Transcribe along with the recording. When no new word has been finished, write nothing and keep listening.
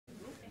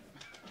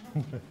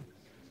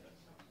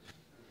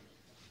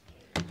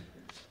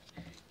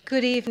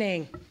Good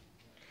evening.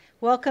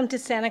 Welcome to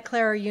Santa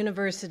Clara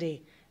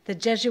University, the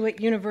Jesuit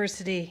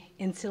University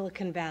in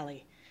Silicon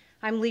Valley.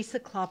 I'm Lisa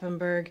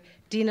Kloppenberg,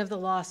 Dean of the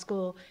Law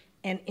School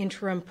and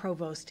Interim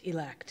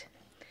Provost-elect.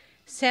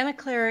 Santa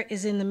Clara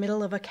is in the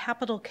middle of a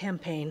capital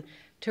campaign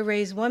to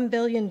raise $1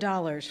 billion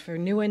for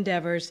new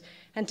endeavors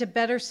and to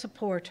better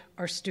support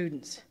our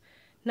students,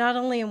 not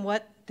only in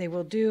what they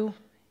will do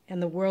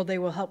and the world they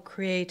will help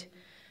create,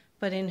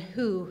 but in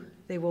who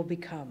they will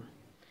become.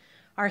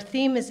 Our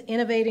theme is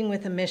Innovating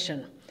with a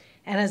Mission,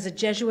 and as a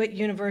Jesuit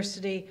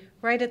university,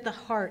 right at the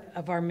heart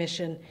of our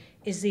mission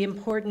is the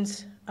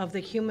importance of the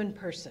human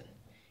person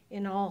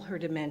in all her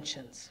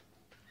dimensions.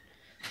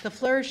 The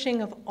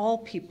flourishing of all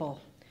people,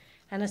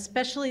 and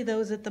especially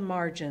those at the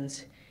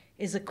margins,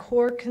 is a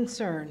core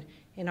concern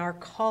in our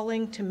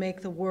calling to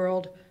make the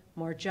world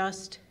more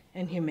just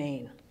and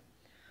humane.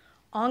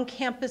 On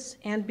campus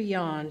and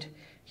beyond,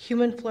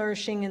 human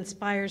flourishing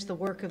inspires the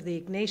work of the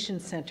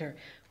Ignatian Center,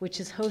 which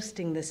is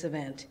hosting this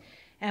event,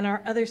 and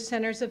our other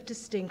centers of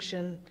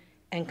distinction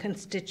and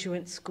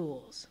constituent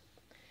schools.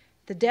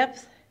 The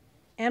depth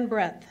and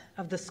breadth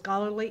of the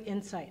scholarly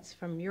insights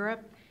from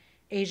Europe,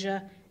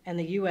 Asia, and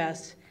the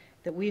US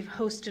that we've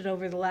hosted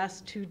over the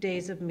last 2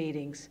 days of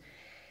meetings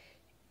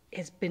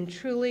has been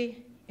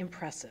truly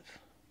impressive.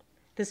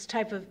 This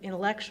type of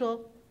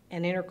intellectual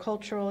and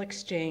intercultural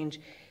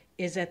exchange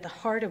is at the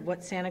heart of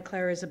what Santa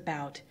Clara is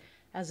about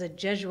as a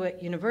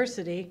Jesuit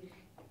university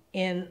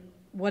in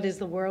what is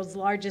the world's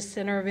largest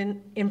center of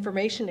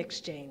information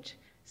exchange,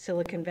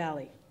 Silicon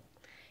Valley.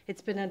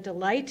 It's been a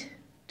delight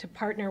to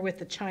partner with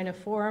the China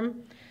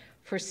Forum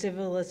for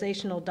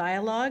Civilizational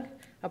Dialogue,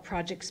 a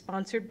project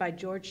sponsored by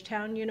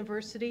Georgetown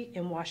University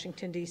in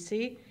Washington,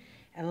 D.C.,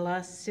 and La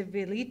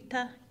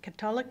Civiltà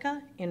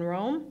Cattolica in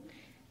Rome,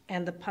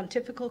 and the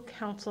Pontifical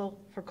Council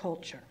for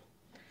Culture.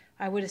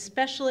 I would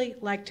especially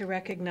like to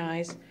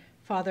recognize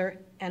Father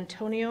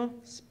Antonio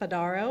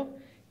Spadaro,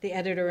 the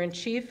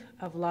editor-in-chief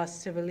of La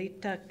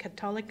Civiltà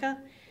Cattolica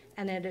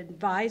and an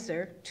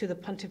advisor to the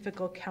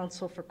Pontifical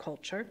Council for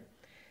Culture,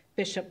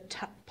 Bishop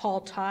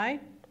Paul Tighe,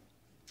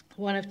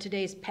 one of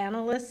today's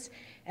panelists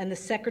and the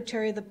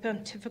secretary of the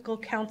Pontifical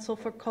Council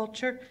for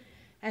Culture,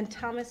 and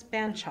Thomas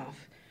Banchoff,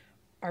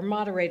 our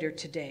moderator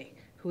today,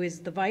 who is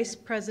the vice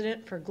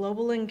president for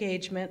global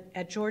engagement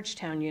at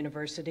Georgetown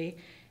University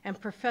and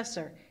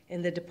professor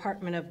in the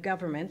Department of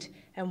Government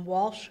and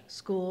Walsh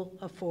School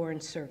of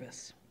Foreign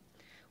Service.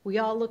 We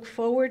all look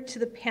forward to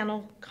the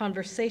panel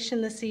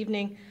conversation this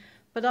evening,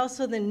 but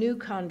also the new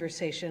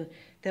conversation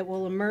that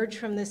will emerge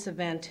from this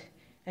event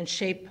and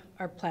shape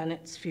our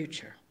planet's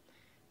future.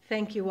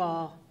 Thank you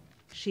all.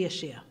 Shia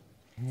Shia.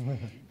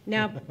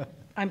 Now,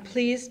 I'm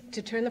pleased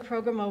to turn the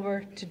program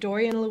over to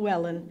Dorian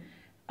Llewellyn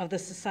of the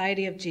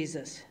Society of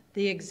Jesus,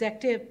 the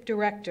executive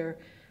director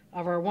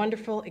of our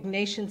wonderful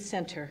Ignatian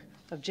Center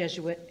of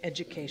Jesuit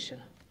Education.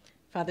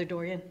 Father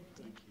Dorian.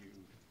 Thank you.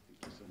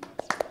 Thank you so much.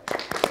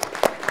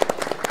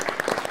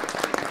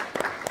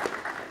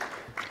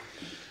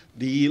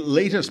 The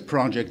latest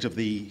project of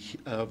the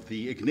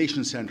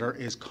Ignatian Center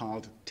is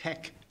called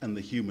Tech and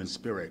the Human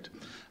Spirit.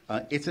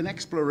 It's an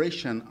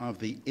exploration of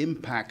the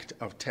impact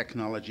of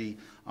technology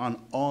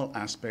on all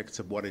aspects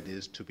of what it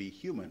is to be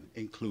human,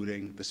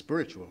 including the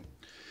spiritual.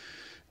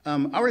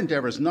 Our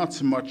endeavor is not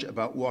so much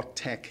about what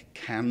tech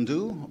can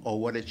do or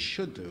what it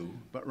should do,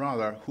 but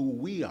rather who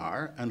we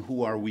are and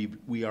who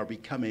we are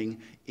becoming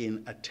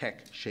in a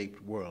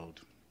tech-shaped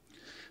world.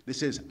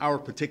 This is our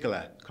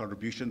particular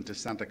contribution to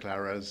Santa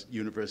Clara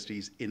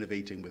University's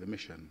Innovating with a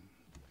Mission.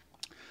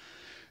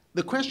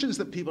 The questions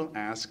that people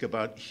ask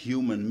about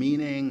human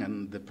meaning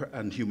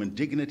and human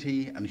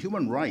dignity and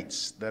human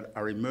rights that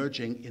are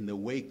emerging in the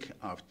wake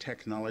of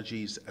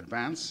technology's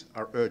advance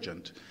are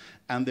urgent,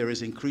 and there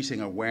is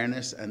increasing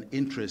awareness and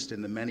interest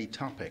in the many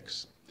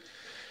topics.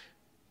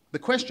 The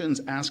questions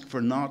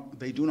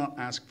they do not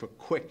ask for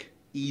quick,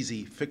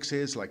 easy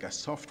fixes like a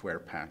software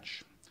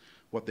patch.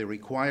 What they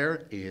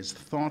require is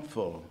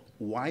thoughtful,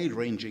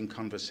 wide-ranging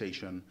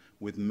conversation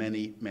with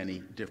many,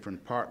 many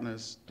different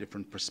partners,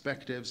 different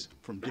perspectives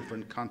from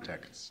different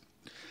contexts.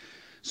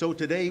 So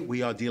today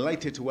we are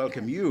delighted to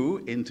welcome you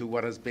into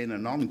what has been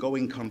an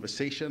ongoing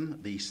conversation,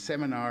 the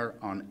seminar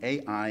on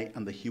AI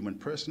and the human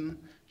person,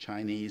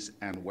 Chinese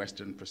and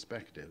Western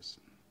perspectives.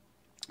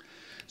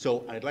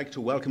 So I'd like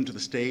to welcome to the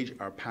stage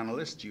our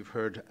panelists. You've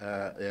heard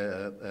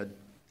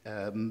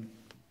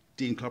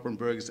Dean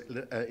Kloppenberg's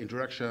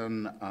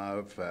introduction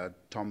of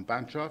Tom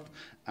Banchoff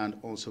and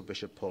also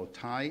Bishop Paul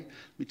Tighe. Let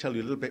me tell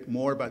you a little bit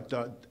more about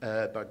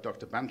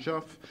Dr.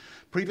 Banchoff.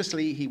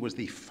 Previously, he was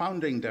the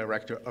founding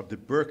director of the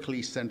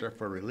Berkeley Center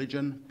for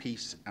Religion,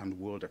 Peace, and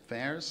World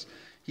Affairs.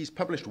 He's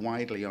published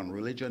widely on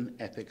religion,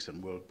 ethics,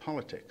 and world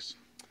politics.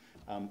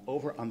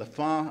 Over on the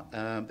far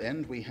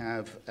end, we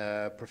have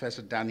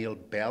Professor Daniel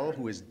Bell,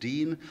 who is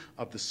Dean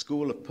of the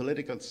School of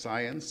Political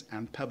Science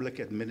and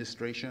Public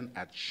Administration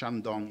at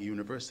Shandong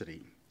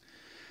University.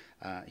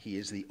 He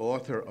is the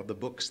author of the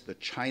books The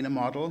China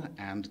Model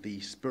and The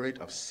Spirit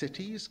of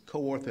Cities,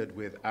 co-authored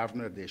with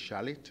Avner de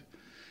Shalit.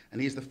 And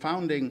he is the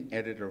founding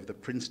editor of the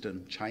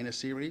Princeton China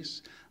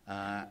series.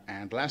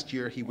 And last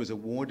year, he was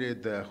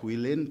awarded the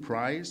Huilin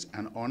Prize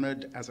and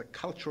honored as a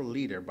cultural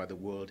leader by the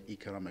World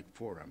Economic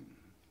Forum.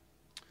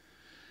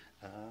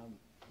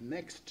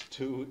 Next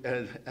to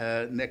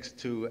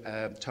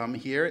Tom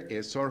here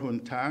is Sor-Hoon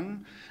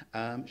Tan.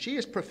 She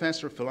is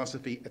professor of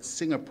philosophy at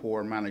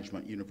Singapore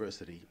Management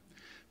University.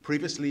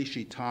 Previously,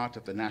 she taught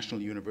at the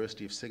National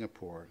University of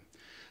Singapore.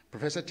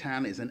 Professor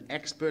Tan is an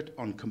expert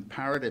on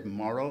comparative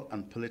moral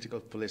and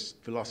political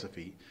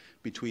philosophy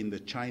between the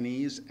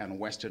Chinese and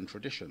Western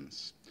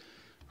traditions.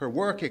 Her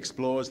work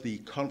explores the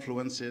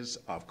confluences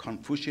of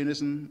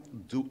Confucianism,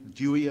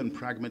 Deweyan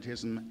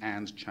pragmatism,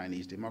 and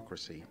Chinese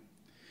democracy.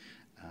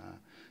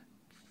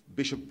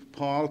 Bishop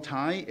Paul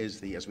Tighe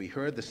is, as we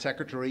heard, the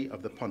Secretary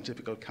of the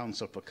Pontifical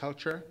Council for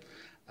Culture.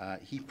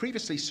 He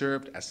previously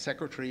served as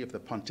Secretary of the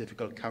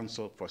Pontifical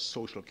Council for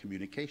Social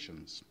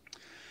Communications.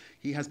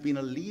 He has been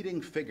a leading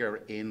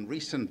figure in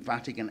recent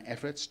Vatican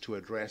efforts to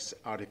address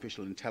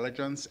artificial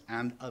intelligence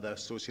and other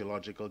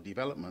sociological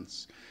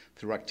developments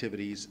through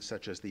activities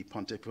such as the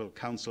Pontifical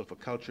Council for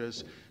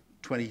Culture's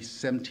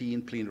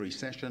 2017 plenary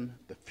session,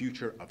 The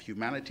Future of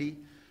Humanity,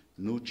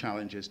 New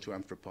Challenges to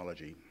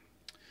Anthropology.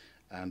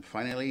 And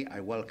finally, I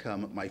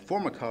welcome my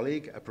former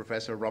colleague,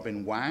 Professor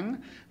Robin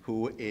Wang,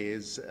 who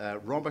is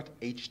Robert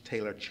H.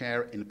 Taylor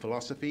Chair in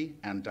Philosophy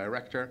and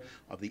Director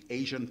of the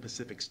Asian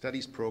Pacific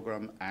Studies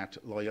Program at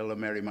Loyola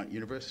Marymount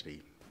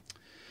University.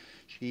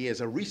 She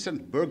is a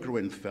recent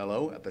Berggruen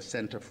Fellow at the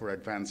Center for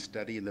Advanced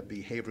Study in the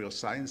Behavioral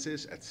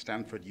Sciences at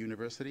Stanford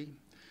University.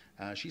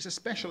 She's a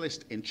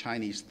specialist in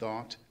Chinese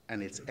thought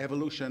and its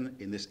evolution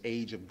in this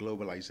age of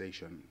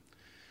globalization.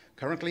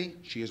 Currently,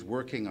 she is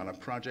working on a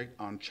project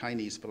on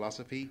Chinese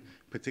philosophy,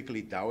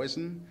 particularly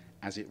Taoism,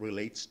 as it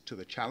relates to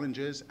the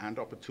challenges and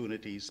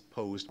opportunities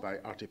posed by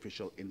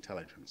artificial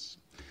intelligence.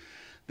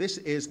 This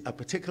is a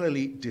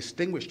particularly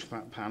distinguished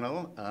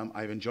panel.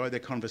 I've enjoyed their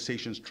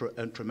conversations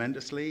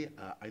tremendously.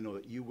 I know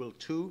that you will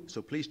too,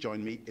 so please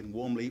join me in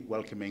warmly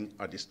welcoming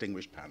our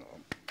distinguished panel.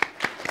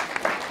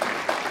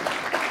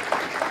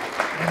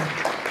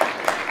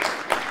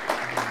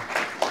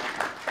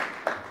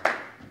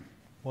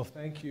 Well,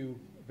 thank you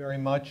very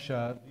much,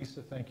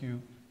 Lisa. Thank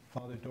you,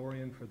 Father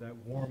Dorian, for that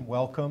warm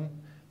welcome.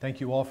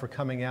 Thank you all for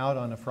coming out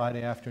on a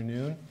Friday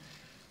afternoon.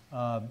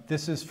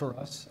 This is for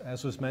us,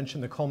 as was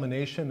mentioned, the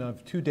culmination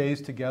of 2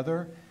 days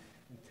together,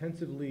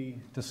 intensively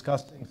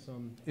discussing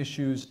some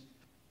issues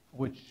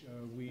which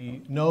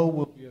we know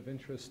will be of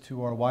interest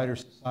to our wider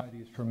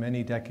societies for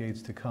many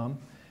decades to come.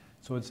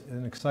 So it's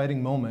an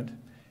exciting moment.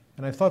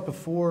 And I thought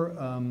before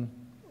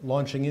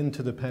launching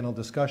into the panel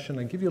discussion,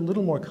 I'd give you a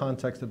little more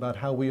context about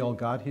how we all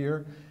got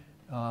here,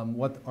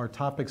 what our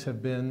topics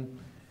have been,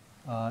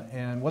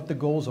 and what the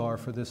goals are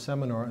for this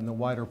seminar and the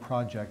wider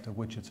project of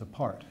which it's a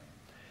part.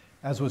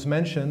 As was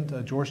mentioned,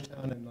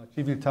 Georgetown and La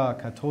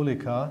Civiltà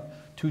Cattolica,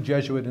 two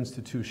Jesuit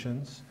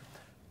institutions,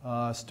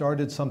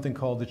 started something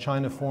called the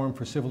China Forum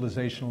for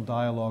Civilizational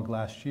Dialogue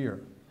last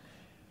year.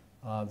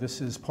 This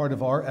is part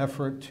of our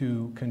effort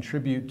to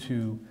contribute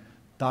to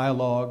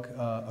dialogue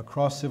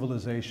across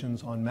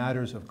civilizations on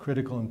matters of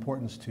critical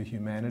importance to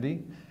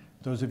humanity.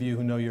 Those of you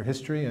who know your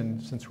history,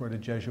 and since we're at a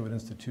Jesuit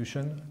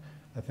institution,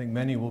 I think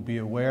many will be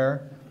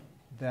aware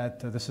that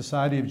the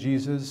Society of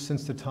Jesus,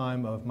 since the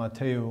time of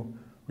Matteo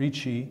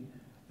Ricci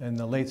in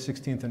the late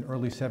 16th and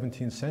early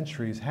 17th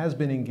centuries, has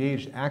been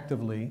engaged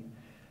actively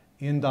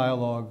in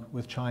dialogue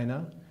with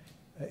China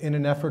in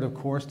an effort, of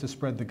course, to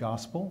spread the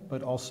gospel,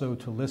 but also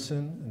to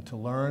listen and to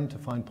learn, to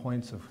find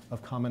points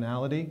of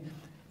commonality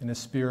in a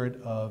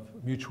spirit of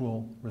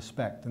mutual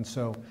respect. And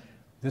so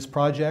this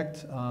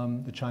project,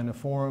 the China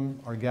Forum,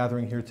 our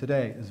gathering here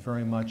today, is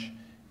very much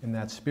in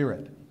that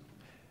spirit.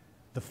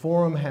 The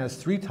forum has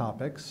 3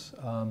 topics,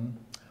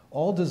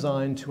 all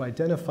designed to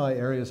identify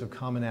areas of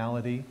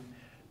commonality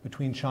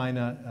between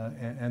China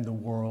and the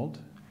world.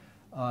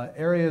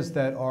 Areas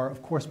that are,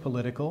 of course,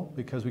 political,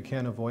 because we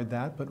can't avoid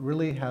that, but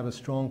really have a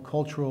strong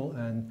cultural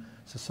and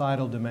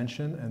societal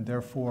dimension, and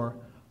therefore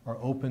are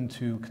open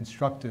to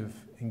constructive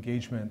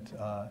engagement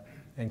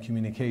and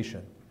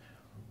communication.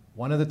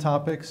 One of the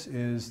topics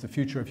is the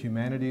future of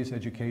humanities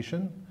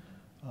education,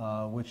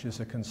 which is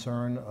a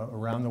concern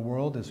around the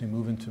world as we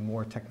move into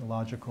more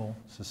technological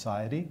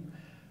society.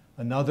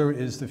 Another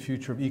is the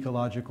future of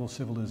ecological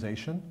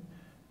civilization.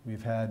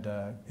 We've had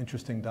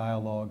interesting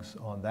dialogues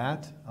on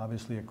that,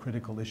 obviously a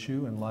critical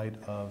issue in light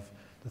of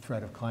the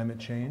threat of climate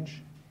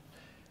change.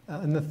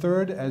 And the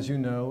third, as you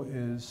know,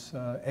 is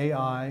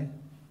AI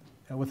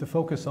with a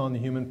focus on the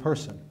human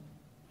person.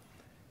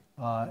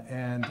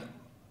 And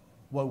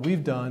what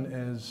we've done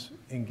is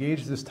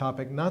engage this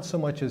topic not so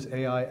much as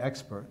AI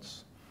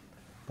experts,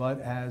 but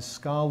as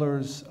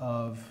scholars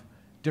of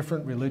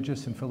different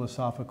religious and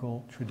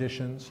philosophical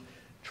traditions,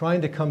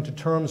 trying to come to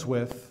terms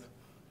with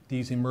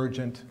these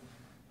emergent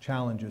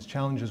challenges.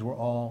 Challenges we're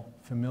all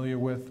familiar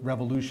with,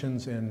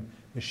 revolutions in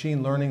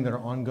machine learning that are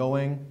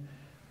ongoing,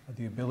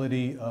 the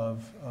ability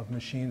of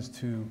machines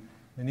to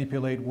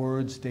manipulate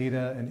words,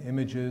 data, and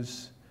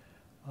images.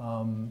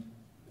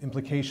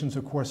 Implications,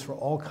 of course, for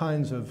all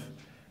kinds of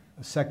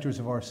sectors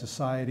of our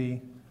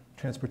society,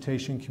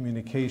 transportation,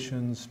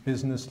 communications,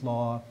 business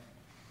law,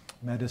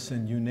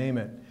 medicine, you name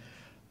it.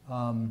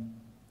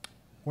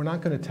 We're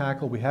not going to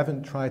tackle, we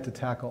haven't tried to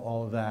tackle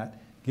all of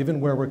that.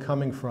 Given where we're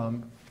coming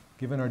from,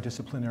 given our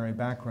disciplinary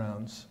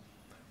backgrounds,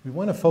 we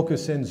want to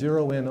focus in,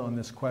 zero in on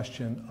this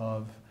question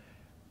of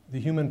the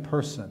human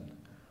person.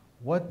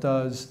 What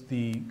does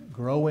the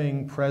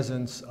growing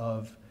presence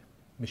of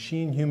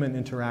machine-human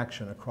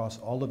interaction across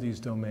all of these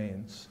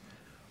domains,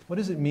 what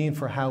does it mean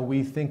for how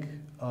we think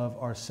of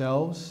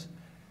ourselves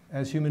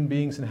as human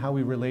beings and how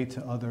we relate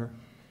to other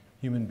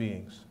human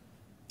beings?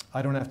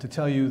 I don't have to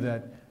tell you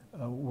that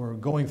we're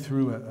going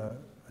through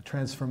a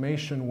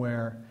transformation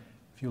where,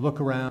 if you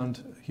look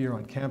around here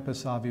on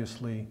campus,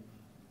 obviously,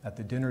 at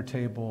the dinner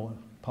table,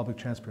 public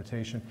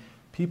transportation,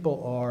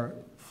 people are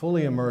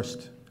fully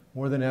immersed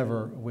more than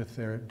ever with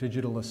their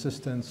digital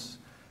assistants,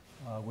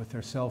 with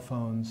their cell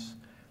phones.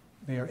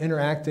 They are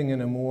interacting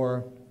in a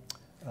more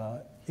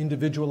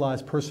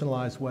individualized,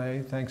 personalized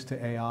way, thanks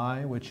to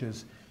AI, which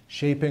is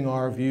shaping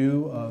our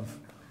view of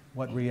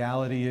what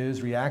reality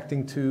is,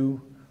 reacting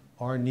to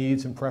our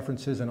needs and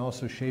preferences, and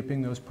also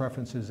shaping those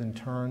preferences in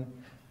turn.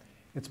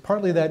 It's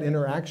partly that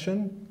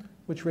interaction,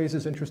 which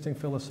raises interesting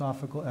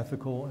philosophical,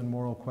 ethical, and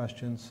moral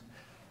questions,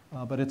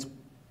 but it's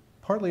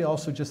partly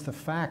also just the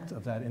fact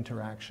of that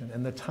interaction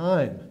and the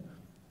time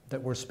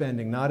that we're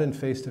spending, not in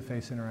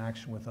face-to-face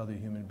interaction with other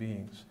human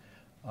beings,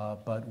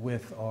 but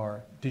with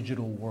our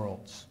digital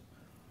worlds.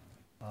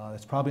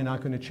 It's probably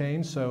not going to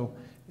change, so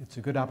it's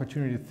a good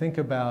opportunity to think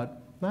about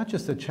not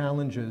just the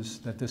challenges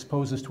that this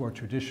poses to our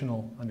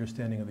traditional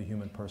understanding of the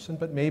human person,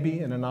 but maybe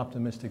in an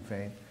optimistic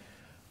vein,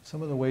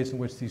 some of the ways in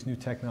which these new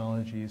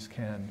technologies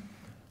can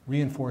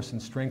reinforce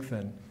and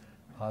strengthen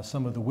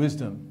some of the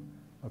wisdom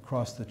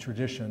across the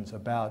traditions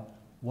about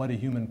what a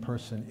human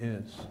person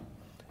is.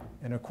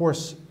 And of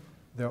course,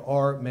 there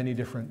are many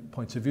different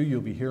points of view.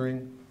 You'll be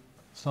hearing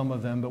some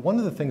of them, but one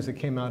of the things that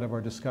came out of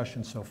our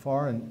discussion so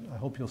far, and I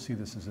hope you'll see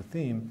this as a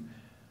theme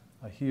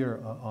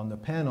here on the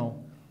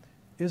panel,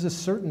 is a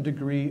certain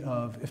degree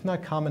of, if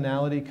not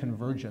commonality,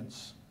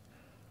 convergence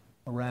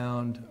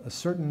around a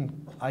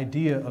certain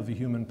idea of the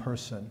human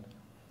person.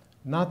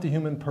 Not the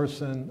human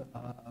person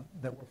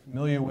that we're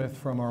familiar with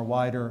from our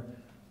wider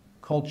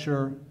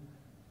culture,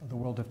 the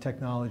world of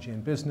technology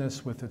and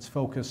business, with its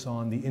focus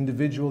on the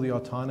individual, the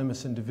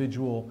autonomous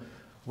individual,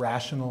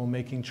 rational,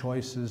 making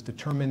choices,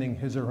 determining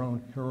his or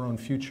her own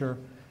future.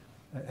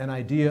 An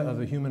idea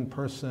of a human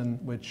person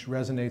which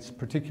resonates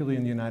particularly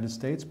in the United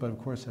States, but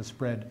of course has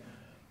spread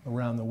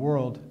around the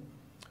world.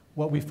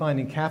 What we find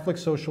in Catholic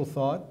social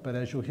thought, but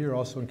as you'll hear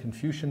also in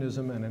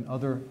Confucianism and in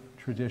other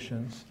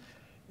traditions,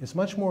 is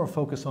much more a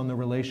focus on the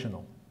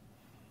relational.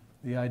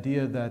 The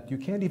idea that you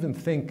can't even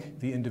think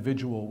the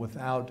individual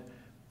without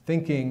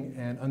thinking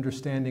and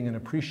understanding and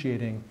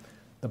appreciating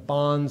the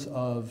bonds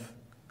of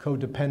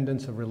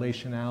codependence, of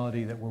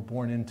relationality that we're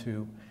born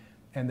into,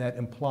 and that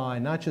imply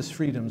not just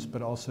freedoms,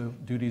 but also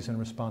duties and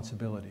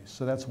responsibilities.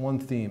 So that's one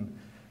theme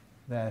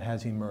that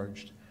has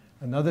emerged.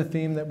 Another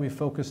theme that we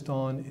focused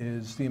on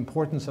is the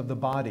importance of the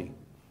body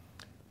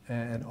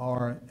and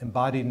our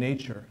embodied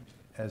nature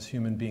as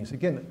human beings.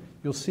 Again,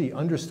 you'll see,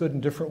 understood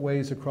in different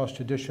ways across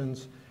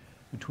traditions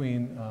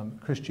between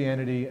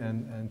Christianity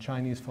and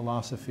Chinese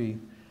philosophy,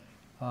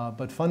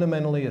 but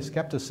fundamentally a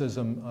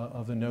skepticism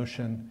of the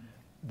notion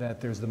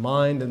that there's the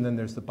mind and then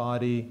there's the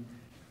body,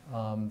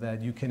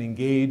 that you can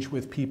engage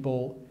with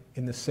people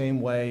in the same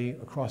way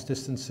across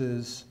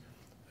distances,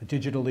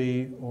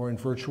 digitally or in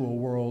virtual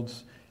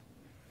worlds.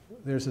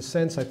 There's a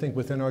sense, I think,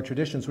 within our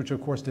traditions, which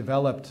of course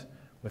developed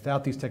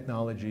without these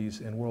technologies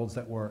in worlds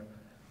that were,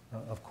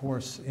 of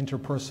course,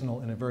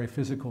 interpersonal in a very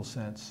physical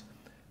sense,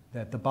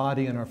 that the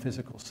body and our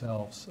physical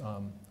selves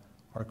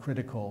are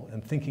critical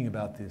in thinking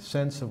about the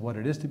sense of what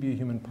it is to be a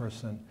human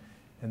person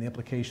and the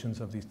implications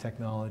of these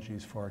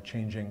technologies for our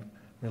changing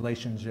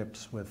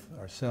relationships with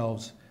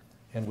ourselves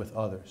and with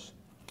others.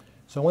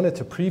 So I wanted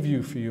to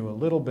preview for you a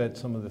little bit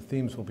some of the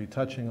themes we'll be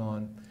touching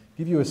on,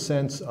 give you a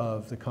sense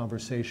of the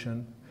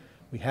conversation.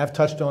 We have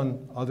touched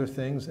on other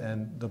things,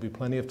 and there'll be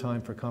plenty of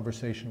time for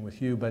conversation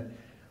with you, but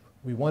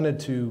we wanted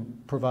to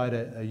provide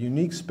a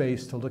unique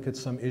space to look at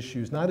some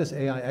issues, not as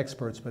AI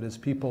experts, but as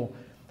people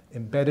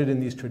embedded in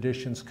these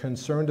traditions,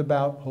 concerned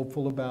about,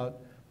 hopeful about,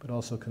 but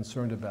also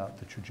concerned about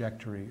the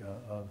trajectory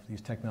of these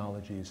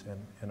technologies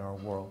in our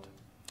world.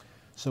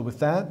 So with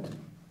that,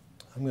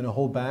 I'm going to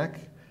hold back.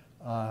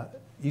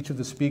 Each of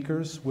the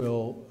speakers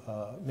will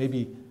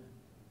maybe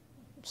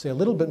say a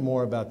little bit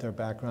more about their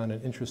background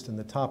and interest in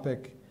the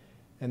topic,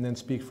 and then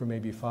speak for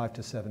maybe 5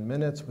 to 7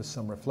 minutes with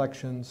some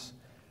reflections.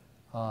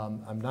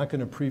 I'm not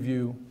going to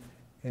preview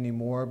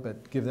anymore,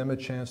 but give them a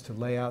chance to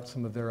lay out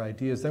some of their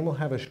ideas. Then we'll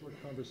have a short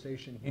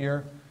conversation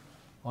here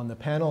on the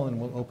panel, and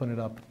we'll open it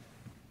up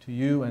to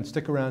you. And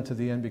stick around to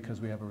the end because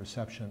we have a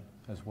reception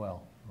as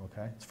well,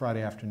 okay? It's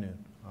Friday afternoon.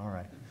 All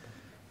right.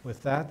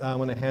 With that, I'm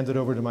going to hand it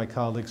over to my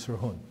colleague,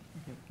 Sor-Hoon.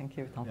 Okay, thank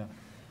you, Tom.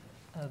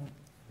 Yeah.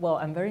 Well,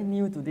 I'm very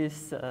new to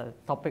this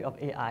topic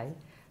of AI,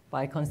 but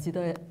I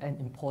consider it an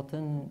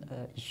important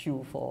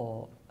issue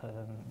for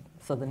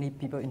certainly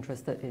people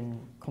interested in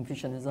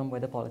Confucianism,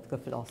 whether political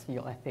philosophy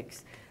or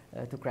ethics,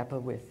 to grapple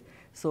with.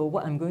 So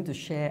what I'm going to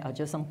share are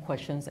just some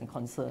questions and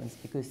concerns,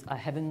 because I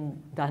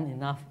haven't done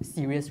enough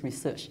serious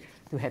research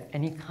to have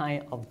any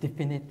kind of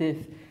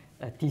definitive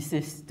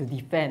thesis to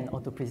defend or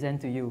to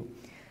present to you.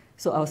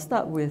 So I'll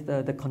start with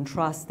the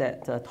contrast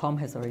that Tom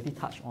has already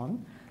touched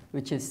on,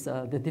 which is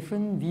the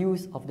different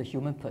views of the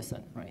human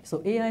person, right?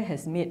 So AI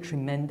has made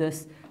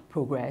tremendous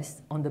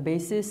progress on the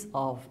basis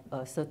of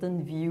a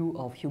certain view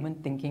of human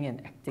thinking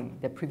and acting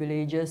that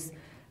privileges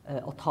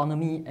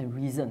autonomy and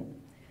reason,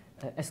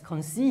 as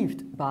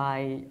conceived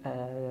by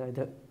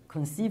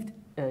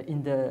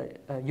in the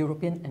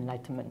European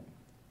Enlightenment,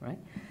 right?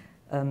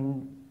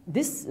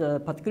 This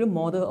particular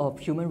model of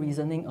human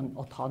reasoning and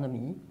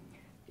autonomy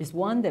is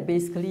one that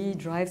basically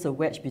drives a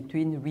wedge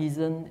between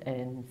reason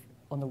and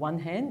on the one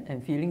hand,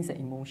 and feelings and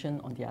emotion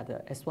on the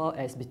other, as well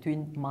as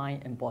between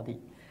mind and body.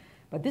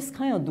 But this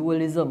kind of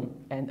dualism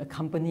and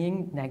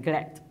accompanying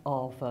neglect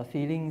of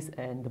feelings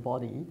and the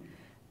body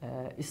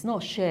is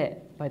not shared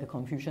by the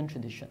Confucian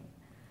tradition.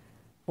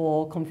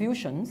 For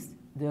Confucians,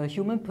 the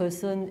human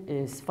person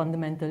is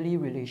fundamentally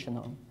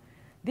relational.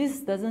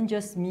 This doesn't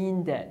just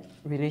mean that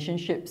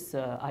relationships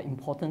are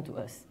important to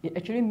us. It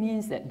actually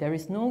means that there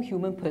is no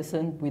human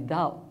person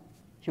without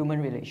human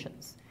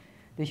relations.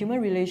 The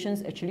human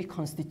relations actually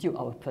constitute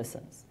our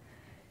persons.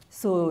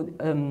 So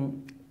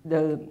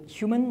the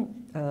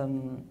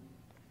human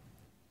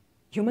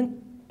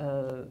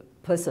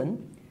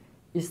person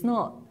is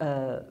not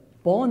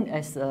born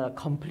as a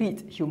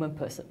complete human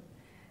person.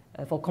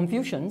 For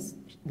Confucians,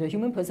 the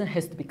human person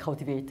has to be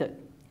cultivated.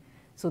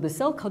 So the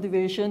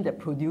self-cultivation that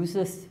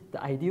produces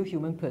the ideal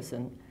human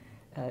person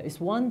is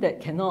one that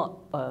cannot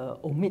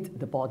omit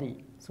the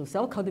body. So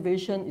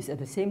self-cultivation is at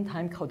the same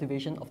time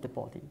cultivation of the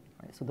body.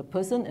 Right? So the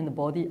person and the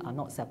body are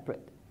not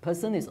separate.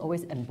 Person is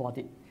always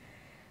embodied.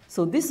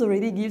 So this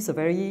already gives a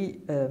very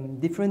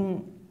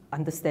different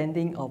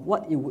understanding of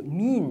what it would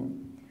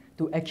mean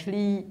to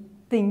actually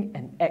think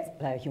and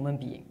act like a human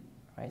being.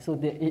 Right? So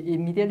it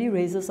immediately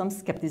raises some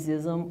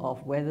skepticism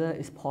of whether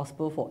it's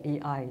possible for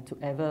AI to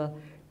ever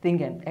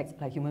think and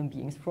act like human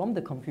beings from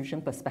the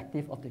Confucian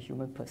perspective of the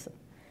human person.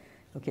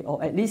 Okay,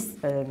 or at least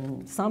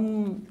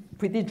some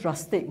pretty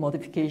drastic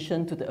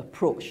modification to the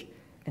approach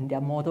and their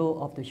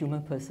model of the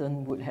human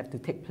person would have to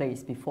take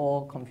place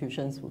before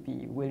Confucians would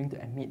be willing to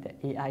admit that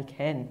AI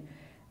can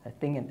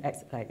think and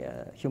act like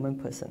a human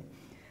person.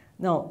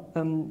 Now,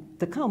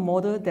 the kind of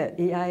model that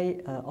AI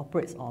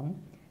operates on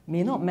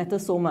may not matter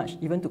so much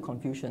even to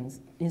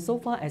Confucians,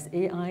 insofar as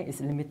AI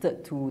is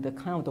limited to the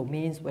kind of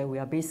domains where we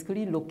are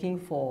basically looking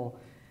for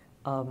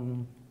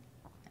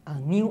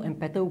new and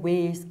better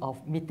ways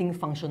of meeting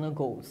functional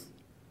goals,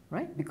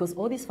 right? Because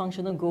all these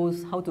functional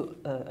goals, how to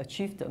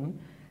achieve them,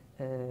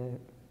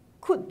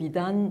 could be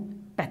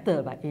done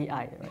better by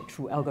AI, right,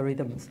 through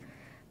algorithms.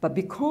 But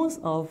because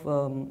of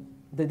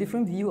the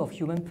different view of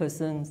human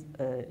persons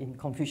in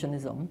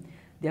Confucianism,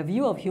 their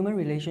view of human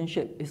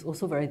relationship is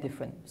also very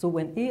different. So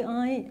when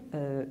AI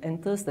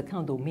enters the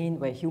kind of domain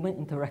where human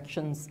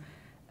interactions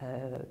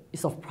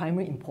is of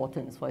primary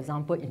importance, for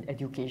example, in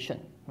education,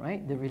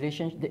 right?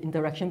 The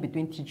interaction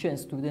between teacher and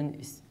student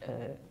is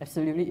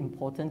absolutely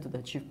important to the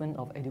achievement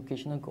of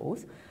educational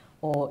goals,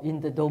 or in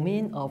the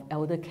domain of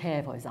elder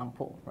care, for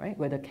example, right?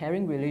 Where the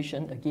caring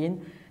relation,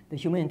 again, the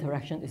human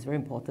interaction is very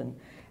important.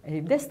 And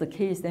if that's the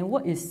case, then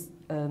what is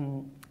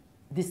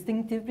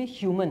distinctively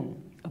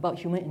human about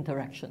human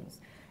interactions?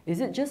 Is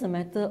it just a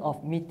matter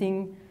of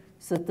meeting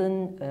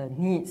certain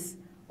needs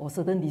or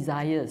certain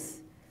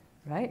desires,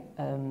 right,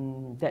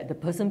 that the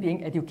person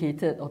being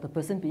educated or the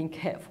person being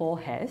cared for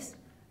has,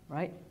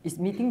 right? Is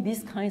meeting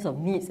these kinds of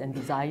needs and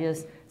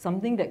desires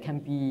something that can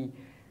be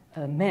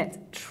met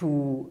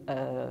through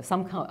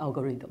some kind of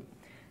algorithm?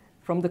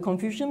 From the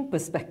Confucian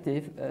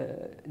perspective,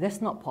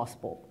 that's not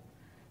possible.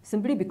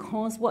 Simply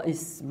because what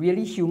is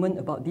really human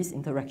about these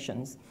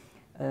interactions,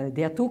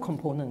 there are two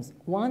components.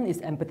 One is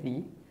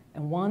empathy,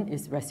 and one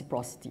is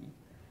reciprocity.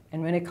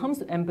 And when it comes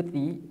to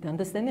empathy, the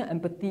understanding of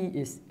empathy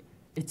is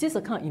it's just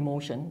a kind of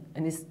emotion,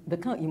 and it's the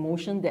kind of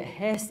emotion that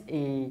has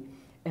a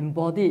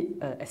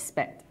embodied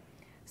aspect,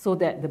 so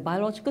that the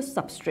biological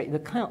substrate, the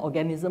kind of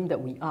organism that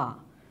we are,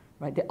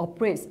 right, that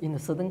operates in a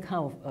certain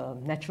kind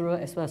of natural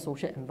as well as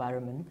social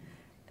environment,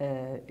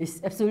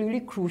 is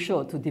absolutely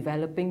crucial to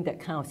developing that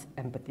kind of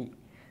empathy.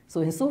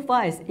 So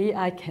insofar as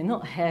AI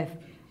cannot have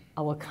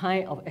our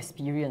kind of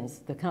experience,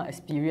 the kind of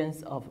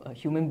experience of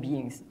human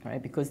beings,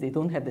 right, because they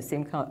don't have the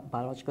same kind of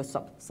biological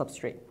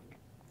substrate,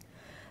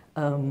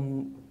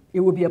 it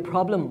would be a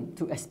problem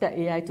to expect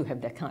AI to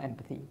have that kind of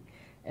empathy.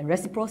 And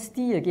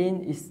reciprocity,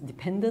 again, is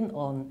dependent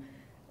on,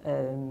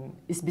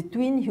 is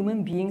between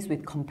human beings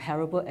with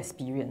comparable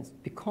experience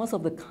because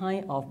of the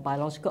kind of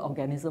biological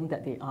organism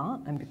that they are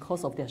and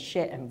because of their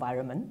shared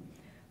environment,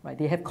 right?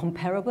 They have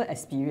comparable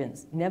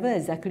experience, never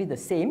exactly the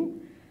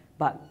same,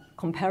 but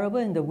comparable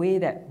in the way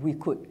that we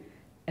could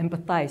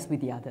empathize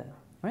with the other,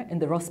 right?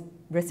 And the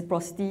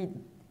reciprocity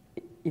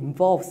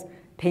involves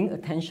paying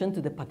attention to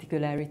the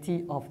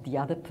particularity of the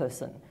other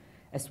person,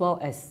 as well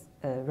as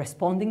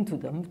responding to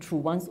them through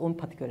one's own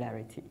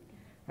particularity.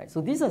 Right?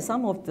 So these are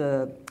some of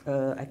the,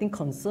 I think,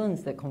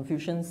 concerns that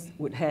Confucians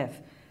would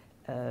have,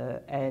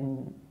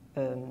 and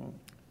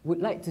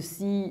would like to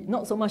see,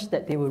 not so much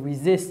that they will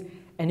resist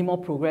any more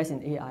progress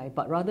in AI,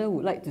 but rather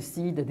would like to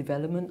see the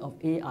development of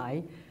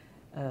AI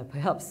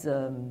perhaps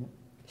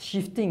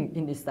shifting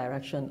in this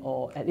direction,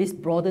 or at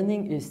least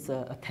broadening its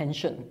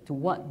attention to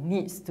what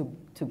needs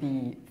to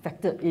be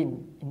factored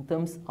in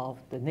terms of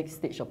the next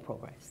stage of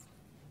progress.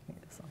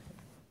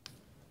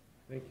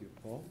 Thank you.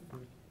 Paul?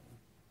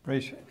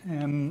 Great.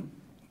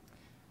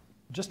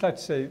 Just like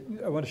to say,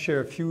 I want to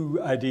share a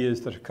few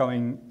ideas that are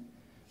coming.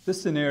 This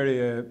is an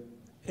area,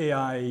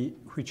 AI,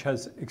 which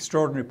has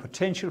extraordinary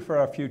potential for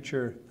our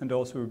future, and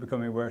also we're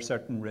becoming aware of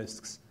certain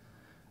risks.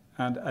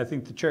 And I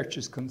think the Church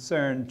is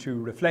concerned to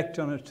reflect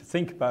on it, to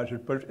think about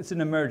it, but it's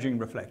an emerging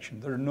reflection.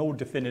 There are no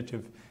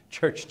definitive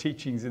Church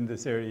teachings in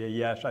this area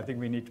yet. I think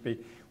we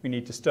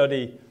need to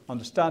study,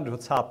 understand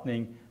what's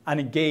happening, and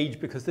engage,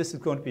 because this is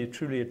going to be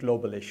truly a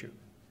global issue.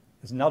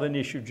 It's not an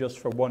issue just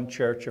for one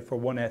church or for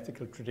one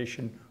ethical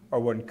tradition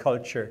or one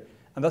culture.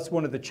 And that's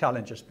one of the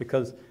challenges,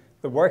 because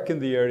the work in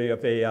the area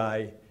of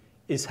AI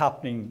is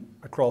happening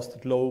across the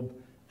globe.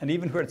 And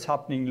even where it's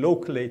happening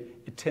locally,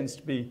 it tends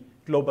to be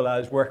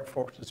globalized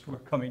workforces who are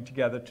coming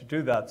together to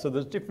do that. So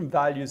there's different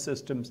value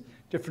systems,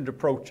 different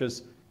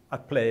approaches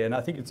at play. And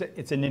I think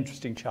it's an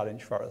interesting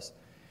challenge for us.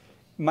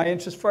 My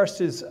interest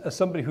first is, as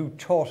somebody who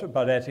taught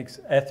about ethics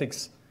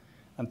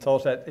and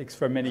taught ethics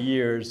for many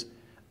years,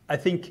 I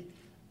think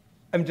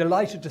I'm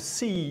delighted to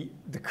see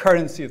the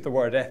currency of the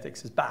word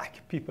ethics is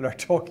back. People are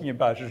talking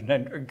about it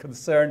and are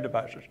concerned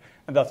about it,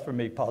 and that's for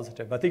me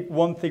positive. I think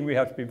one thing we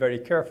have to be very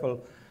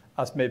careful,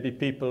 as maybe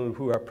people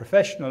who are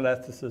professional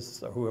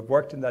ethicists or who have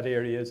worked in that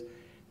area, is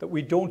that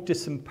we don't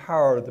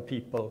disempower the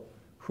people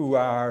who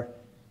are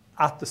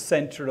at the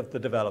center of the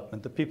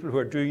development, the people who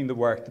are doing the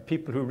work, the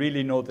people who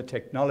really know the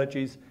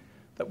technologies,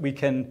 that we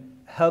can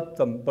help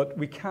them, but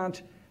we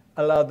can't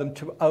allow them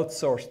to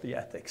outsource the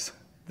ethics.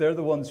 They're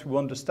the ones who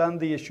understand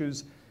the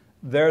issues.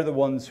 They're the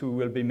ones who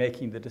will be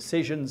making the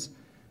decisions.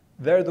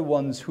 They're the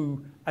ones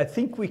who I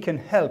think we can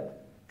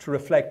help to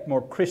reflect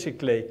more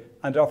critically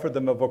and offer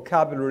them a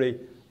vocabulary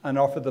and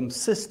offer them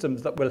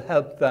systems that will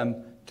help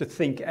them to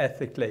think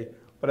ethically.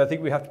 But I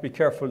think we have to be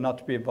careful not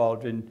to be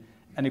involved in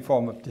any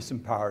form of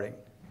disempowering.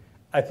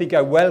 I think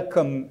I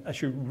welcome,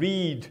 as you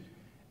read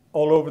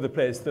all over the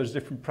place, there's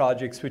different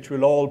projects which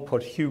will all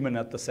put human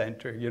at the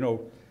center. You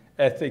know,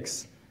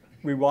 ethics.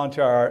 We want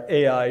our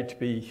AI to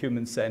be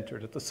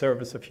human-centered, at the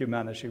service of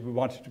humanity. We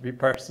want it to be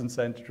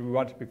person-centered. We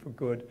want it to be for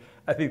good.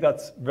 I think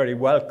that's very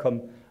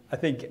welcome. I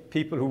think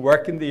people who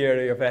work in the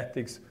area of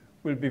ethics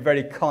will be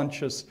very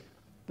conscious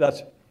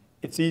that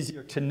it's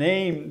easier to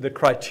name the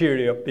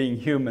criteria of being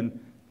human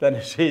than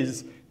it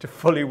is to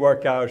fully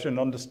work out and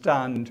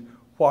understand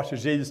what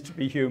it is to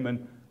be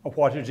human and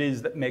what it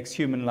is that makes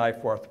human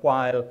life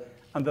worthwhile,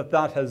 and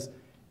that has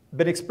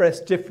been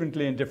expressed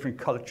differently in different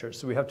cultures.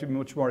 So we have to be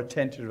much more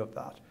attentive of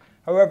that.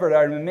 However,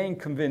 I remain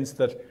convinced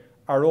that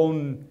our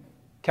own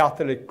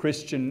Catholic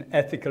Christian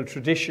ethical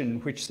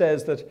tradition, which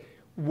says that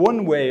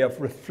one way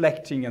of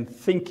reflecting and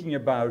thinking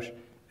about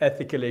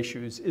ethical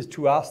issues is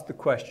to ask the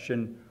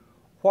question,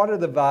 what are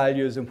the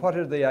values and what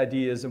are the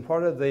ideas and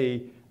what are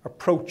the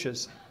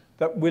approaches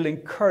that will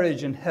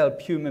encourage and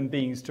help human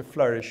beings to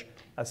flourish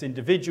as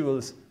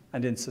individuals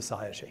and in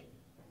society?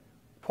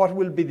 What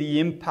will be the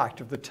impact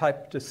of the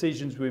type of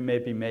decisions we may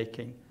be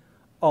making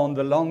on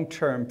the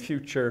long-term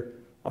future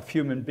of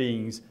human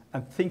beings,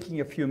 and thinking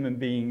of human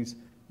beings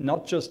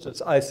not just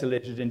as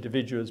isolated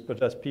individuals,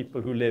 but as people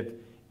who live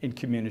in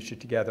community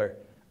together?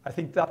 I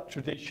think that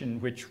tradition,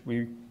 which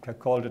we have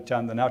called it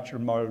down the natural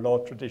moral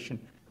law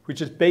tradition,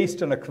 which is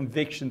based on a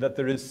conviction that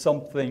there is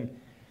something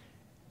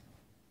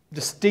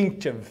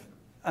distinctive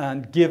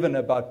and given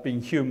about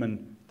being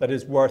human that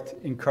is worth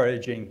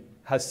encouraging,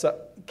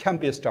 can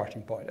be a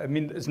starting point. I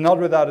mean, it's not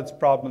without its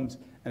problems,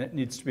 and it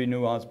needs to be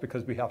nuanced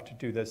because we have to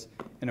do this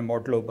in a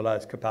more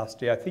globalized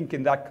capacity. I think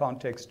in that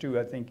context too,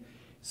 I think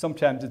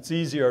sometimes it's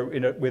easier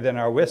within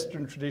our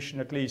Western tradition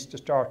at least to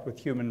start with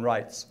human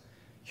rights.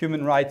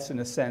 Human rights, in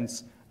a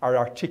sense, are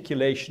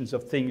articulations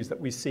of things that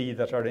we see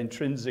that are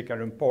intrinsic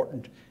or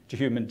important to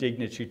human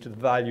dignity, to the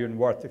value and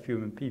worth of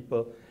human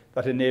people,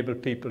 that enable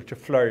people to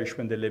flourish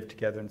when they live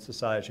together in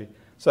society.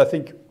 So I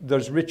think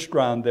there's rich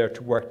ground there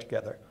to work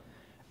together.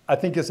 I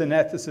think as an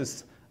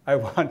ethicist, I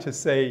want to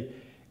say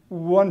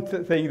one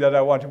thing that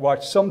I want to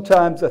watch.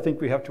 Sometimes I think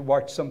we have to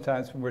watch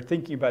sometimes when we're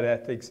thinking about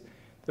ethics.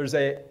 There's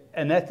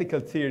an ethical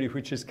theory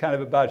which is kind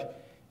of about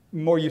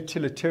more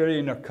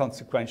utilitarian or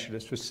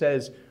consequentialist, which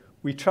says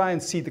we try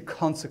and see the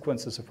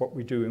consequences of what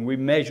we do and we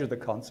measure the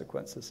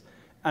consequences.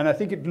 And I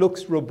think it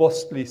looks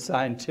robustly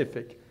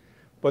scientific.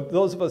 But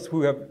those of us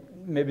who have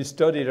maybe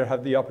studied or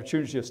have the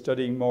opportunity of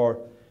studying more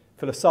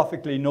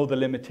philosophically know the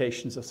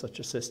limitations of such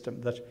a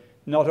system, that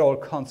not all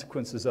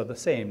consequences are the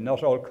same.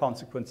 Not all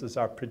consequences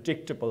are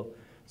predictable.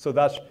 So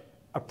that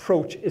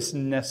approach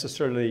isn't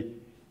necessarily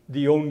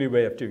the only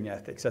way of doing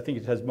ethics. I think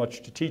it has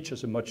much to teach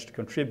us and much to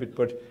contribute,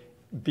 but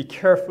be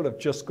careful of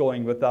just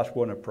going with that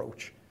one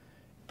approach,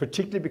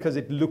 particularly because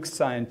it looks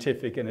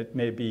scientific and it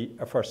may be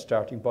a first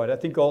starting point. I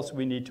think also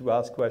we need to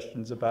ask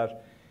questions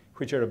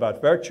which are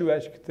about virtue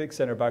ethics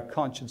and about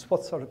conscience.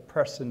 What sort of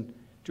person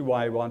do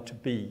I want to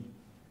be?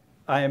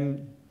 I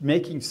am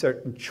making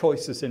certain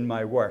choices in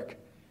my work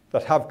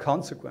that have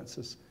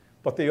consequences,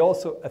 but they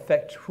also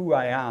affect who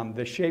I am.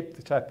 They shape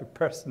the type of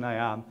person I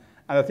am.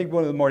 And I think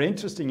one of the more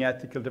interesting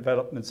ethical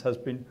developments has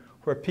been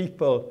where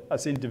people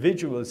as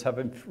individuals have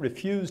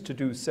refused to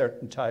do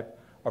certain type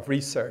of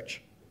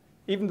research,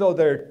 even though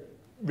their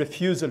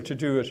refusal to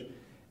do it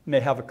may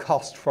have a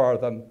cost for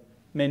them,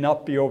 may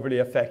not be overly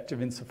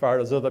effective insofar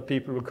as other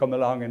people will come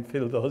along and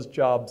fill those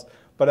jobs.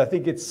 But I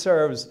think it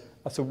serves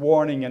as a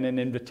warning and an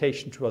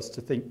invitation to us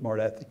to think more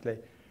ethically.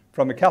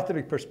 From a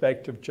Catholic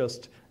perspective,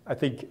 I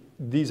think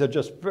these are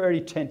just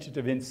very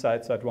tentative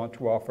insights I'd want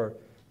to offer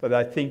that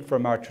I think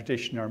from our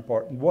tradition are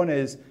important. One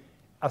is,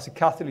 as a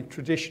Catholic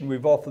tradition,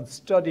 we've often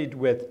studied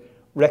with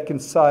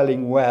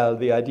reconciling well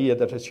the idea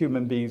that as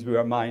human beings we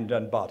are mind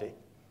and body.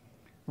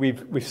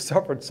 We've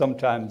suffered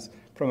sometimes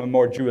from a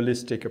more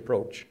dualistic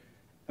approach,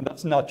 and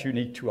that's not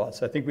unique to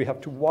us. I think we have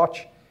to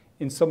watch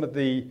in some of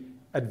the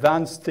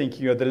advanced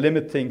thinking or the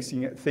limit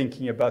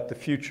thinking about the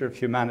future of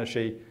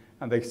humanity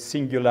and the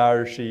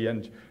singularity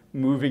and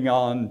moving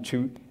on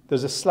to,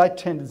 there's a slight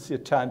tendency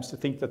at times to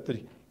think that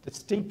the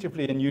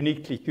distinctively and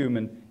uniquely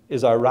human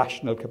is our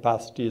rational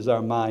capacity, is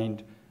our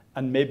mind,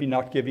 and maybe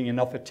not giving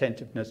enough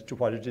attentiveness to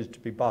what it is to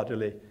be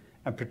bodily.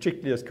 And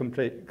particularly as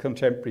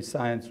contemporary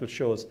science will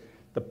show us,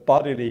 the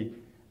bodily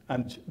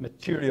and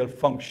material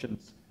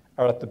functions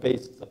are at the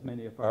basis of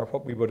many of our,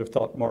 what we would have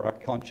thought more our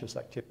conscious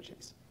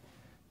activities.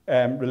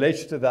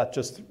 Related to that,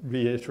 just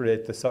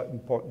reiterate the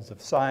importance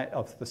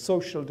of the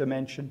social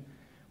dimension.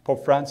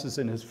 Pope Francis,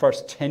 in his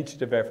first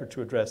tentative effort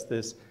to address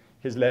this,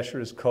 his letter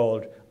is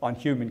called On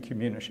Human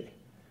Community.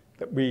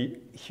 That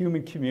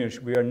human community,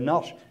 we are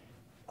not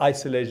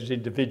isolated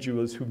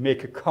individuals who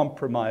make a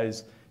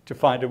compromise to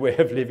find a way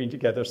of living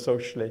together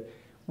socially.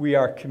 We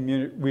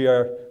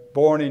are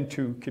born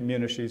into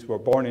communities, we're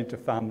born into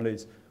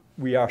families,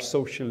 we are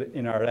social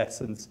in our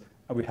essence,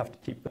 and we have to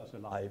keep that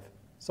alive.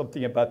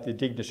 Something about the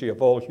dignity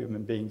of all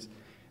human beings.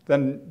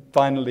 Then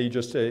finally,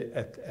 just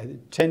a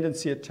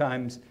tendency at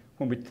times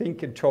when we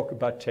think and talk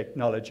about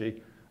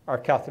technology, our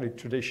Catholic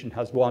tradition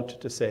has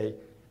wanted to say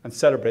and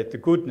celebrate the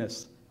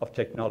goodness of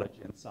technology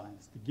and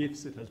science, the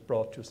gifts it has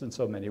brought to us in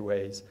so many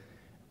ways.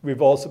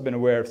 We've also been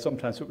aware of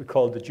sometimes what we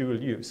call the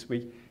dual use.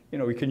 We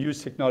can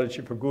use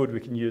technology for good, we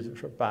can use it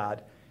for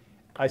bad.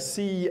 I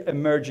see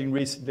emerging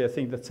recently a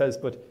thing that says,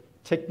 but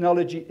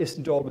technology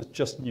isn't always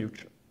just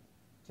neutral.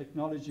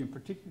 Technology, and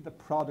particularly the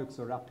products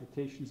or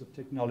applications of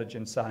technology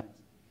and science,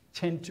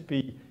 tend to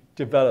be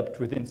developed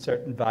within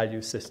certain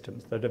value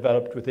systems. They're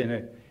developed within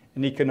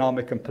an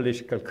economic and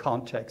political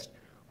context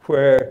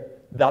where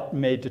that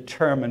may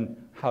determine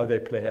how they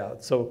play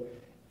out. So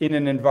in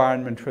an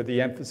environment where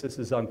the emphasis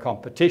is on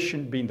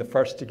competition, being the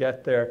first to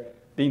get there,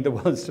 being the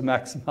ones to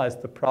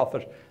maximize the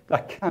profit,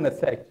 that can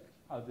affect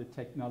how the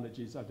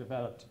technologies are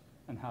developed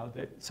and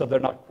so they're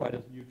not quite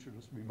as neutral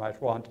as we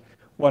might want.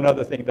 One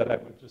other thing that I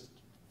would just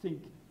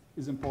think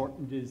is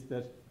important is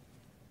that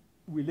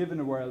we live in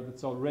a world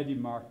that's already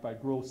marked by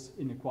gross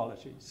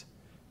inequalities.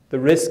 The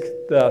risk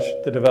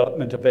that the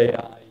development of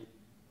AI,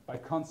 by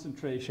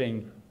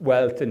concentrating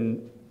wealth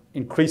in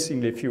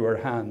increasingly fewer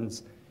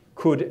hands,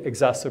 could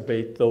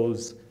exacerbate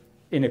those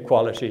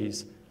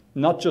inequalities,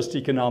 not just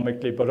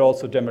economically, but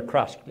also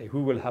democratically.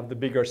 Who will have the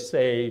bigger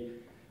say?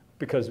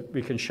 Because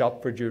we can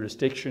shop for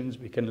jurisdictions,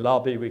 we can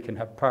lobby, we can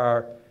have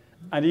power.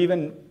 And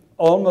even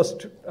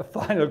almost a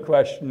final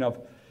question of,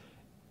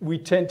 we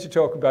tend to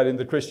talk about in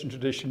the Christian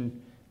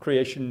tradition,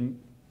 creation,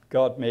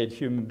 God made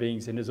human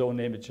beings in his own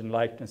image and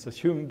likeness. As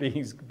human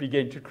beings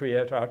begin to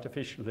create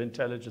artificial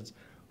intelligence,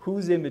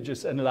 whose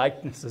images and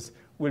likenesses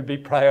will be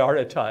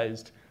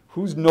prioritized?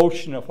 Whose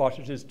notion of what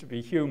it is to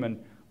be human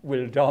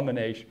will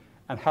dominate?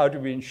 And how do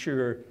we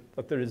ensure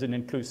that there is an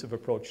inclusive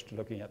approach to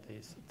looking at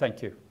these?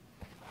 Thank you.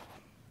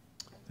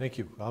 Thank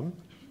you. Robin?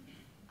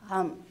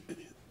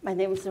 My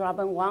name is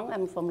Robin Wang.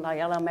 I'm from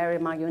Loyola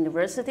Marymount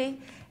University.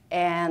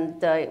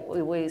 And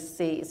we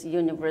see it's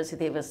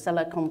University of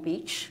Silicon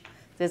Beach.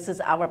 This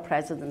is our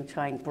president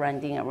trying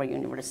branding our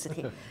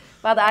university.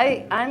 But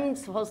I'm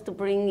supposed to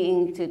bring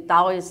into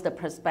Taoist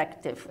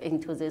perspective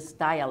into this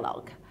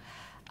dialogue.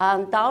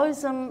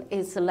 Taoism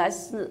is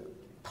less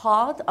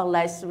taught or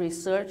less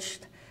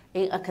researched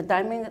in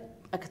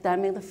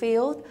academic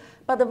field,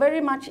 but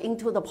very much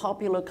into the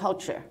popular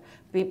culture.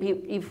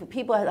 If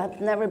people have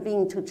never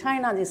been to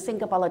China, they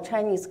think about the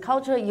Chinese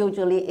culture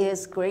usually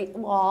is Great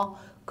Wall,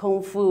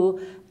 Kung Fu,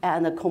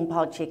 and the Kung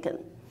Pao chicken.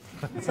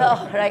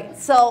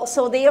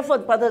 So therefore,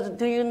 but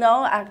do you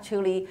know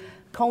actually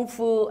Kung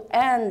Fu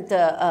and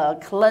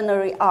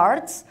culinary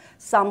arts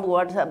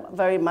somewhat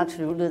very much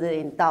rooted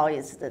in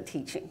Taoist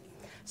teaching.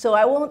 So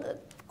I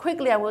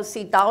will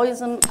see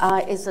Taoism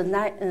is a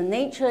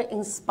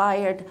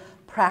nature-inspired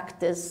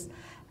practice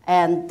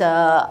and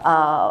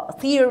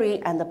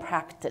theory and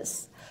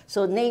practice.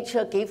 So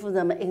nature gave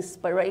them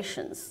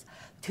inspirations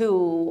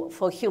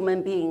for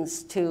human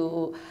beings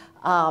to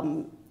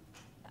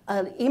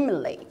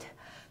emulate.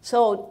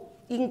 So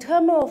in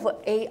terms of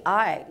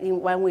AI,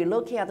 when we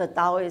look at the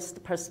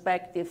Taoist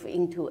perspective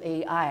into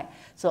AI,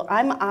 so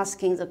I'm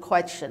asking the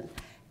question,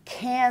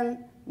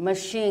 can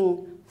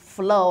machine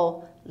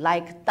flow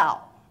like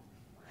Tao?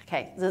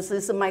 Okay, this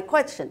is my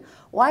question.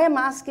 Why I'm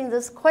asking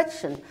this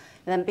question?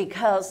 Then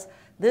because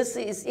this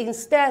is,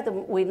 instead,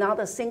 we're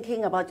not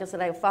thinking about, just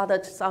like Father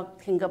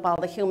talking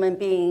about the human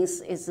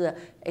beings is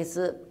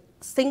a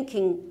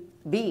thinking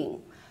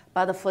being.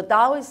 But for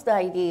Taoist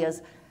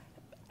ideas,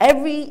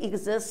 every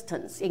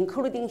existence,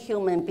 including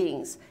human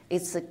beings,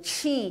 is a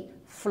qi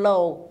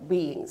flow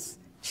beings.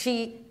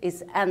 Qi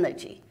is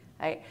energy,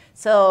 right?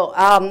 So,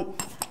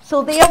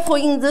 so therefore,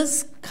 in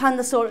this kind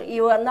of sort,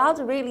 you are not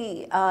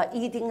really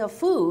eating a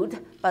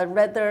food, but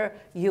rather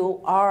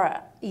you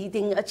are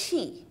eating a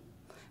qi.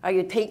 Are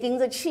you taking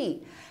the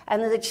qi?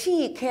 And the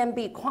qi can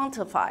be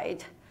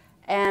quantified.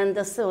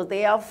 And so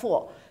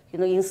therefore,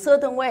 in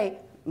certain way,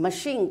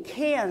 machine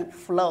can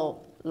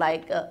flow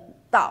like a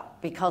Tao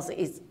because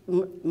its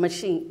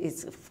machine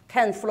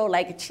can flow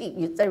like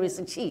qi. There is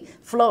a qi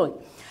flowing.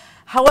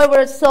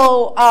 However,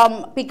 so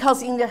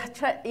because in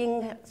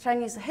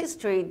Chinese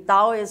history,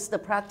 Taoist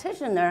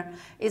practitioner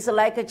is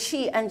like a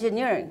qi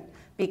engineering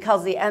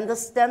because they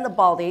understand the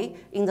body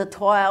in the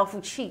 12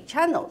 qi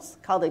channels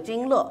called the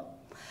Jingle.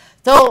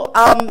 So,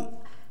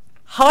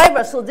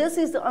 however, so this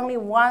is only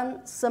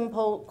one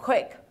simple,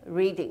 quick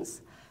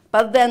readings.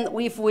 But then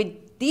if we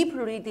deep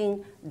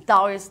reading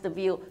Taoist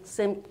view,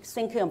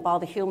 thinking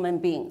about human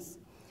beings.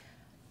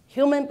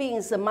 Human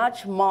beings are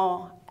much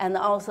more and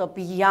also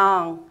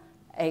beyond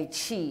a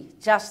qi,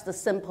 just the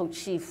simple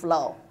qi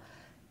flow.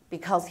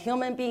 Because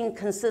human being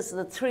consists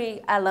of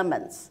 3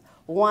 elements.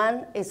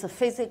 One is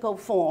physical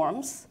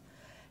forms.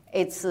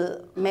 It's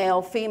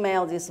male,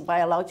 female, these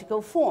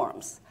biological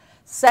forms.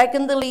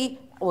 Secondly,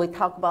 we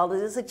talk about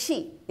this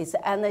qi, it's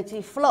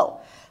energy flow.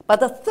 But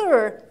the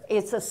third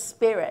is a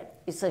spirit,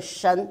 it's a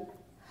shen.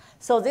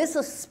 So this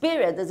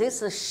spirit,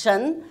 this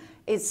shen,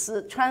 is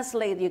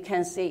translated, you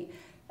can see,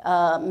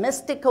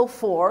 mystical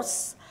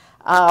force,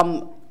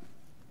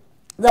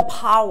 the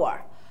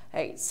power.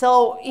 Right?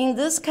 So in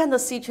this kind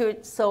of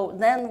situation, so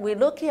then we're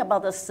looking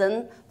about the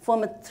shen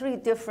from 3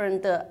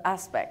 different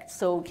aspects.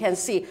 So we can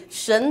see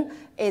shen,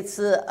 it's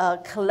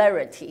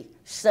clarity,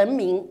 shen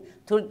ming,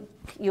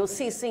 you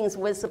see things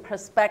with the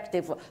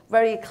perspective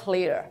very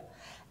clear.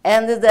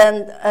 And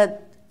then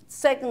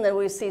secondly,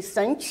 we see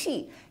shen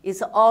qi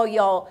is all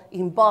your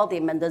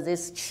embodiment of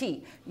this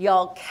qi,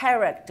 your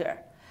character.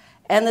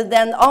 And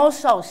then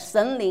also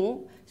shen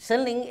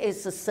ling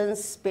is the shen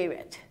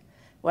spirit.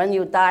 When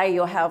you die,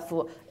 you have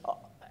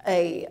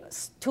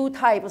 2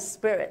 types of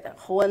spirit,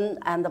 Hun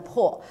and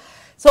Po.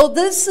 So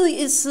this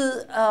is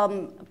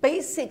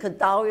basic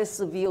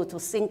Taoist view to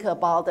think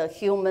about the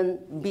human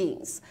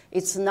beings.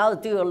 It's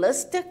not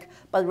dualistic,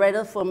 but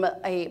rather from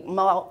a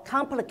more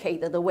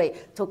complicated way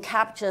to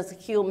capture the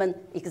human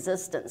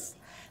existence.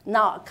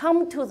 Now,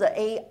 come to the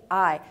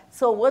AI.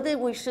 So what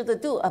we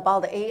should do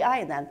about the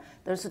AI then?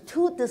 There's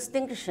 2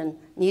 distinctions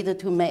needed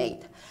to be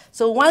made.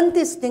 So one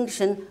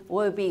distinction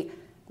will be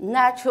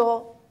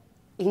natural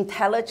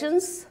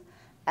intelligence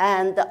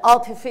and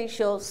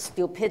artificial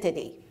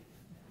stupidity.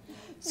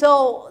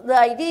 So the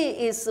idea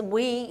is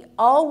we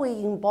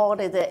always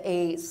embodied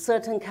a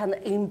certain kind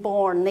of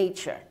inborn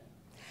nature.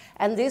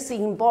 And this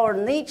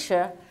inborn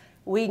nature,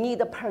 we need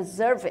to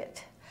preserve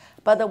it.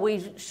 But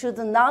we should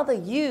not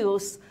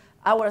use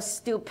our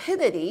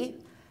stupidity,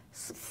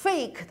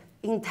 fake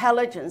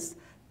intelligence,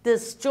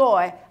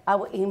 destroy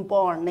our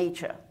inborn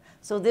nature.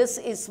 So this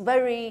is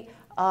very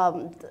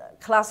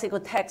classical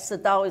text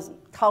that always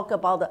talk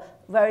about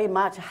very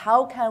much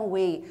how can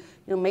we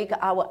make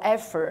our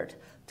effort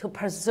to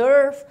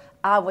preserve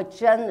our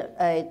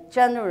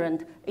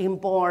genuine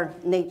inborn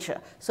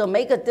nature. So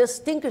make a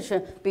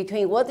distinction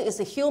between what is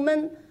a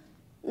human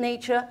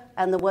nature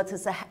and what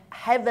is a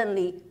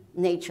heavenly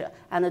nature.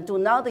 And do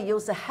not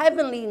use the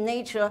heavenly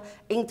nature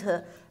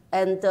do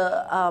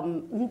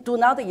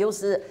not use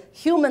the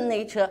human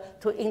nature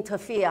to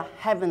interfere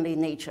heavenly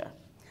nature.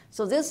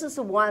 So this is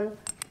one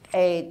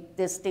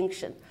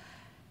distinction.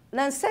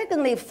 Then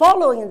secondly,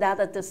 following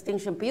that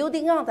distinction,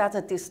 building on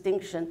that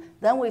distinction,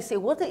 then we say,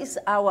 what is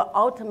our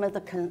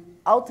ultimate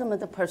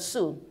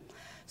pursuit?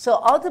 So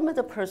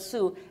ultimate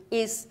pursuit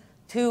is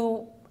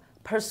to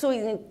pursue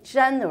in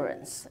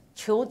genuineness,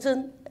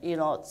 children,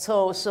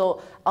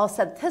 so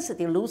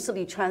authenticity,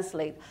 loosely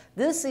translate.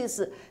 This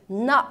is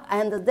not,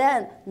 and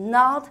then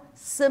not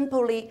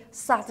simply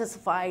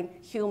satisfying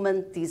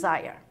human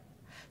desire.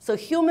 So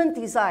human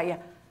desire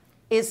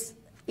is,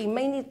 in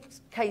many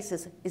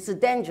cases, is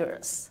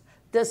dangerous,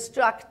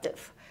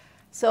 destructive.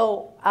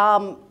 So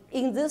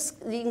in this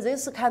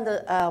kind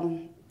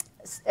of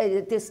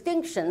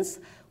distinctions,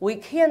 we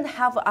can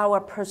have our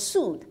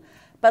pursuit,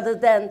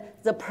 but then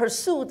the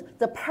pursuit,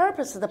 the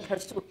purpose of the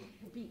pursuit,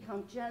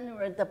 become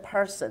generate the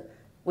person,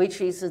 which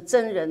is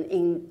真人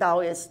in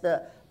Taoist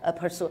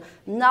pursuit,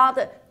 not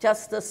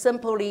just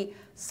simply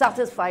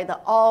satisfy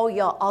all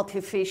your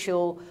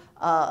artificial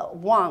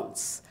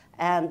wants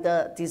and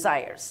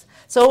desires.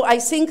 So I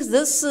think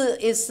this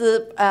is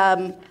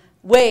the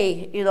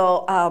way, you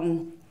know,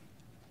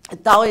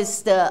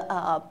 Taoist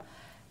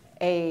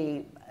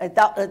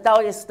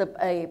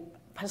a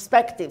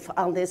perspective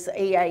on this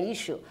AI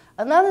issue.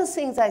 Another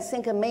thing I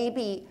think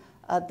maybe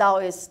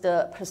Taoist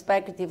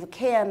perspective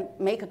can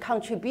make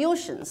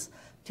contributions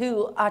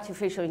to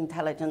artificial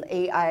intelligence,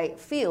 AI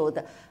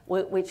field,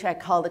 which I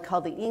call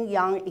the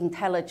yin-yang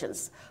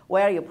intelligence,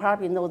 where you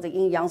probably know the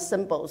yin-yang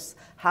symbols,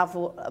 half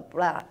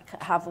black,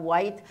 half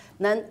white.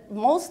 Then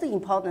most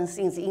important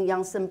thing, the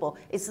yin-yang symbol,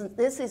 is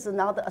this is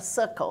not a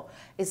circle,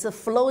 it's a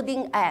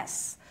floating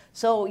S.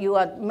 So you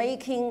are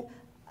making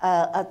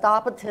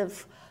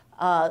adaptive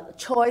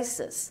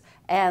choices,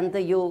 and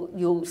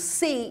you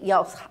see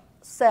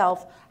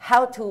yourself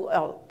how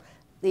to,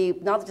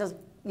 not just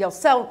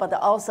yourself, but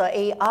also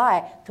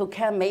AI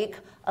can make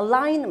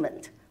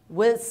alignment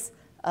with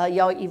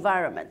your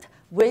environment,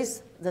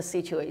 with the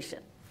situation.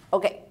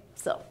 Okay,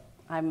 so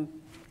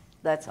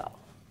that's all.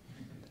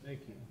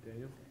 Thank you.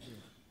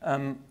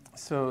 Daniel?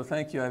 So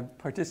thank you. I've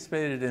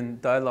participated in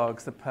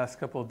dialogues the past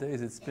couple of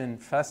days. It's been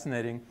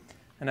fascinating.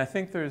 And I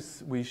think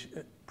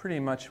pretty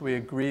much we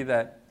agree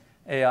that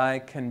AI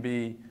can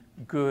be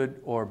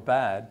good or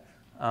bad.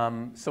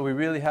 So we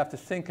really have to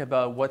think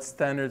about what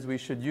standards we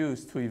should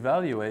use to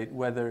evaluate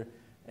whether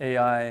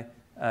AI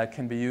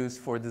can be used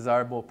for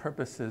desirable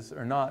purposes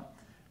or not.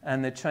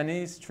 And the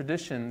Chinese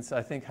traditions,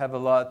 I think, have a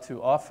lot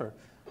to offer.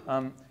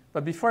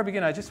 But before I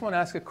begin, I just want to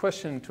ask a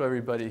question to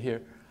everybody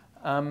here.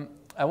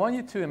 I want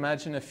you to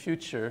imagine a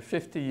future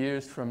 50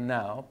 years from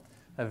now,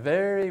 a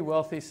very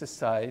wealthy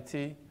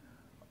society,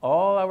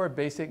 all our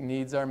basic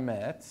needs are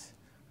met,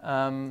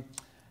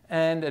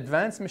 and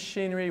advanced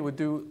machinery would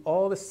do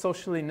all the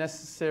socially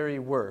necessary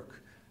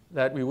work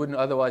that we wouldn't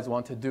otherwise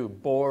want to do.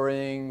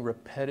 Boring,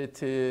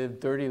 repetitive,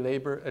 dirty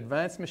labor.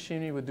 Advanced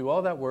machinery would do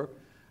all that work,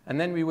 and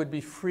then we would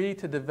be free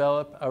to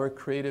develop our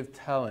creative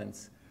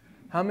talents.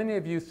 How many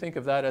of you think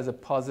of that as a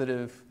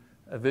positive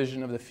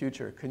vision of the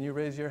future? Can you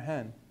raise your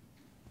hand?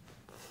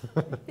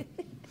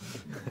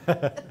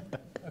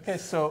 Okay,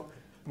 so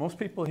most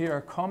people here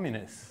are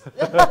communists.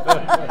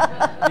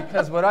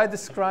 Because what I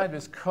described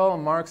is Karl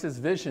Marx's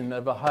vision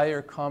of a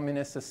higher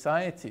communist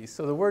society.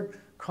 So the word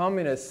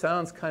communist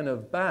sounds kind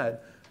of bad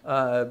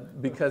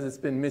because it's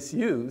been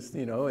misused,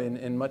 you know,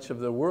 in much of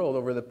the world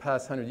over the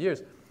past 100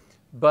 years.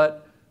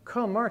 But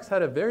Karl Marx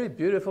had a very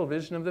beautiful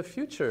vision of the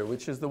future,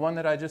 which is the one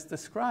that I just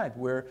described,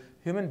 where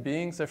human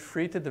beings are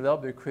free to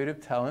develop their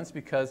creative talents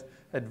because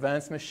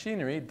advanced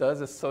machinery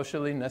does a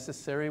socially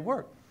necessary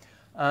work.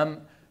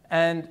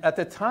 And at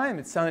the time,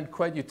 it sounded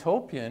quite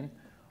utopian,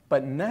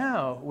 but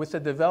now, with the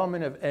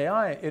development of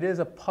AI, it is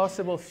a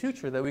possible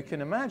future that we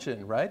can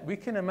imagine, right? We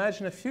can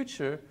imagine a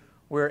future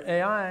where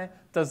AI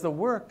does the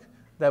work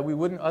that we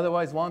wouldn't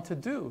otherwise want to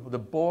do, the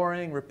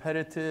boring,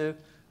 repetitive,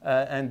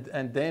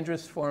 and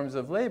dangerous forms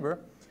of labor.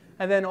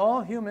 And then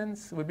all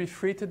humans would be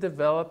free to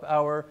develop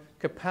our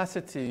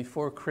capacity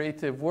for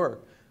creative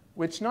work,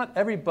 which not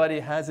everybody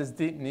has this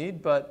deep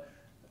need, but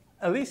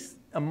at least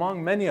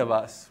among many of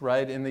us,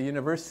 right, in the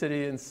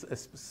university and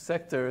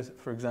sectors,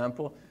 for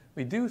example,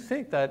 we do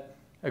think that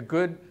a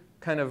good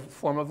kind of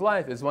form of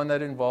life is one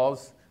that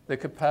involves the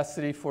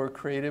capacity for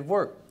creative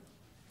work.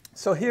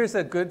 So here's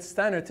a good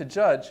standard to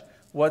judge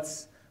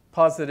what's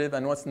positive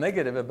and what's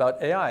negative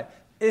about AI.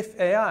 If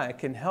AI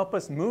can help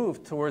us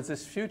move towards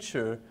this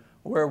future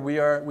where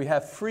we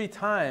have free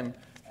time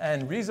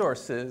and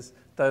resources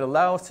that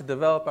allow us to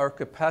develop our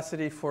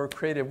capacity for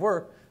creative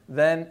work,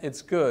 then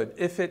it's good.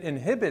 If it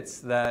inhibits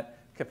that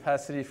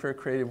capacity for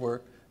creative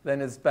work,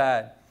 then it's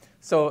bad.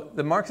 So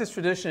the Marxist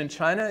tradition in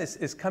China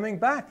is coming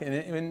back, and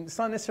it's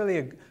not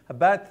necessarily a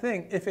bad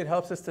thing if it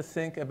helps us to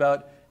think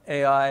about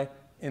AI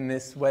in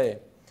this way.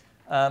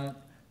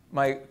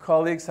 My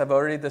colleagues have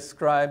already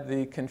described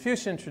the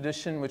Confucian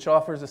tradition, which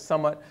offers a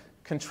somewhat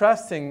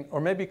contrasting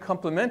or maybe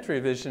complementary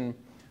vision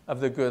of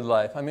the good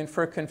life. I mean,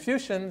 for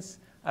Confucians,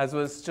 as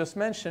was just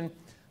mentioned,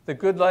 the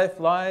good life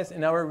lies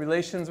in our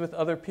relations with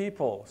other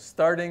people,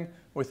 starting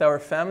with our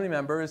family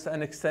members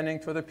and extending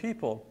to other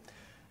people.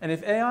 And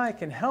if AI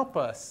can help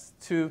us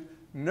to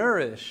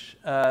nourish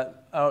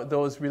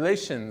those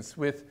relations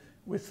with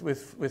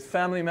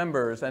family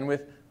members and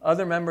with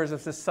other members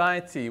of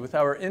society, with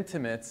our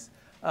intimates,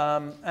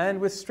 and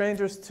with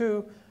strangers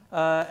too,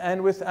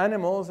 and with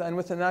animals and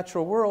with the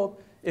natural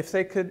world, if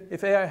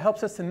AI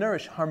helps us to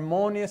nourish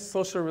harmonious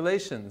social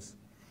relations,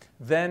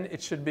 then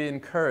it should be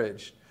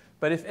encouraged.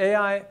 But if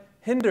AI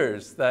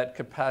hinders that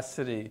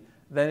capacity,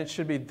 then it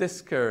should be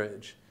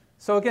discouraged.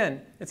 So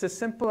again, it's a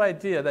simple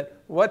idea that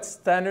what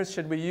standards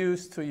should we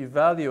use to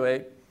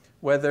evaluate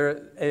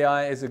whether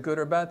AI is a good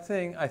or bad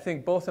thing? I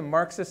think both the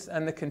Marxist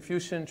and the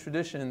Confucian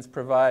traditions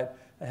provide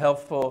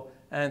helpful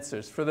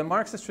answers. For the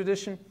Marxist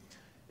tradition,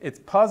 it's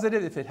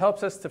positive if it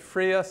helps us to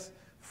free us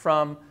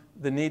from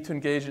the need to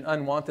engage in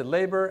unwanted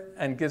labor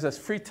and gives us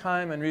free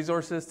time and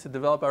resources to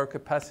develop our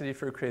capacity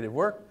for creative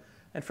work.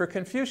 And for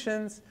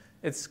Confucians,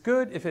 it's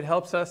good if it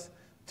helps us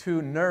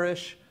to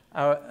nourish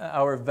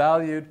our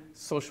valued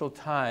social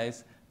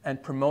ties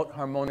and promote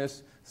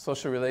harmonious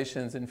social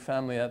relations in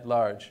family at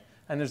large.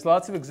 And there's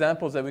lots of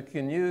examples that we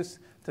can use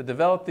to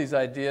develop these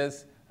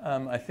ideas.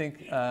 I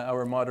think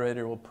our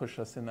moderator will push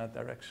us in that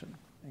direction.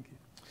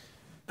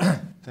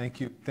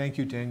 Thank you. Thank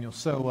you, Daniel.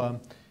 So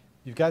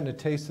you've gotten a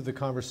taste of the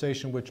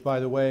conversation, which, by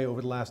the way,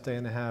 over the last day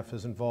and a half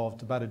has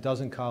involved about a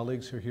dozen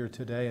colleagues who are here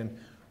today and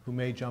who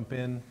may jump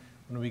in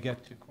when we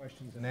get to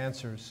questions and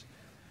answers.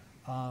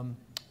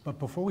 But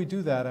before we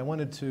do that, I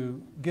wanted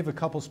to give a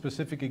couple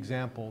specific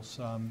examples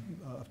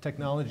of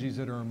technologies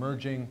that are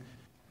emerging,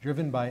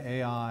 driven by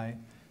AI,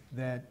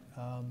 that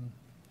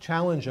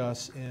challenge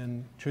us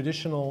in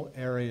traditional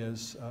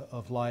areas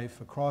of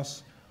life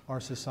across our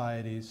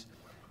societies,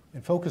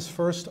 and focus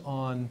first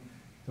on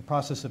the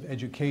process of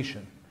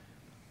education.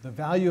 The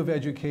value of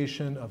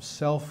education, of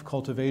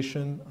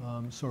self-cultivation.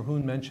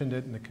 Sor-Hoon mentioned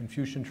it in the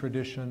Confucian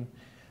tradition,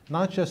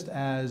 not just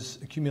as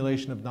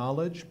accumulation of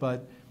knowledge,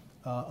 but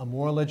a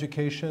moral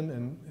education.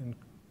 In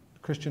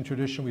Christian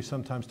tradition, we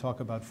sometimes talk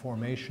about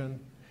formation.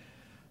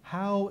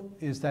 How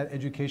is that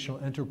educational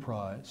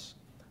enterprise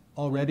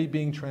already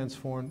being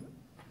transformed,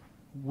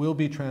 will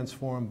be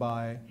transformed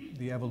by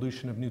the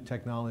evolution of new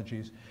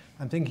technologies?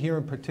 I'm thinking here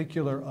in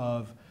particular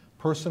of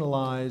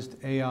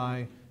personalized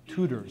AI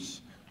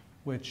tutors,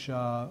 which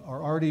are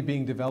already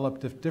being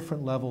developed at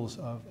different levels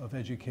of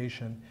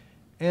education,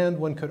 and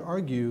one could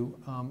argue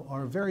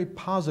are a very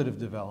positive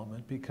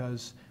development,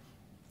 because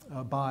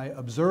by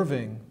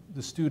observing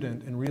the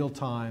student in real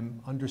time,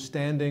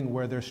 understanding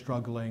where they're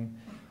struggling,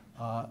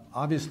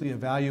 obviously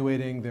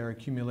evaluating their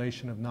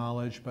accumulation of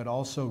knowledge, but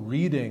also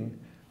reading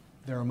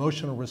their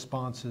emotional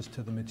responses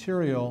to the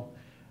material,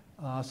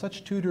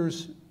 such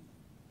tutors,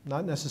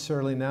 not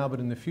necessarily now, but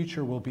in the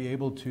future, will be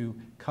able to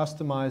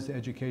customize the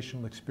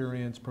educational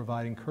experience,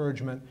 provide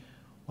encouragement.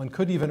 One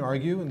could even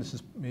argue, and this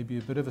is maybe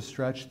a bit of a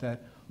stretch,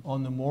 that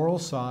on the moral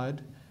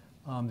side,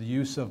 the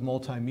use of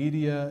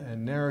multimedia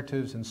and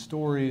narratives and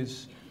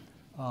stories,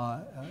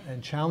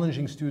 and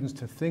challenging students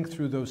to think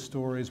through those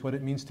stories, what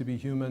it means to be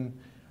human,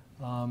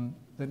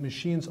 that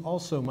machines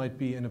also might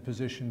be in a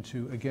position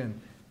to, again,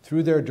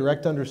 through their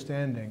direct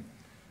understanding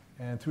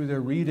and through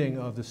their reading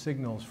of the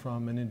signals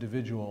from an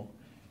individual,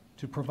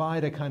 to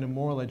provide a kind of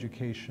moral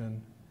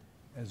education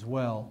as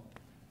well.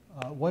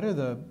 What are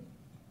the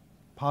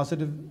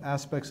positive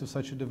aspects of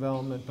such a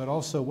development, but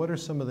also what are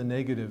some of the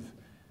negative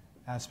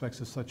aspects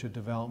of such a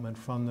development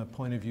from the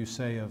point of view,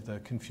 say, of the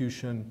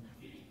Confucian,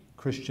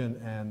 Christian,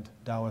 and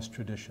Taoist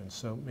traditions?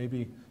 So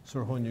maybe,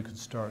 Sor-Hoon, you could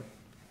start.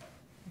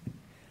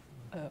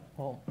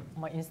 Well,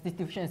 my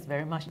institution is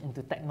very much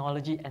into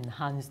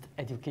technology-enhanced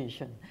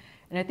education.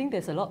 And I think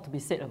there's a lot to be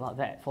said about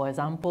that. For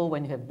example,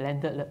 when you have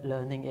blended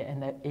learning, it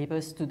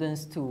enables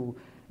students to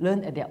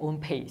learn at their own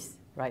pace,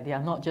 right? They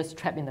are not just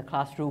trapped in the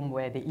classroom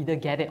where they either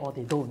get it or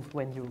they don't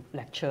when you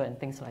lecture and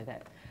things like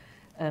that.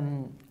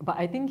 But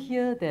I think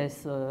here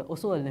there's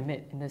also a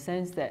limit in the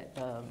sense that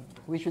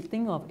we should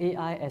think of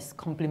AI as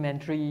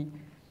complementary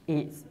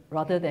aids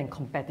rather than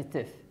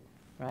competitive,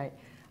 right?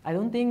 I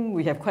don't think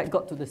we have quite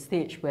got to the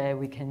stage where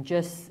we can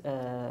just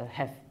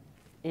have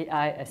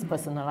AI as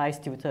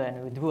personalized tutor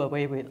and we do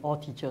away with all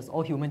teachers,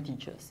 all human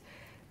teachers.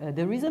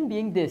 The reason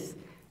being this,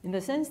 in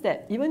the sense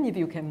that even if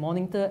you can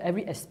monitor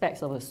every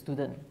aspect of a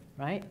student,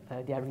 right,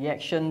 their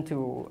reaction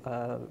to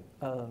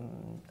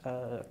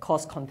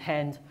course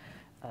content,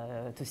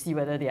 to see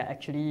whether they are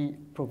actually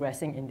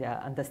progressing in their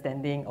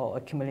understanding or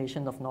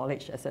accumulation of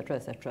knowledge, etc.,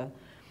 etc.,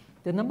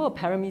 the number of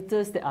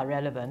parameters that are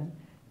relevant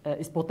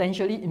is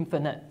potentially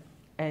infinite.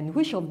 And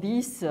which of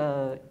these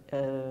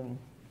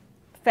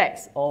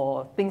facts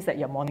or things that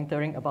you're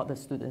monitoring about the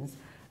students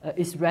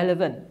is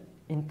relevant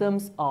in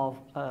terms of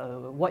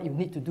what you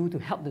need to do to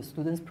help the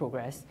students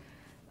progress,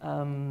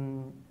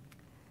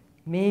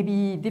 may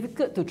be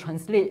difficult to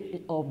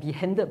translate or be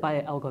handled by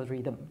an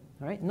algorithm.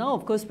 Right? Now,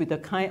 of course, with the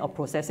kind of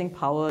processing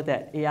power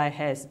that AI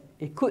has,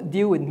 it could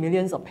deal with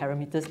millions of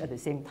parameters at the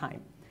same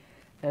time.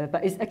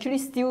 But it's actually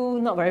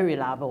still not very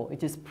reliable.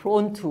 It is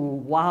prone to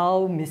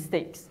wild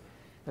mistakes.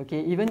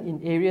 Okay, even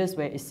in areas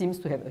where it seems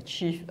to have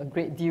achieved a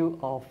great deal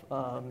of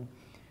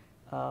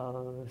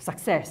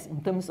success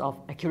in terms of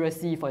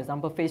accuracy, for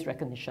example, face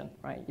recognition,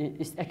 right?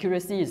 Its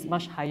accuracy is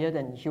much higher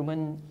than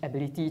human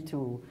ability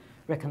to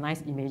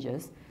recognize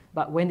images.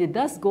 But when it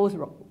does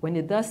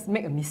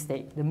make a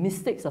mistake, the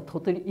mistakes are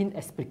totally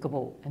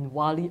inexplicable and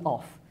wildly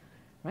off,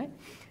 right?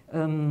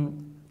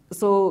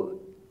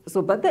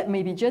 But that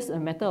may be just a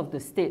matter of the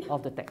state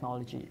of the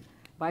technology.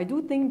 But I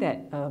do think that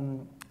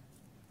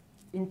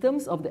in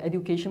terms of the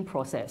education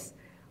process,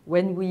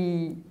 when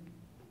we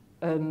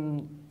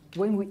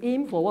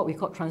aim for what we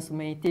call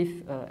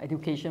transformative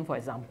education, for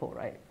example,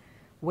 right?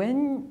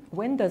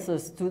 When does a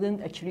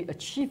student actually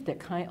achieve that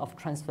kind of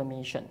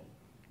transformation,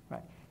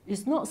 right?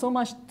 It's not so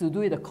much to do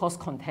with the course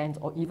content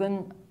or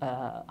even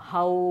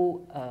how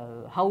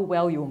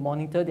well you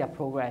monitor their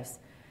progress.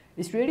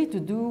 It's really to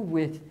do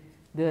with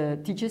the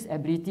teacher's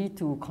ability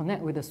to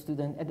connect with the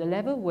student at the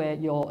level where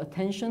your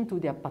attention to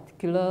their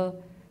particular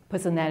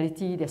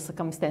personality, their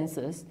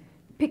circumstances,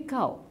 pick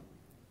out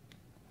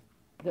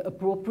the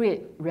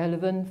appropriate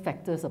relevant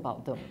factors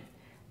about them.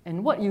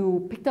 And what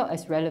you picked out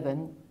as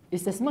relevant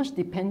is as much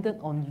dependent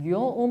on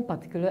your own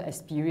particular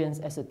experience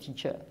as a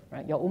teacher,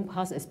 right? Your own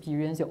past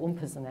experience, your own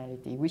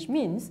personality, which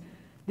means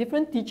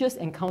different teachers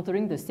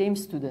encountering the same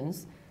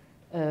students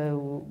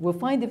will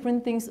find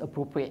different things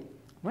appropriate,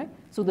 right?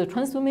 So the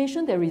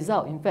transformation that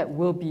result, in fact,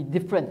 will be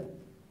different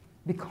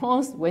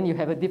because when you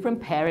have a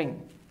different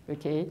pairing,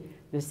 okay,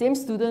 the same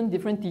student,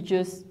 different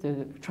teachers,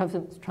 the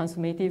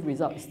transformative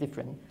result is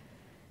different.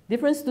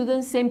 Different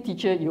students, same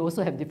teacher, you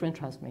also have different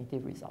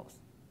transformative results.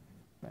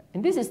 Right?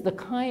 And this is the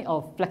kind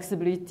of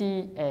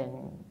flexibility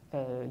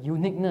and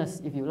uniqueness,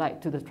 if you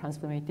like, to the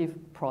transformative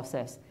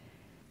process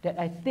that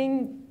I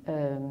think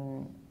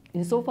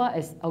insofar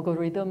as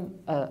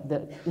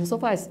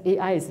insofar as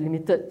AI is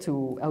limited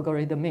to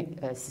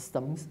algorithmic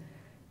systems,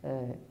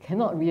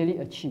 cannot really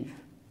achieve.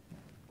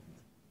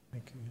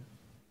 Thank you.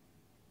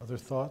 Other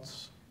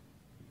thoughts?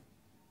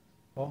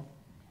 Paul?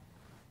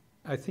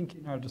 I think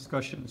in our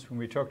discussions, when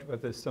we talked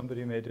about this,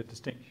 somebody made a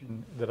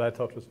distinction that I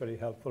thought was very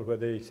helpful, where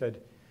they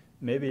said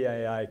maybe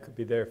AI could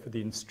be there for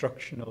the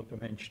instructional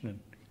dimension,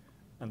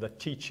 and that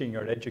teaching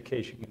or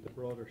education in the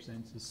broader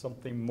sense is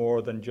something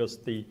more than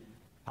just the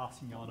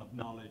passing on of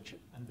knowledge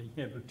and being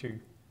able to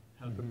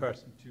help a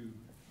person to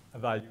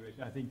evaluate.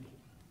 I think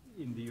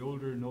in the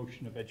older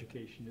notion of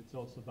education, it's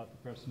also about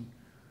the person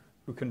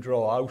who can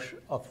draw out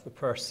of the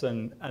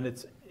person.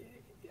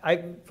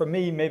 And for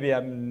me, maybe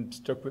I'm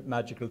stuck with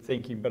magical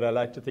thinking, but I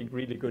like to think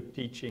really good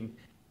teaching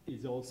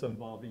is also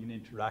involving an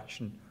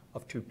interaction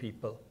of two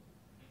people.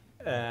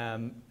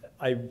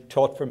 I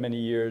taught for many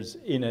years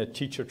in a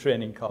teacher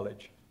training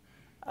college,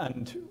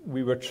 and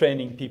we were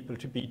training people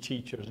to be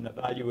teachers and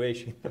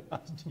evaluating them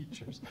as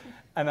teachers.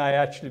 And I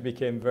actually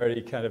became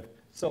very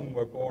some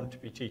were born to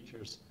be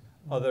teachers,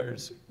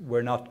 others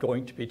were not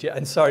going to be teachers.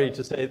 I'm sorry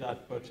to say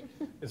that, but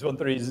it's one of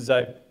the reasons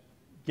I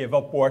gave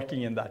up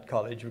working in that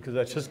college, because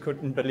I just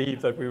couldn't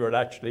believe that we were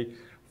actually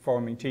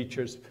forming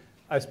teachers.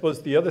 I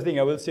suppose the other thing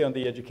I will say on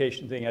the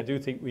education thing, I do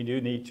think we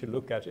do need to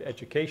look at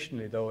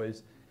educationally, though,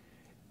 is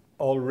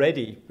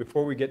already,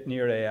 before we get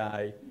near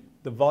AI,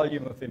 the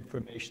volume of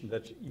information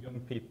that young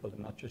people, and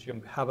not just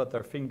young, have at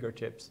their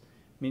fingertips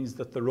means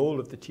that the role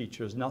of the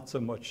teacher is not so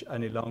much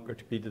any longer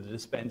to be the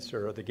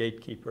dispenser or the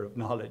gatekeeper of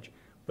knowledge,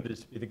 but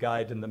is to be the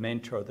guide and the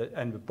mentor.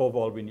 And above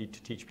all, we need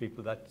to teach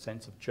people that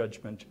sense of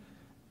judgment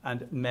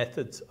and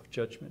methods of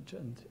judgment.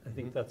 And I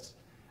think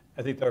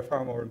there are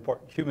far more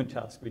important human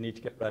tasks we need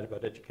to get right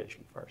about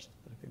education first.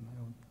 That would be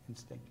my own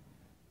instinct.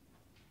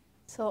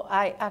 So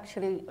I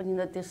actually, in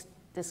this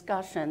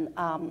discussion,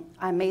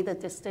 I made a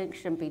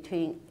distinction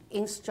between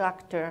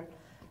instructor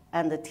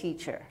and the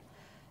teacher,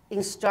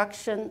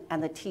 instruction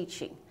and the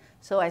teaching.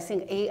 So I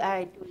think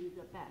AI doing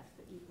the best,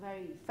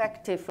 very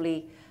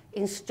effectively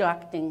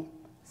instructing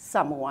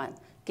someone,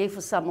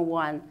 give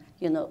someone,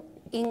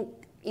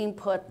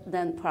 input,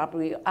 then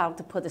probably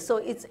output. So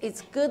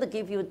it's good to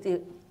give you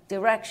the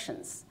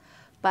directions,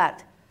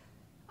 but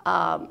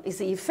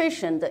it's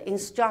efficient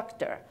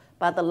instructor,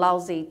 but the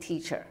lousy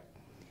teacher.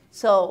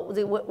 So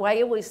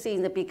why we see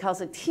that because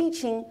the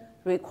teaching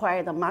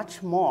required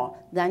much more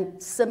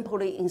than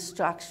simply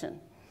instruction,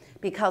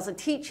 because the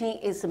teaching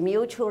is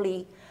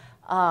mutually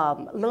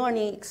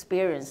learning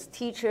experience,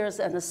 teachers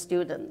and the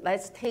student.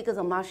 Let's take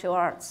the martial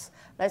arts.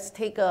 Let's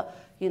take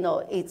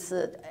it's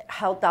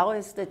how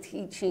Taoist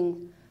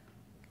teaching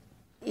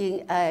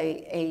in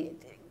a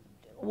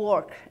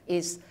work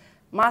is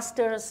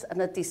masters and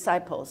the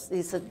disciples.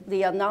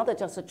 They are not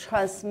just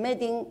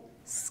transmitting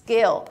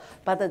skill,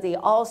 but they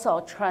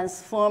also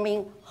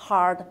transforming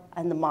heart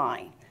and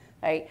mind,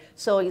 right?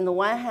 So in the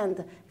one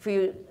hand, if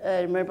you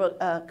remember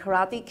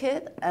Karate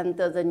Kid and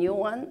the new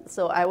one,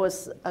 so I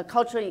was a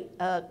cultural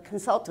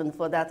consultant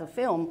for that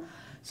film.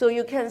 So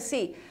you can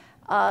see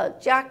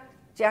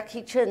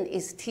Jackie Chan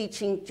is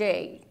teaching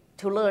Jay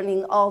to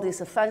learning all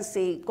these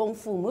fancy kung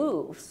fu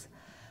moves.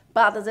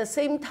 But at the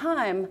same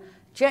time,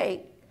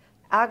 Jake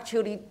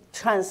actually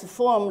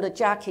transformed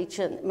Jackie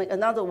Chan.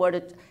 In other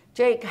words,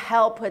 Jake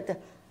helped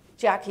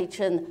Jackie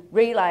Chan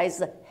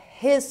realize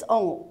his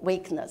own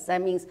weakness.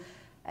 That means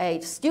a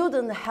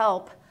student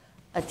help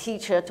a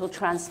teacher to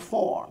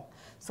transform.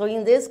 So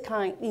in this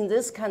kind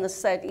of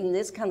set, in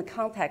this kind of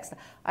context,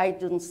 I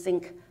don't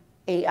think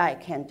AI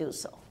can do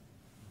so.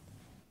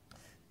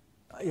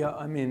 Yeah,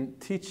 I mean,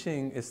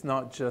 teaching is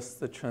not just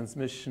the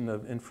transmission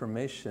of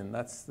information.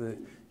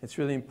 It's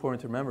really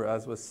important to remember,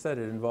 as was said,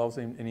 it involves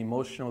an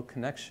emotional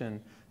connection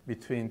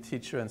between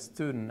teacher and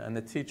student, and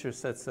the teacher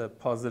sets a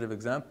positive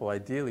example,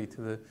 ideally,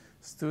 to the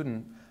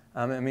student.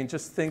 I mean,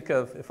 just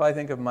if I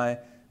think of my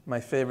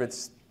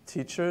favorite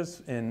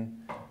teachers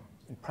in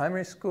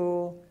primary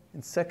school,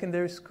 in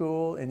secondary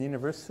school, in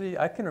university,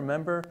 I can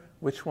remember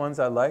which ones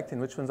I liked and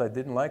which ones I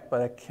didn't like,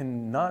 but I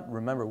cannot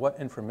remember what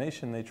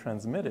information they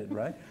transmitted,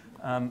 right?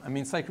 I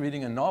mean, it's like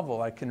reading a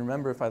novel. I can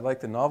remember if I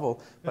liked a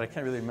novel, but I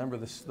can't really remember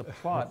the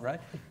plot, right?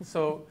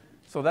 So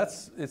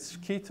it's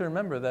key to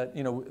remember that,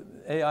 you know,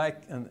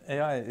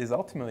 AI is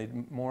ultimately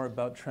more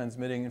about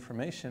transmitting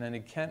information, and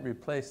it can't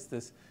replace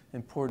this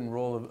important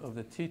role of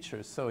the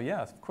teacher. So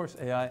yeah, of course,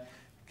 AI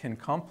can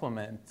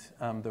complement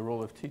the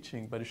role of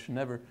teaching, but it should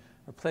never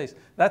replace.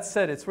 That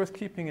said, it's worth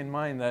keeping in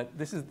mind that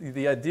this is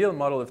the ideal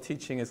model of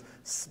teaching is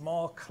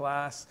small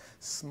class,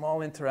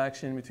 small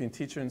interaction between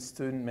teacher and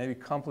student, maybe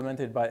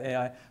complemented by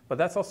AI, but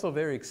that's also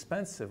very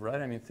expensive,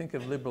 right? I mean, think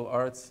of liberal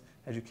arts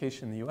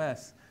education in the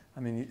US. I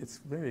mean, it's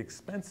very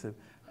expensive,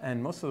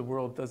 and most of the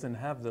world doesn't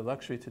have the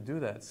luxury to do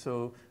that.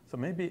 So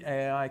maybe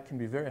AI can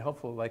be very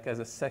helpful, like as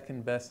a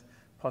second best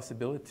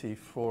possibility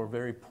for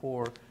very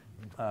poor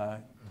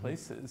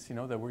places, you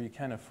know, that where you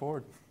can't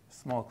afford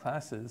small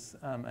classes,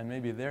 and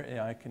maybe their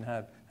AI can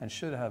have and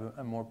should have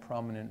a more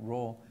prominent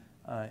role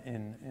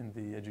in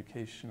the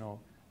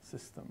educational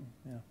system.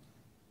 Yeah.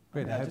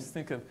 Great. I just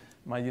think of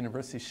my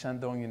university,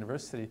 Shandong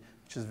University,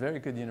 which is a very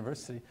good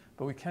university,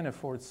 but we can't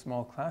afford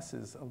small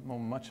classes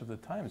much of the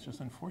time. It's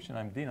just unfortunate.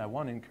 I'm dean. I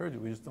want to encourage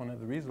it. We just don't have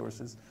the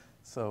resources.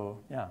 So,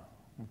 yeah.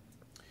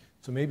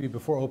 So maybe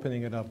before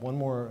opening it up, one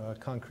more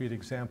concrete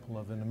example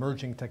of an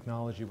emerging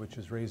technology which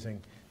is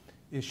raising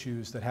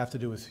issues that have to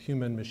do with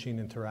human-machine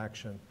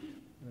interaction.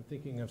 And I'm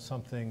thinking of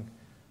something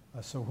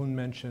Sor-Hoon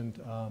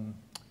mentioned,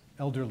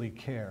 elderly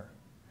care,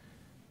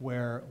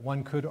 where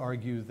one could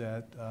argue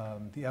that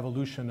the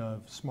evolution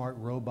of smart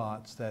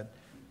robots that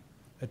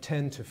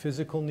attend to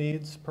physical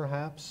needs,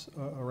 perhaps,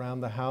 around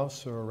the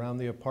house or around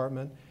the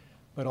apartment,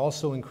 but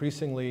also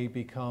increasingly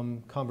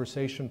become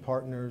conversation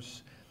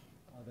partners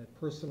that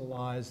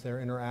personalize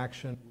their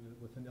interaction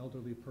with an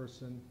elderly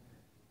person,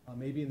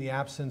 maybe in the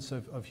absence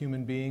of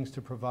human beings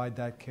to provide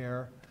that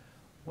care.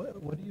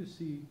 What do you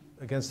see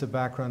against the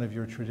background of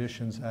your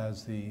traditions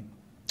as the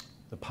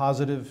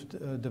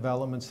positive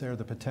developments there,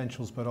 the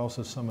potentials, but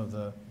also some of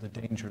the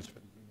dangers for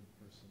the human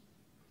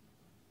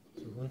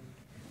person?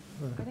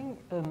 I think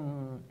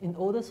in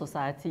older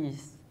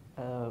societies,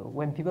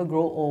 when people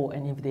grow old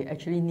and if they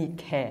actually need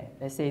care,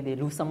 let's say they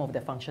lose some of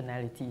their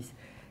functionalities,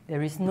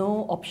 there is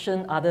no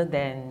option other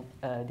than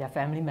their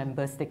family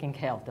members taking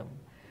care of them.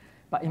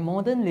 But in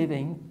modern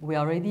living, we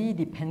are already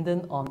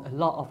dependent on a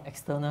lot of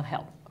external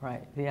help,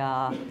 right?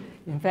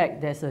 In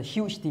fact, there's a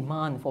huge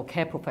demand for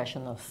care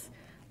professionals,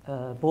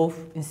 both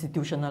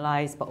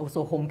institutionalized but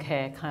also home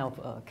care kind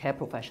of care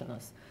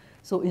professionals.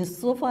 So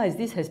insofar as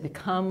this has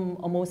become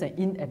almost an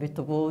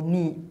inevitable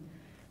need,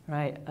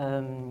 right?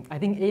 I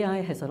think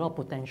AI has a lot of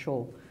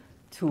potential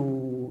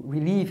to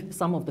relieve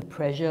some of the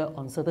pressure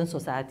on certain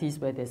societies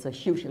where there's a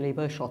huge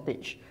labor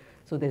shortage.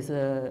 So there's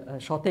a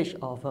shortage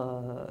of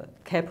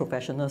care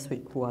professionals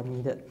who are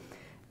needed.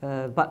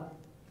 But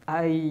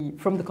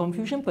from the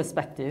Confucian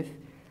perspective,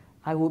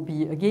 I would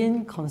be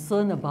again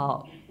concerned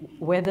about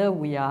whether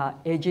we are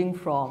edging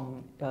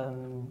from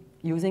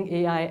using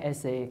AI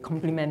as a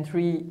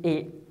complementary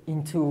aid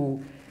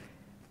into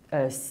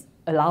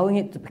allowing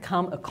it to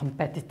become a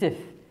competitive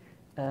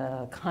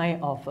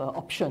kind of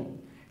option,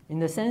 in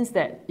the sense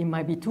that it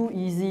might be too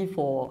easy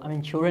for,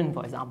 children,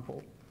 for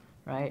example,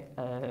 right,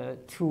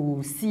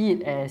 to see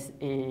it as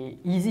an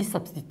easy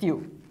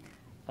substitute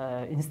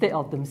instead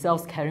of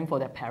themselves caring for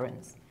their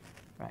parents,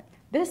 right?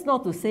 That's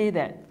not to say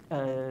that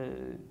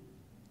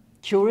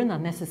children are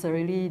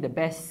necessarily the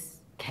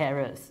best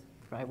carers,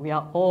 right? We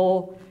are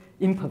all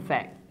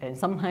imperfect, and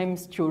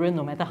sometimes children,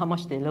 no matter how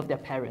much they love their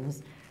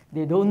parents,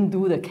 they don't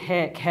do the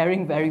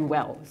caring very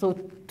well. So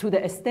to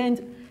the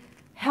extent,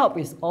 help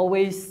is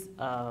always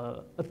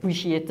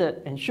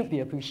appreciated and should be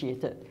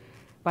appreciated.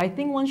 But I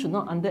think one should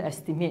not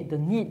underestimate the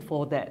need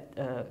for that,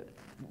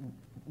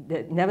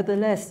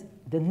 nevertheless,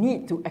 the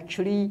need to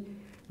actually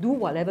do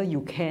whatever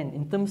you can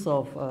in terms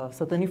of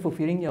certainly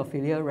fulfilling your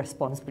filial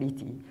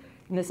responsibility,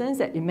 in the sense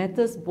that it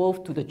matters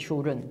both to the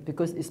children,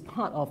 because it's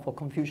part of, for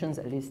Confucians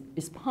at least,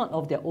 it's part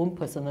of their own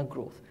personal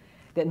growth,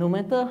 that no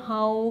matter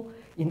how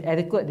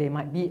inadequate they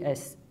might be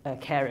as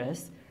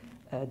carers,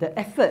 the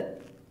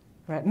effort,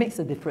 right, makes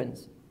a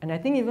difference. And I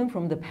think even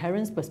from the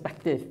parents'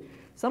 perspective,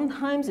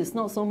 sometimes it's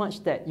not so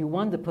much that you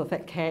want the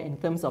perfect care in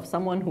terms of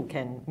someone who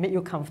can make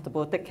you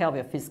comfortable, take care of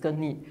your physical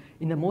need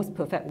in the most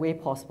perfect way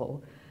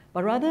possible,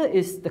 but rather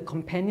it's the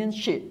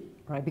companionship,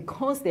 right?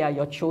 Because they are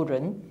your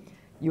children,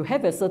 you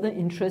have a certain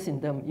interest in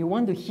them. You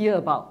want to hear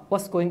about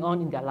what's going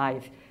on in their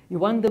life. You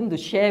want them to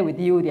share with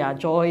you their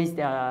joys,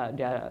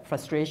 their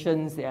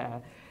frustrations,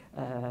 their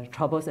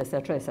troubles,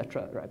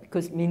 etc., right?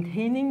 Because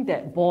maintaining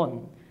that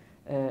bond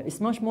is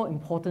much more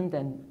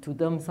important to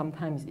them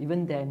sometimes,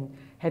 even than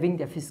having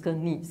their physical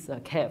needs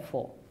cared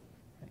for.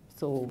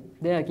 So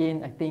there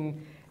again, I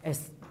think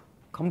as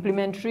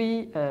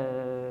complementary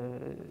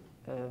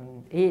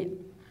aid,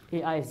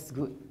 AI is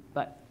good,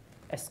 but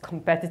as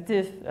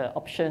competitive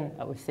option,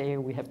 I would say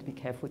we have to be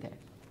careful there.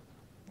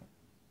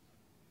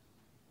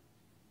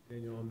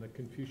 Daniel, on the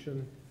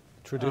Confucian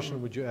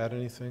tradition, would you add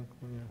anything?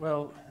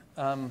 Well,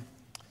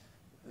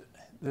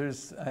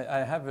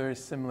 I have a very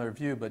similar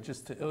view, but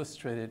just to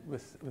illustrate it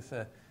with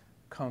a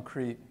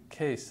concrete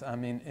case. I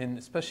mean,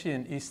 especially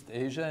in East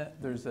Asia,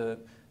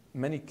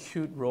 many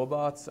cute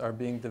robots are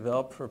being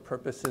developed for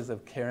purposes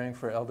of caring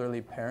for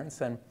elderly parents,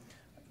 and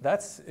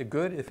that's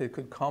good if it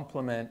could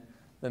complement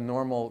the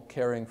normal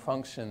caring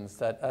functions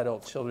that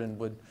adult children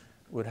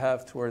would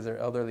have towards their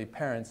elderly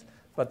parents.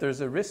 But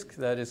there's a risk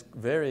that is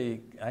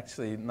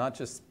actually not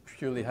just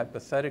purely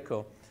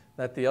hypothetical,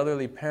 that the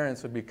elderly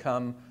parents would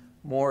become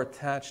more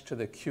attached to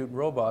the cute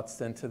robots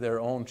than to their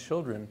own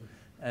children.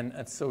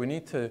 And so we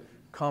need to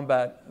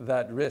combat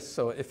that risk.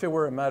 So if it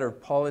were a matter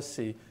of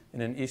policy in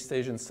an East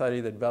Asian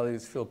society that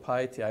values filial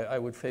piety, I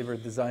would favor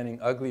designing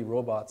ugly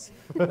robots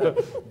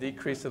that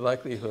decrease the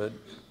likelihood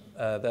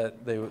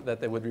that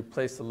they would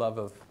replace the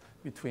love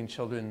between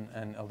children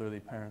and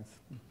elderly parents.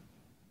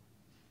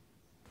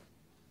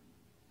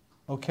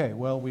 Okay,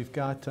 well, we've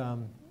got a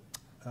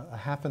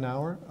half an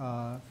hour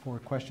for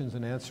questions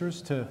and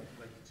answers,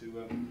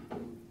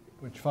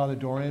 which Father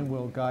Dorian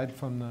will guide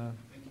from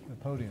the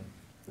podium.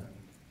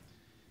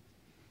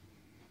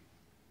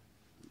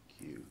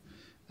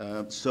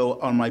 So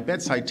on my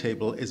bedside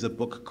table is a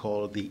book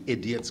called The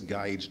Idiot's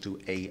Guide to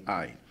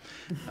AI,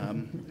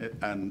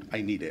 and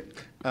I need it.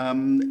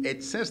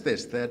 It says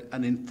this, that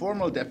an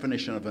informal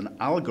definition of an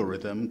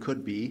algorithm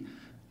could be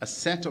a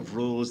set of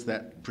rules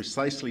that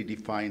precisely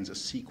defines a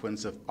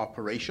sequence of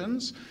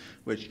operations,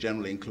 which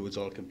generally includes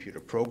all computer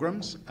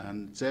programs,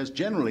 and it says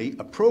generally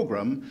a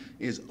program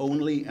is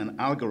only an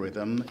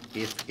algorithm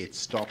if it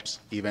stops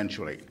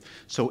eventually.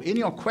 So in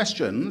your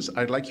questions,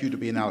 I'd like you to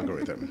be an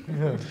algorithm.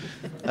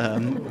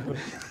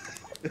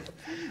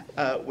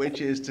 Which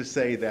is to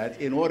say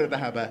that in order to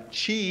have a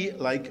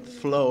chi-like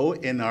flow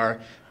in our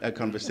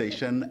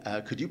conversation,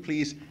 could you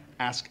please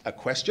ask a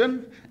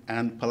question,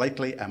 and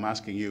politely I'm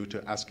asking you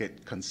to ask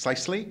it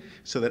concisely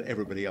so that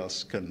everybody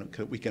else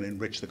we can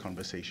enrich the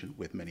conversation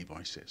with many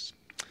voices.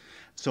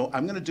 So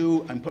I'm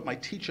put my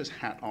teacher's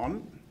hat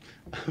on,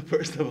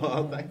 first of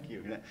all, thank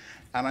you.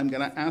 And I'm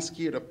gonna ask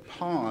you to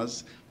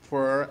pause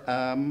for,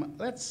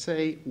 let's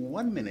say,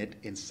 1 minute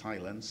in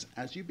silence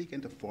as you begin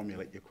to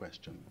formulate your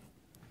question.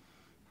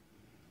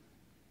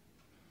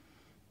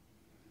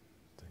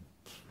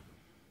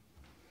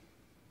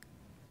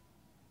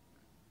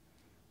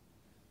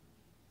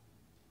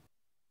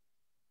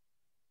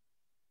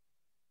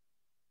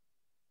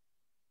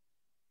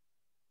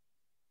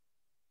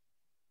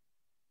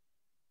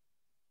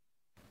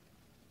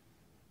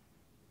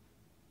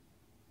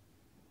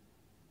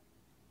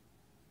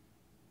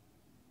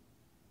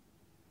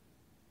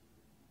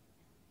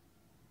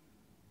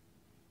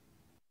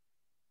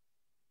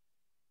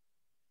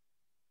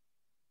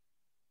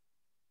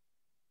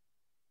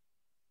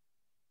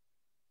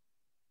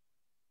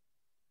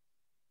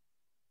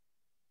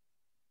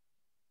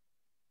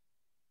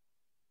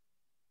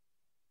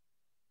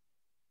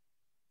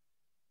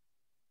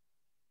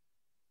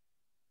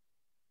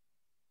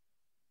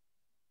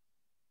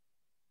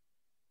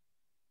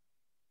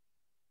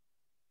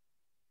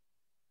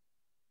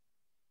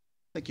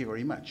 Thank you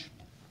very much.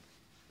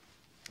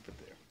 Up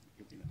there.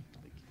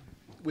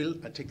 We'll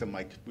take the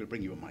mic. We'll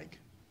bring you a mic.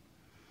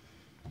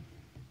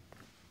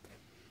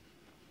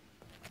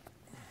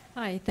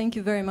 Hi, thank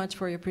you very much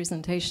for your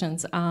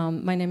presentations.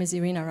 My name is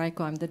Irina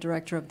Raiko. I'm the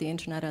director of the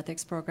Internet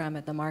Ethics Program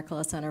at the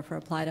Markkula Center for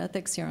Applied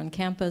Ethics here on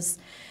campus.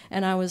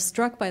 And I was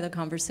struck by the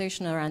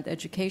conversation around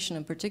education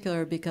in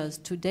particular because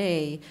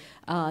today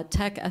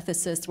tech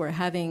ethicists were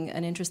having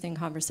an interesting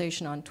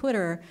conversation on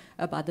Twitter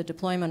about the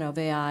deployment of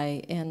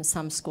AI in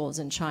some schools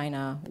in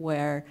China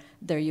where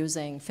they're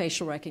using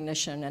facial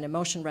recognition and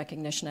emotion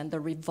recognition and the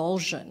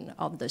revulsion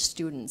of the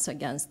students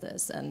against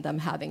this and them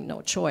having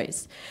no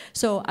choice.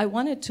 So I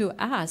wanted to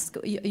ask,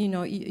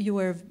 you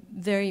were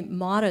very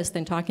modest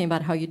in talking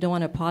about how you don't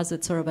want to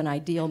posit sort of an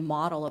ideal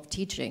model of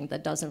teaching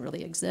that doesn't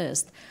really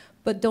exist.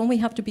 But don't we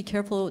have to be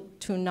careful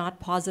to not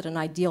posit an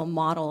ideal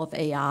model of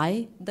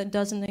AI that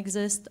doesn't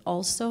exist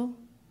also?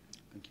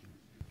 Thank you.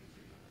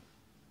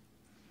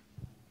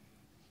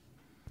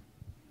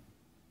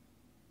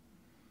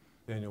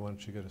 Daniel, why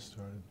don't you get us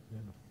started?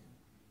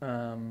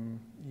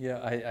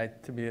 Yeah,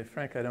 to be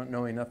frank, I don't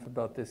know enough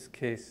about this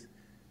case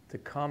to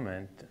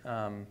comment.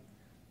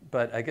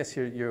 But I guess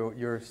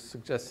you're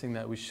suggesting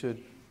that we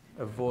should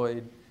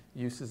avoid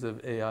uses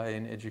of AI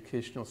in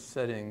educational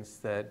settings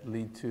that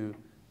lead to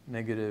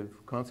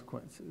negative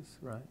consequences,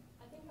 right?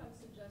 I think I'm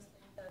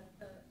suggesting that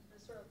the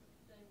sort of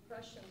the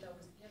impression that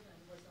was given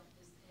was of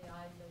this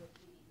AI that would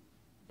be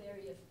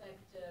very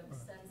effective,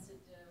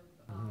 sensitive,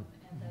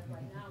 and that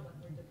right now what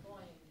we're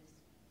deploying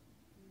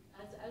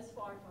is as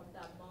far from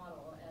that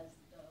model as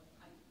the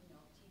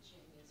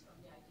teaching is from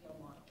the ideal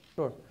model.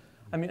 Sure.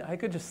 I mean, I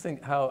could just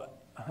think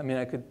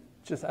I could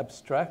just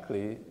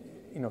abstractly,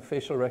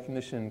 facial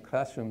recognition in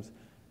classrooms,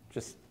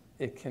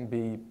 it can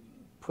be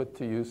put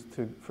to use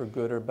for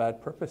good or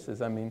bad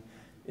purposes. I mean,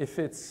 if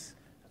it's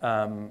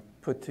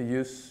put to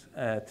use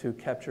to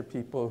capture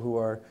people who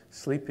are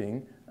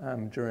sleeping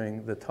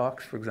during the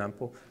talks, for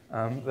example,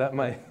 that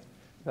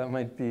That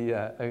might be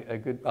a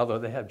good, although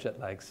they have jet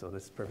lag, so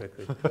that's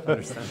perfectly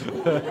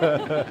understandable.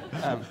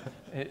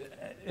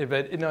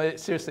 But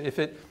seriously,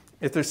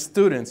 if there's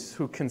students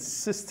who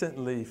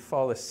consistently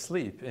fall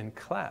asleep in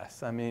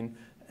class, I mean,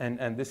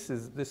 and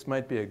this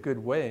might be a good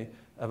way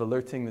of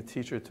alerting the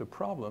teacher to a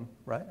problem,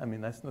 right? I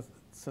mean, that's not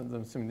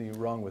something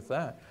wrong with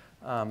that.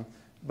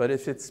 But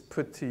if it's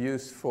put to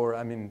use for,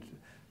 I mean,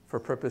 for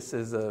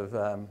purposes of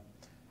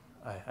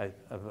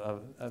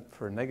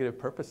for negative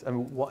purpose? I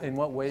mean, in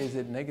what way is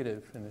it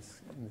negative in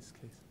this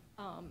case?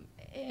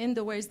 In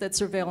the ways that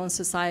surveillance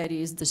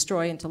societies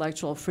destroy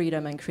intellectual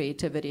freedom and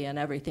creativity and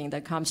everything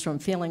that comes from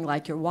feeling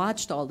like you're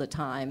watched all the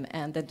time,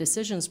 and that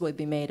decisions would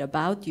be made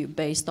about you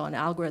based on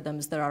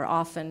algorithms that are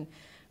often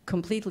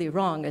completely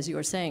wrong, as you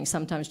were saying,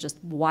 sometimes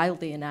just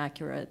wildly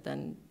inaccurate.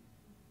 And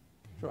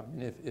sure. I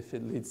mean, if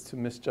it leads to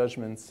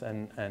misjudgments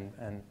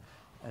and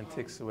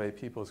takes away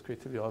people's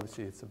creativity,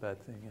 obviously it's a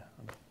bad thing.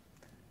 Yeah.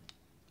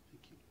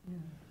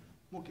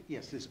 Yeah. Okay,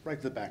 yes, it's right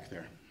at the back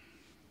there.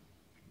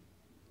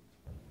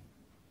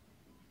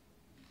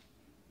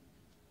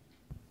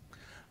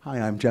 Hi,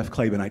 I'm Jeff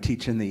Klaben. I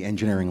teach in the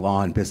Engineering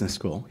Law and Business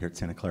School here at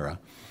Santa Clara.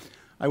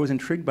 I was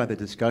intrigued by the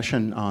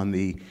discussion on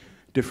the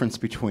difference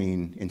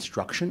between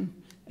instruction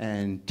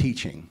and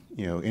teaching,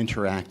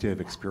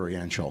 interactive,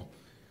 experiential.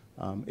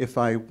 If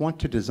I want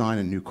to design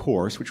a new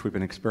course, which we've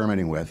been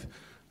experimenting with,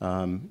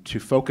 to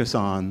focus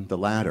on the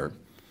latter,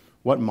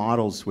 what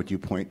models would you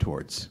point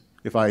towards?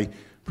 If I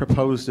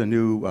proposed a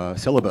new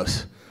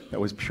syllabus that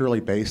was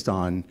purely based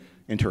on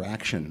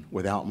interaction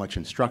without much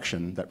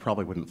instruction, that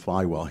probably wouldn't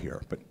fly well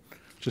here. But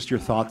just your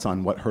thoughts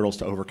on what hurdles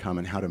to overcome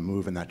and how to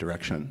move in that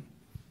direction.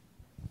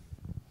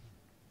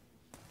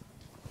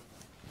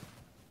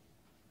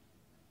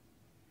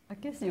 I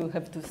guess you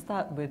have to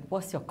start with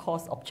what's your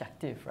course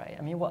objective, right?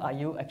 I mean, what are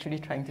you actually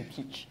trying to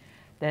teach?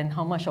 Then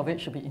how much of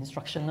it should be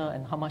instructional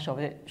and how much of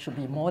it should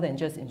be more than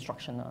just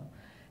instructional?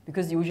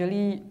 Because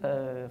usually,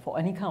 for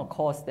any kind of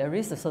course, there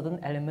is a certain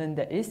element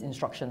that is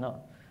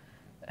instructional.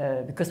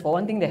 Because for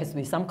one thing, there has to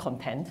be some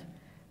content,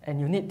 and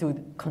you need to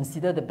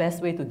consider the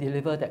best way to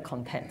deliver that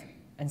content.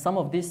 And some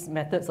of these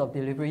methods of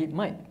delivery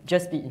might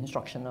just be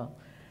instructional.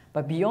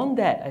 But beyond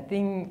that, I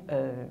think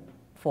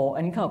for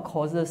any kind of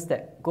courses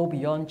that go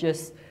beyond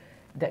just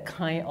that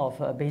kind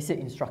of basic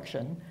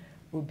instruction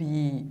would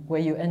be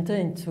where you enter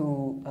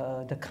into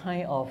the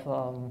kind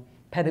of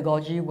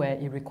pedagogy where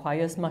it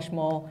requires much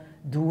more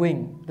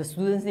doing. The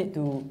students need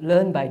to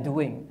learn by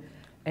doing.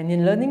 And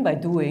in learning by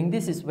doing,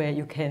 this is where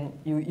you can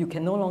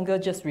no longer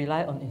just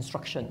rely on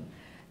instruction.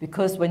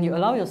 Because when you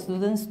allow your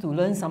students to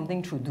learn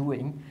something through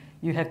doing,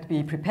 you have to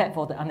be prepared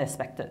for the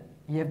unexpected.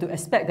 You have to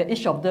expect that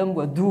each of them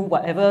will do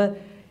whatever.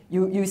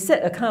 You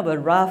set a kind of a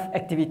rough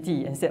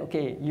activity and say,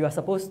 okay, you are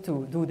supposed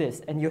to do this.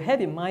 And you have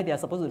in mind they are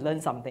supposed to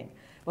learn something.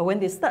 But when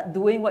they start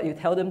doing what you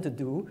tell them to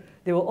do,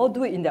 they will all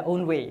do it in their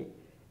own way.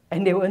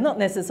 And they will not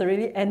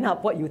necessarily end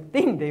up what you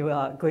think they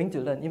are going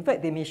to learn. In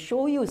fact, they may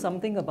show you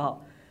something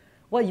about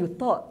what you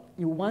thought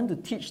you want to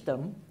teach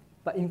them,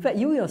 but in fact,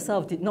 you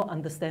yourself did not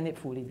understand it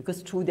fully,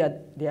 because through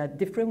there are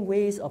different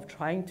ways of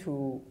trying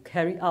to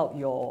carry out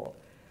your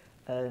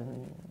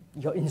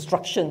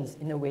instructions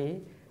in a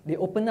way. They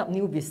open up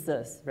new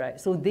vistas,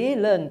 right? So they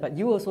learn, but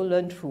you also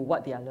learn through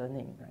what they are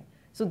learning, right?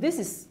 So this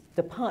is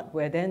the part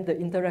where then the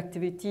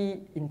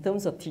interactivity in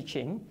terms of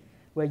teaching,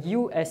 where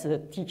you as a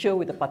teacher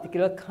with a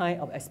particular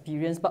kind of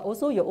experience, but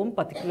also your own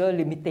particular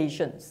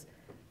limitations,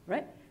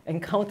 right?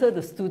 Encounter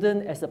the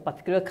student as a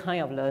particular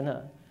kind of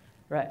learner,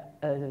 right?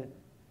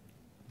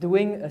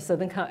 Doing a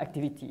certain kind of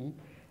activity,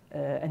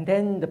 and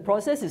then the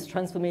process is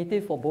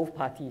transformative for both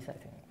parties, I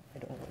think. I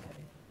don't know.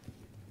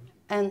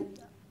 And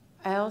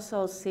I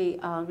also see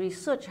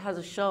research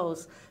has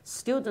shows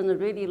students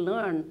really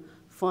learn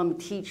from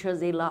teachers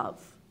they love.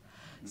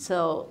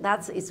 So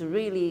it's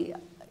really,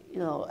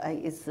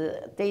 it's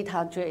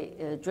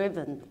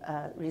data-driven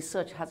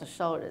research has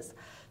shown this.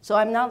 So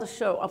I'm not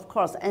sure, of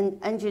course, and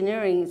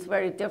engineering is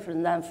very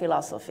different than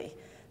philosophy,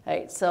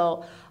 right?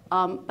 So,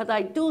 but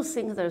I do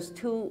think there's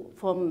two,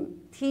 from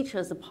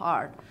teachers'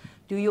 part,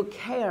 do you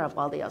care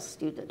about your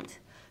student?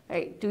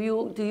 Right? Do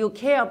you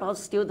care about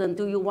student?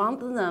 Do you want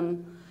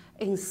them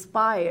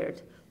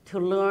inspired to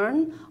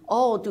learn,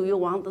 or do you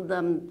want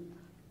them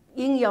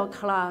in your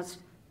class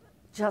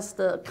just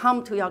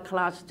come to your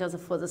class just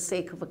for the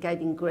sake of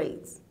getting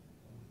grades?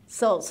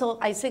 So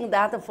I think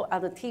that for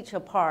the teacher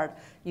part,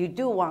 you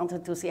do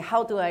want to see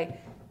how do I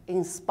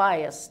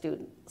inspire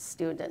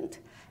student,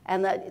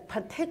 and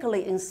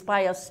particularly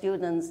inspire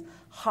students'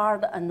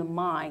 heart and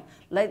mind.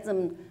 Let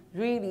them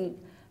really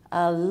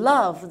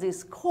love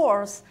this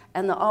course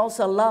and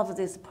also love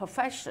this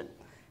profession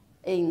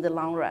in the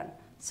long run.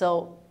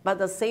 So, but at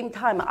the same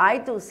time, I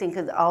do think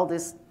that all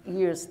these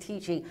years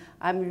teaching,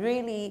 I'm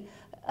really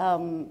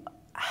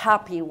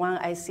happy when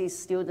I see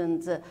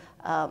students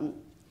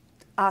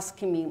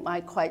ask me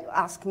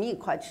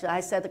question.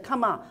 I said,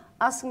 come on,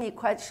 ask me a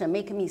question,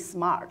 make me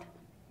smart.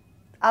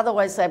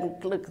 Otherwise, I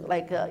look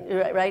like,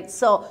 right?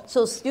 So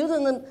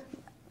student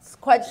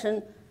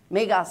question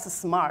make us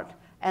smart.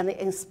 and it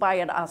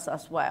inspired us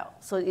as well.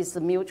 So it's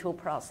a mutual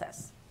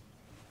process.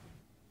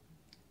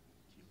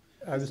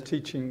 I was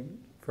teaching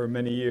for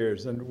many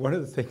years, and one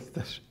of the things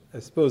that I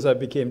suppose I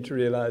became to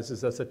realize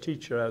is as a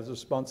teacher, I was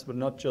responsible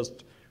not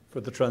just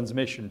for the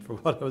transmission, for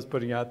what I was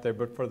putting out there,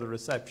 but for the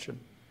reception,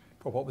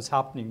 for what was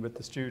happening with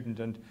the student.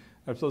 And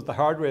I suppose the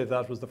hard way of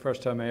that was the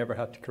first time I ever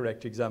had to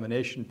correct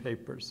examination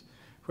papers,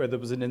 where there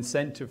was an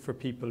incentive for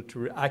people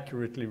to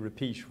accurately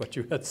repeat what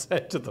you had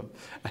said to them.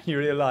 And you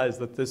realize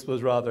that this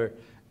was rather,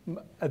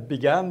 it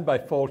began by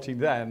faulting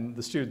them,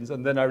 the students,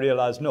 and then I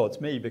realized, no, it's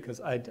me,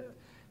 because I'd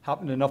had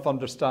enough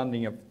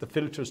understanding of the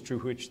filters through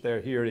which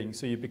they're hearing,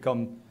 so you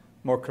become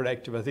more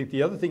corrective. I think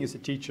the other thing as a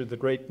teacher, the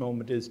great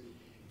moment is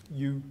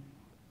you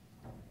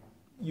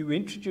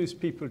introduce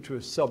people to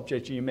a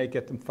subject and you may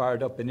get them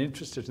fired up and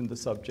interested in the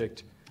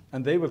subject,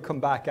 and they will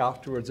come back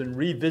afterwards and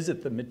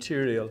revisit the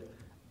material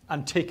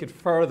and take it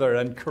further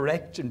and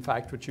correct, in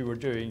fact, what you were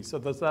doing. So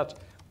there's that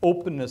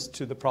openness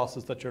to the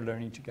process that you're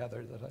learning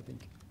together that I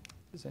think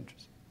is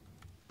interesting.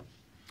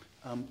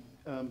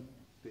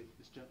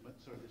 This gentleman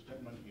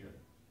here.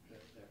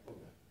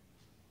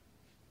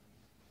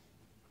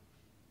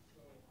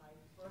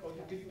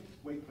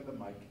 Wait for the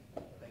mic.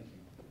 Thank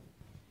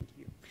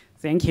you.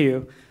 Thank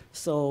you.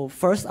 So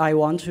first, I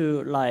want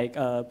to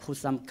put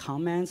some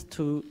comments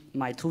to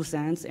my 2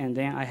 cents, and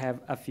then I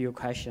have a few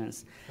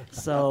questions.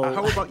 So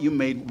how about you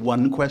made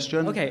one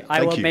question? Okay,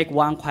 I will make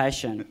one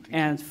question.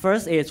 And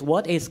first is,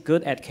 what is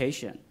good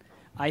education?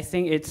 I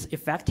think it's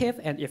effective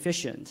and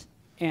efficient.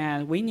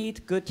 And we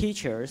need good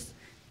teachers.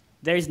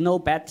 There is no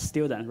bad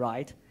student,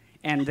 right?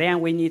 And then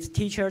we need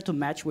teacher to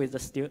match with the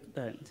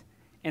student.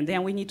 And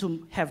then we need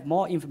to have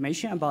more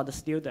information about the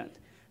student,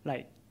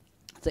 like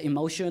the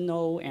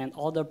emotional and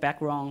all the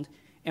background.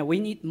 And we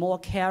need more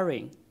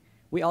caring.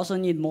 We also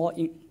need more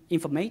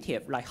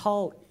informative, like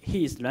how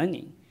he is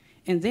learning.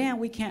 And then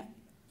we can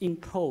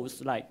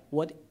impose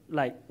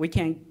we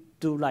can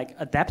do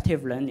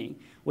adaptive learning,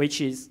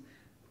 which is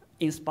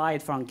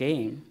inspired from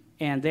game.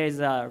 And there's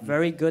a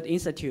very good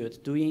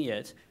institute doing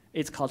it.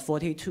 It's called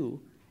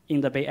 42 in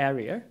the Bay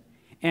Area.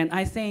 And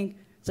I think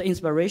the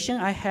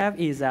inspiration I have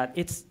is that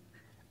it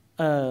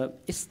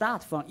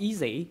starts from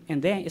easy,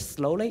 and then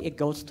slowly it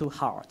goes to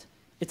hard.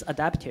 It's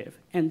adaptive.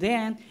 And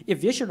then it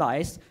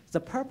visualizes the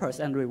purpose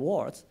and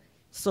rewards.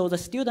 So the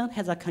student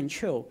has a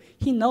control.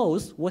 He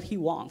knows what he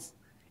wants,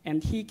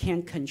 and he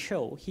can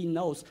control. He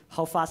knows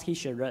how fast he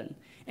should run.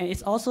 And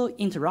it's also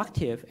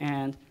interactive,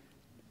 and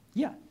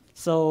yeah.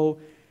 So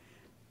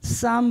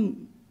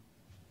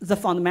the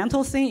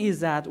fundamental thing is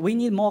that we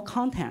need more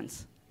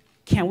content.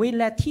 Can we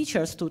let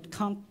teachers to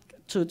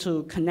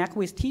connect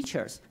with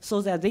teachers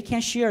so that they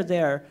can share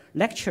their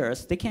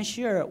lectures, they can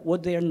share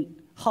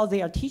how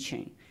they are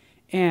teaching,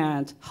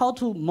 and how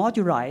to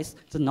modularize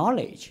the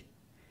knowledge.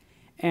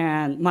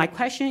 And my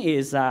question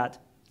is that,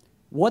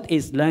 what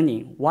is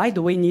learning? Why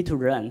do we need to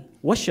learn?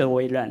 What should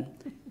we learn?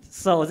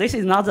 So this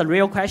is not the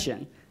real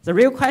question. The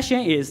real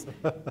question is,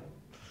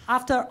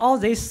 after all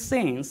these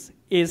things,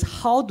 is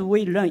how do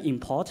we learn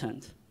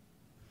important?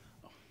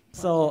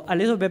 So a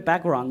little bit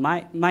background.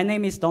 My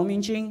name is Dong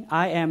Mingjing.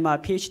 I am a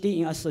PhD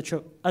in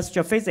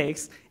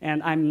astrophysics,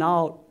 and I'm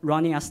now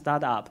running a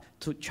startup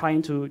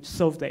trying to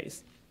solve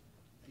this.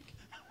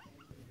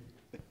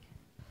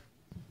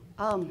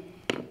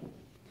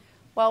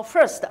 Well,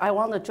 first, I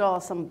want to draw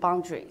some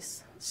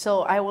boundaries.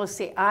 So I will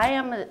say,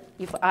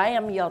 if I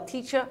am your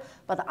teacher,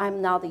 but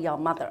I'm not your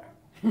mother.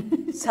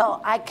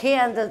 So I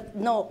can't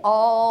know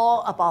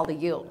all about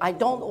you. I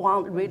don't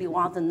really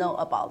want to know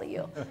about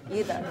you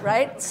either,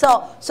 right?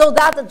 So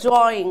that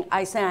drawing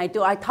I say I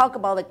do. I talk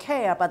about the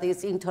care, but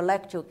it's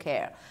intellectual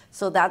care.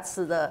 So that's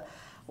the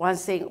one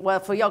thing.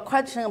 Well, for your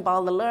question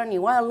about the learning,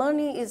 well,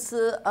 learning is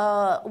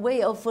a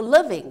way of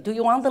living. Do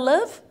you want to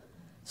live?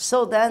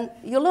 So then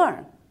you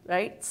learn,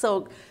 right?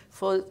 So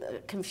for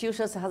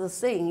Confucius has a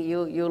saying,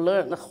 you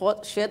learn,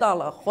 学到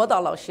了, 活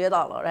到老, 学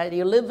到了, right?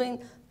 You're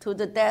living to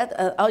the death,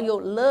 or you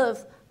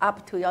live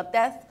up to your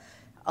death,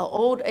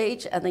 old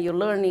age, and then you're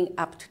learning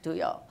up to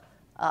your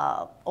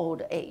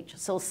old age.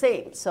 So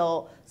same.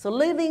 So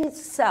living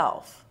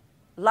itself,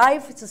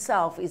 life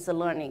itself is a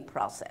learning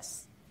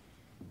process.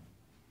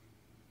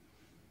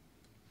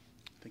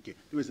 Thank you.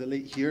 There was a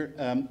lady here.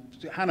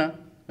 Hannah,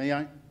 may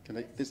I?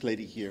 This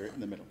lady here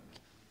in the middle.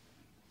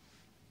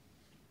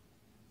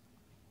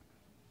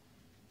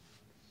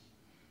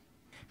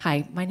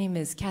 Hi, my name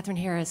is Catherine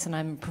Harris, and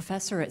I'm a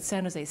professor at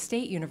San Jose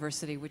State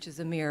University, which is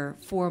a mere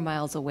 4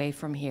 miles away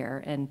from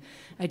here. And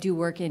I do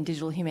work in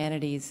digital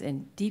humanities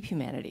and deep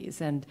humanities.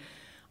 And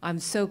I'm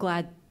so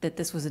glad that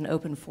this was an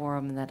open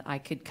forum and that I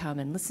could come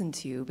and listen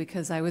to you,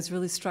 because I was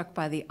really struck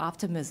by the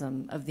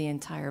optimism of the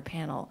entire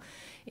panel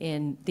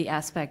in the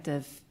aspect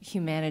of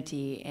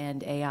humanity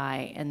and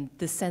AI, and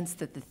the sense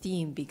that the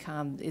theme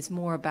is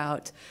more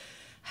about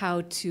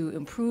how to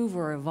improve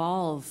or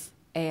evolve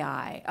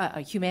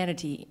AI,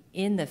 humanity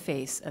in the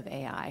face of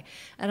AI.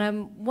 And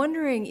I'm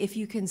wondering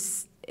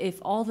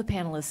if all the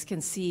panelists can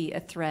see a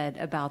thread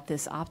about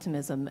this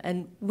optimism,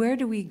 and where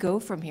do we go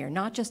from here,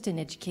 not just in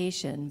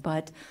education,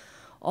 but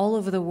all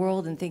over the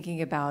world and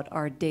thinking about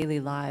our daily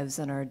lives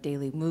and our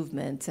daily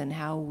movements and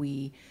how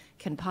we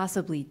can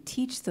possibly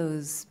teach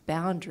those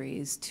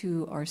boundaries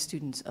to our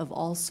students of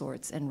all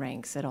sorts and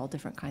ranks at all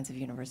different kinds of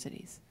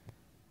universities?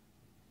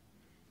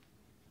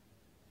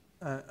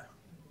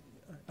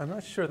 I'm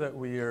not sure that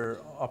we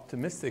are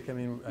optimistic. I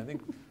mean, I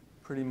think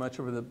pretty much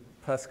over the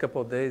past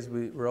couple of days,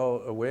 we're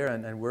all aware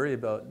and worry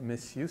about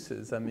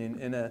misuses. I mean,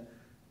 in a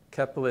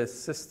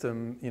capitalist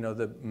system, you know,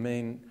 the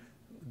main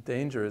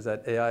danger is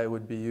that AI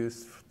would be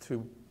used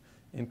to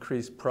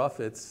increase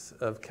profits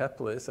of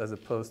capitalists as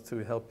opposed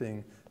to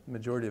helping the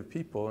majority of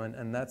people,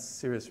 and that's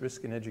serious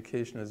risk in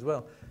education as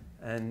well.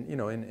 And you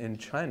know, in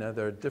China,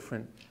 there are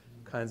different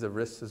kinds of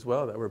risks as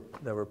well that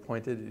were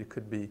pointed. It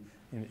could be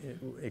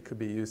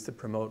used to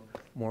promote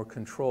more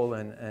control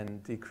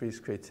and decrease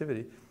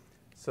creativity.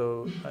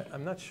 So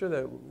I'm not sure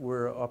that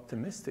we're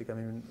optimistic. I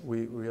mean,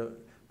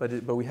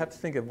 but we have to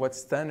think of what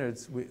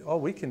standards.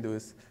 All we can do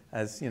is,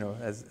 as you know,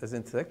 as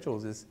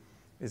intellectuals,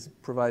 is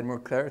provide more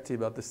clarity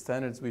about the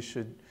standards we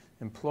should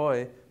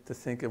employ to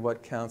think of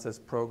what counts as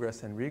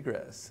progress and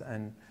regress,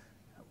 and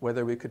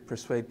whether we could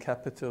persuade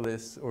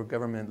capitalists or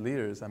government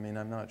leaders. I mean,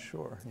 I'm not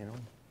sure. You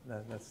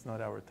know, that's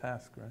not our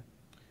task, right?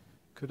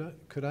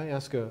 Could I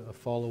ask a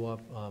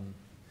follow-up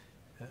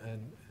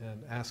and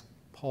ask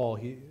Paul?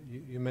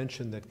 You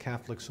mentioned that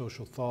Catholic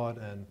social thought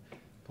and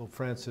Pope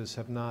Francis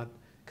have not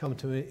come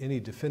to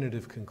any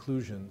definitive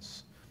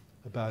conclusions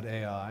about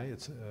AI,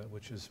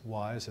 which is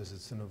wise as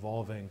it's an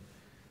evolving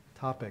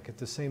topic. At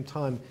the same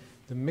time,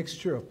 the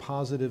mixture of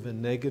positive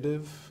and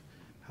negative,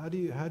 how do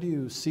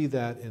you see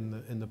that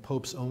in the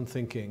Pope's own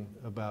thinking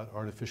about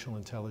artificial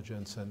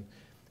intelligence? And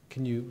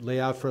can you lay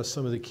out for us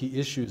some of the key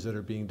issues that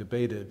are being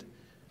debated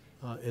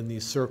in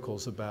these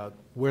circles about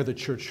where the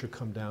church should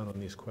come down on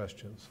these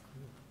questions?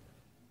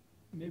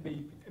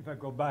 Maybe if I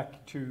go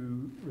back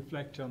to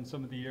reflect on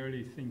some of the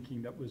early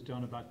thinking that was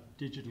done about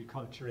digital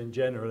culture in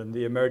general and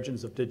the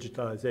emergence of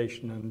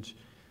digitalization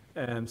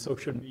and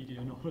social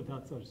media and all of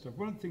that sort of stuff.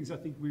 One of the things I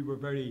think we were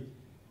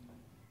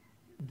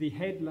the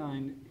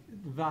headline,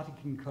 "The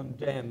Vatican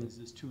condemns,"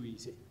 is too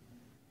easy.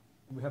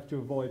 We have to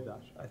avoid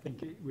that. I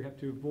think we have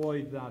to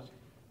avoid that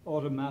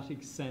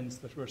automatic sense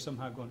that we're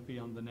somehow going to be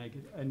on the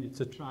negative, and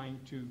it's trying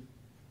to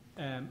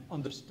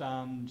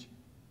understand,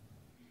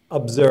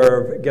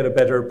 observe, get a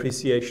better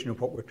appreciation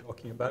of what we're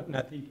talking about. And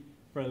I think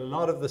for a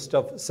lot of the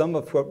stuff, some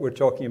of what we're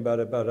talking about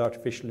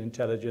artificial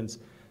intelligence,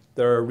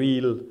 there are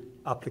real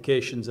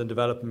applications and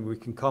development we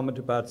can comment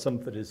about. Some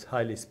of it is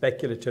highly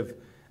speculative,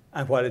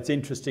 and while it's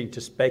interesting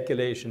to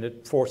speculate and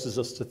it forces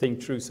us to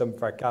think through some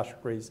of our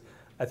categories,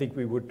 I think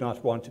we would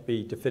not want to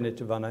be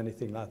definitive on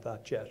anything like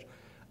that yet.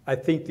 I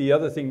think the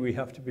other thing we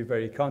have to be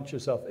very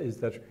conscious of is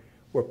that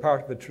we're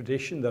part of a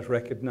tradition that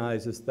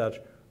recognizes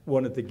that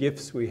one of the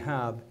gifts we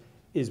have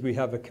is we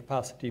have a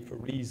capacity for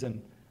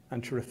reason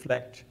and to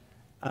reflect.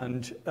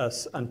 And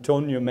as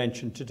Antonio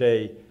mentioned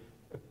today,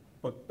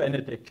 but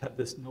Benedict had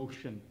this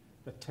notion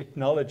that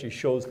technology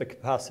shows the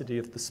capacity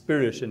of the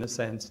spirit, in a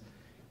sense,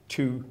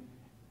 to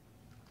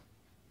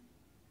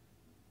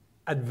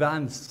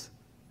advance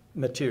the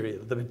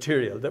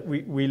material, that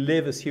we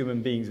live as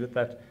human beings with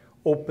that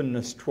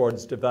openness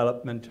towards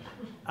development.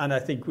 And I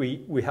think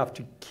we have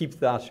to keep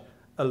that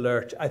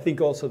alert. I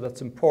think also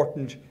that's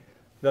important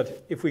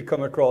that if we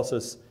come across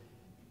as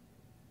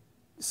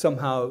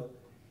somehow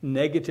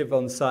negative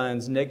on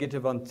science,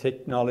 negative on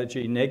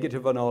technology,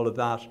 negative on all of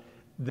that,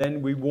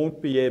 then we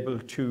won't be able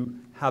to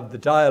have the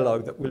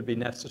dialogue that will be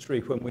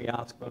necessary when we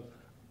ask, well,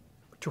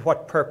 to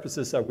what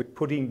purposes are we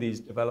putting these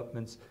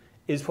developments?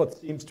 Is what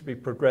seems to be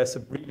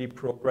progressive really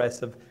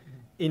progressive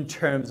in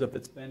terms of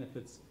its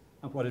benefits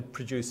and what it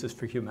produces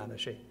for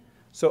humanity?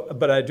 So,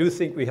 but I do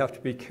think we have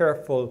to be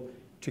careful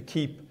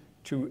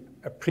to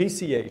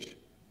appreciate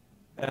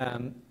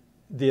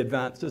the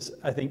advances.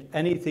 I think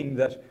anything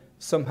that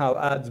somehow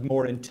adds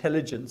more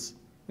intelligence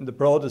in the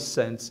broadest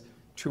sense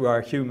to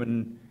our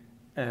human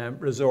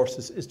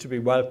resources is to be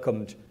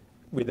welcomed.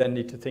 We then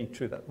need to think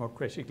through that more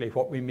critically,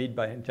 what we mean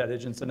by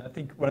intelligence. And I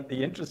think one of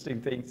the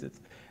interesting things is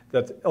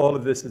that all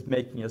of this is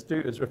making us do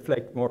is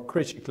reflect more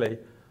critically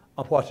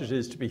on what it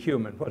is to be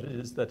human, what it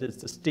is that is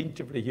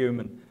distinctively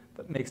human,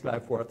 that makes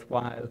life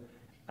worthwhile,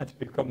 and to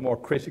become more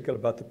critical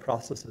about the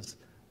processes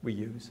we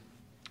use.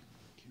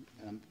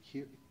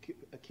 Here,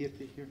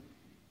 Kirti, here.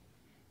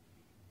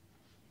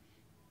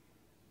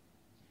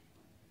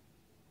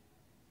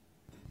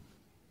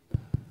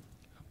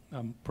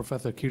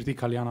 Professor Kirti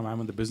Kalyanam. I'm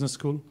in the business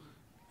school.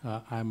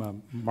 I'm a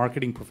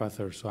marketing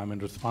professor, so I'm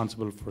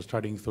responsible for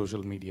studying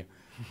social media,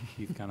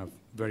 these kind of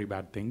very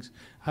bad things.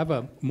 I have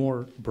a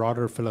more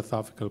broader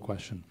philosophical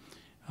question.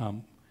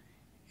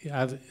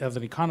 As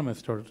an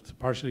economist, or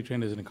partially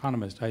trained as an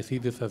economist, I see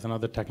this as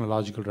another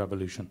technological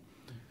revolution.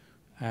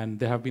 And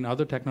there have been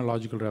other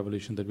technological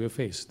revolutions that we have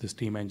faced, the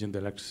steam engine, the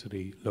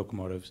electricity,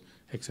 locomotives,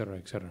 et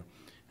cetera,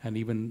 and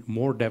even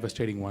more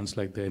devastating ones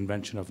like the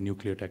invention of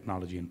nuclear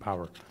technology and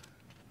power.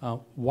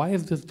 Why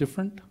is this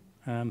different,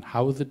 and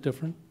how is it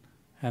different,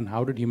 and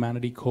how did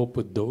humanity cope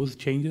with those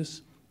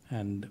changes,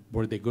 and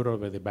were they good or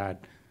were they bad?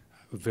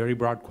 A very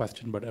broad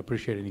question, but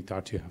appreciate any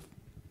thoughts you have.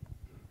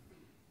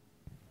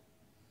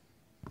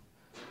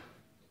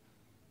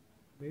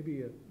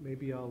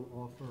 Maybe I'll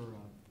offer,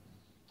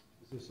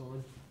 is this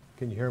on?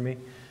 Can you hear me?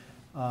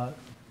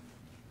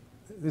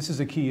 This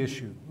is a key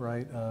issue,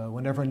 right?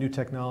 Whenever a new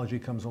technology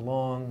comes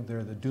along, there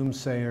are the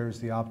doomsayers,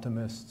 the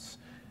optimists,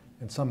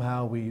 and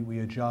somehow we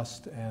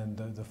adjust, and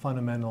the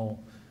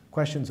fundamental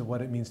questions of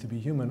what it means to be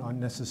human aren't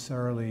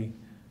necessarily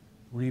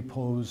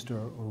reposed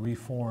or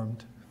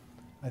reformed.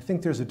 I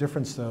think there's a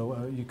difference,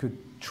 though. You could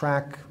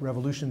track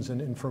revolutions in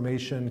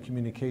information,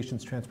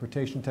 communications,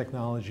 transportation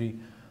technology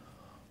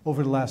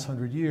over the last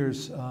 100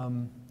 years,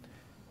 and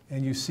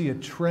you see a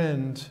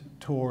trend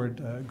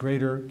toward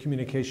greater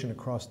communication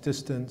across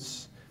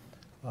distance,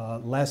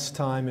 less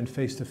time in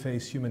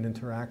face-to-face human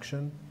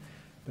interaction.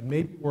 But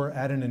maybe we're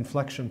at an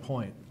inflection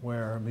point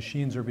where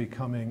machines are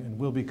becoming and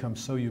will become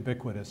so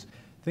ubiquitous.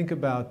 Think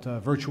about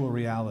virtual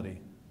reality,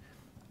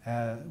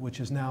 which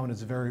is now in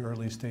its very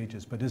early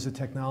stages, but is a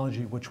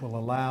technology which will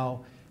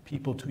allow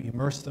people to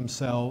immerse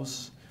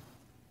themselves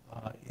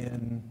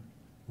in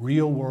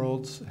real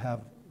worlds,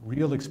 have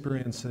real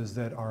experiences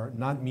that are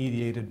not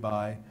mediated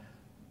by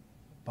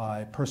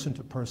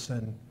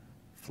person-to-person,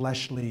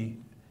 fleshly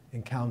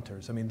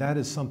encounters. I mean, that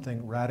is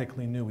something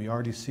radically new. We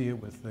already see it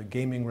with the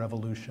gaming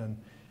revolution.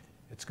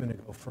 It's going to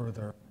go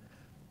further.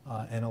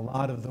 And a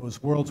lot of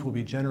those worlds will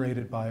be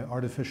generated by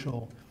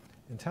artificial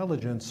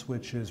intelligence,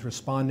 which is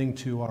responding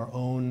to our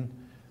own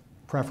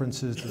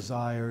preferences,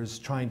 desires,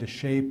 trying to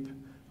shape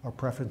our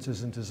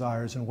preferences and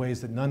desires in ways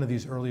that none of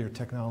these earlier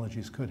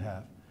technologies could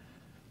have.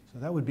 So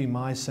that would be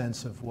my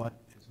sense of what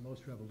is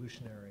most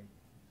revolutionary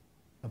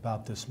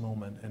about this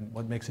moment and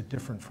what makes it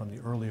different from the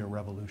earlier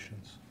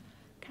revolutions.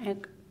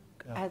 Can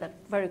I add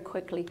very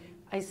quickly?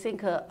 I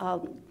think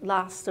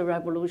last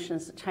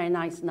revolutions,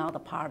 China is not a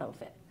part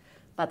of it.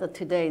 But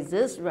today,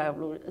 this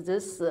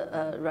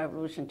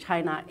revolution,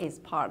 China is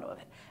part of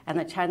it.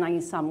 And China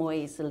in some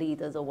ways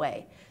leads the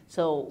way.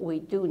 So we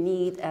do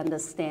need to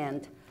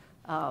understand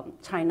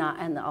China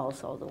and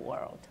also the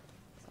world.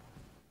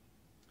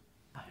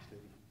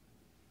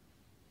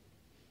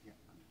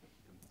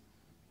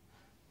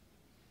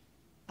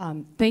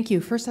 Thank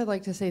you. First, I'd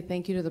like to say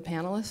thank you to the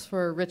panelists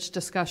for a rich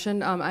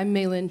discussion. I'm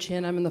Mei Lin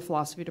Chin. I'm in the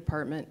philosophy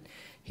department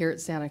here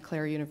at Santa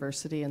Clara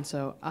University, and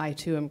so I,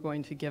 too, am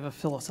going to give a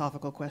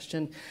philosophical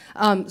question.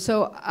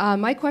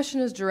 My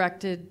question is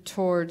directed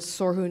towards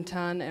Sor-Hoon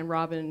Tan and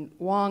Robin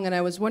Wang, and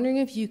I was wondering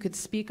if you could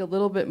speak a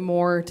little bit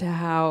more to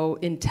how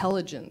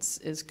intelligence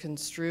is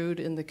construed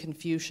in the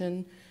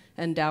Confucian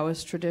and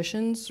Taoist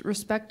traditions,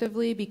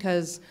 respectively,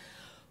 because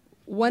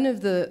one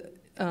of the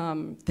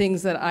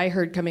things that I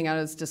heard coming out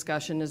of this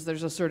discussion is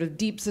there's a sort of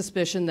deep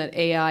suspicion that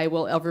AI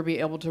will ever be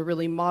able to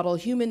really model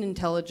human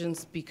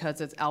intelligence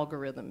because it's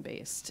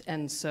algorithm-based.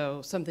 And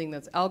so something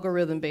that's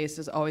algorithm-based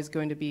is always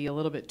going to be a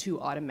little bit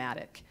too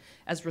automatic.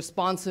 As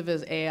responsive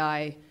as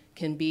AI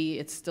can be,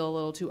 it's still a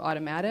little too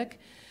automatic.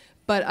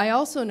 But I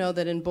also know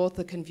that in both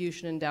the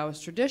Confucian and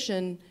Taoist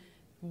tradition,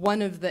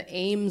 one of the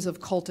aims of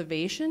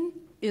cultivation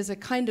is a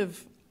kind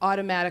of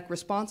automatic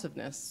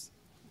responsiveness,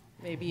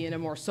 maybe in a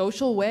more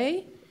social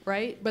way,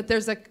 right? But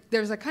there's a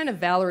kind of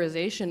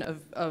valorization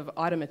of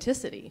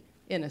automaticity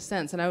in a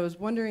sense. And I was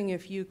wondering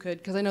if you could,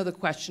 because I know the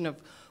question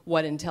of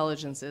what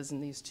intelligence is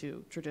in these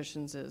two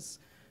traditions is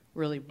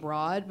really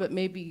broad, but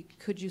maybe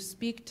could you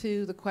speak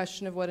to the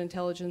question of what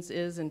intelligence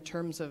is in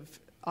terms of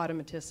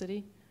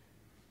automaticity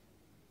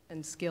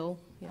and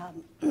skill? Yeah.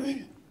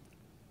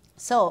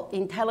 So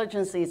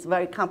intelligence is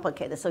very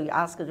complicated, so you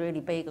ask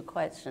really big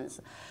questions.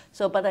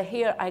 So, but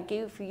here I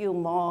give you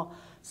more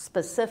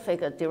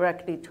specific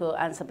directly to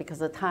answer because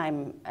the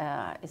time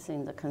is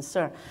in the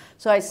concern.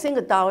 So I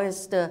think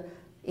Taoist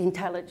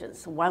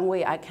intelligence, one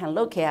way I can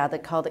look at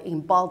it called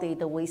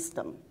embodied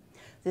wisdom.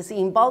 This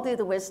embodied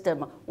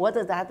wisdom, what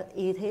that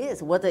it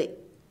is, what it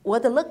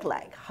look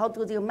like, how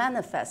do you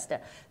manifest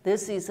it?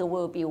 This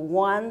will be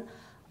one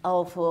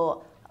of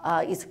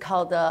it's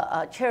called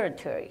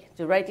territory.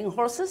 The riding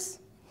horses.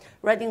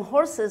 Riding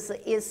horses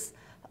is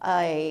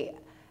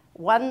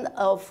one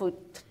of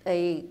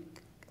a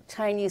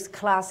Chinese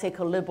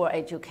classical liberal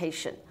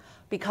education,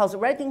 because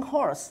riding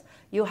horse,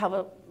 you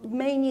have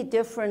many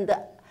different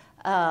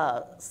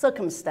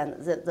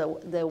circumstances,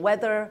 the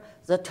weather,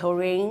 the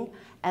terrain,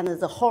 and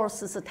the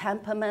horse's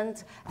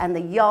temperament,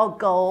 and your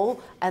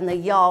goal,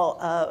 and your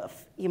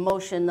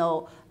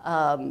emotional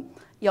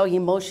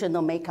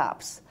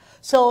makeups.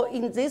 So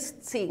in this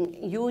thing,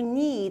 you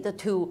need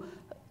to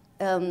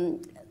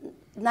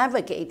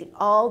navigate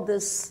all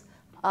these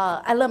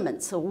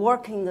elements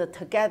working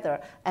together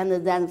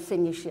and then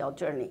finish your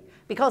journey.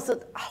 Because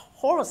the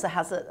horse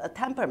has a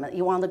temperament.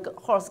 You want the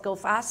horse go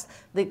fast,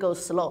 they go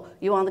slow.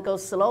 You want to go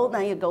slow,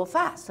 then you go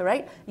fast,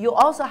 right? You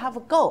also have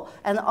a goal,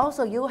 and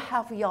also you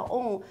have your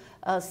own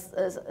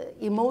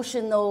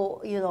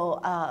emotional,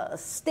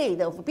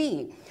 state of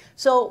being.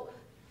 So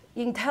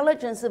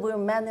intelligence will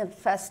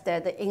manifest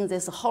in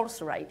this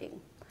horse riding.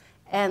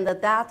 And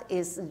that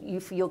is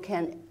if you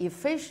can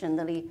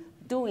efficiently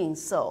doing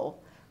so,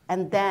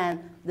 And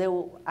then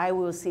I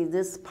will see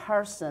this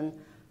person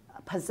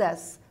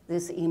possess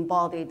this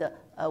embodied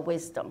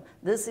wisdom.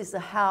 This is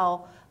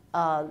how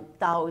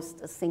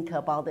Taoists think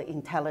about the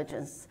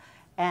intelligence.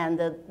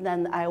 And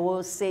then I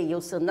will say,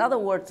 use another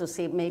word to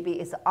say maybe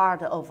it's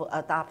art of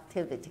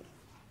adaptivity.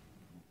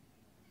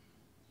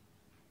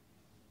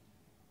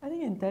 I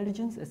think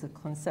intelligence as a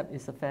concept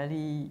is a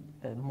fairly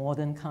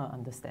modern kind of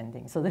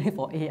understanding. Certainly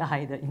for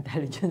AI, the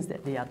intelligence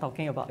that they are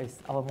talking about is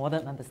our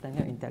modern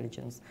understanding of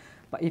intelligence.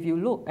 But if you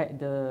look at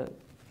the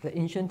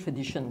ancient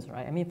traditions,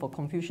 right? I mean, for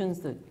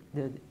Confucians,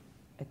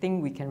 I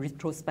think we can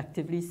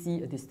retrospectively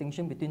see a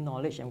distinction between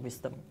knowledge and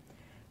wisdom.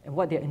 And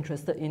what they're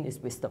interested in is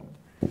wisdom.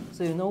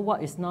 So you know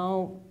what is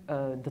now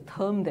the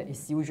term that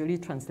is usually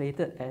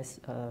translated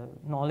as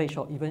knowledge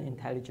or even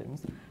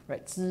intelligence,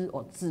 right? 知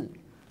or 智.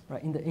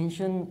 Right, in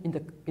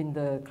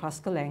the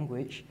classical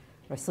language,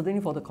 right, certainly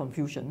for the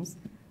Confucians,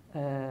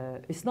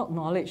 it's not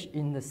knowledge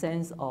in the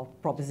sense of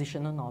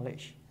propositional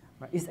knowledge.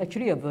 Right? It's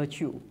actually a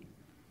virtue.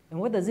 And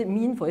what does it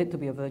mean for it to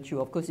be a virtue?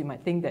 Of course, you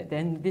might think that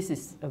then this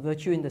is a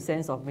virtue in the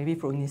sense of maybe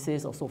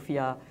phronesis or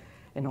Sophia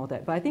and all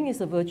that. But I think it's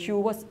a virtue.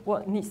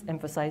 What needs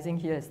emphasizing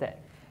here is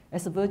that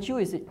as a virtue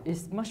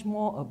is much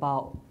more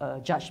about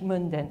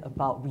judgment than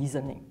about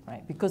reasoning,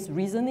 right? Because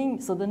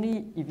reasoning,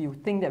 certainly if you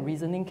think that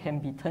reasoning can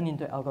be turned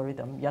into an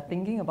algorithm, you're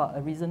thinking about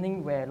a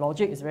reasoning where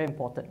logic is very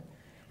important.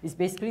 It's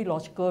basically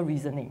logical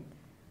reasoning,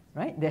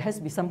 right? There has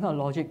to be some kind of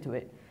logic to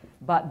it.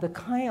 But the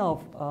kind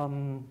of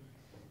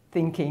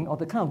thinking or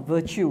the kind of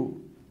virtue,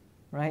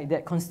 right,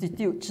 that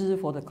constitute 知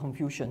for the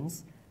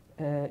Confucians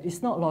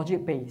is not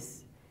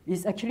logic-based.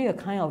 It's actually a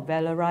kind of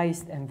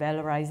valorized and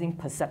valorizing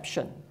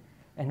perception,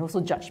 and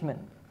also judgment,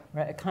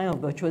 right? A kind of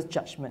virtuous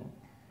judgment,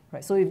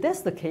 right? So if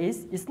that's the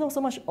case, it's not so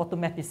much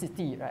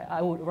automaticity, right?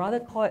 I would rather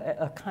call it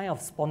a kind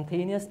of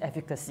spontaneous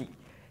efficacy.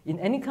 In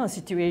any kind of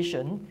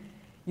situation,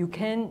 you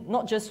can,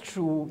 not just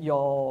through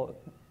your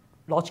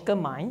logical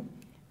mind,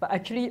 but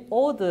actually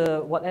all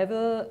the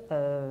whatever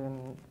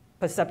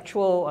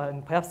perceptual,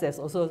 and perhaps there's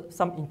also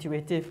some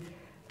intuitive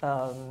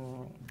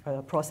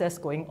process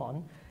going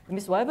on. It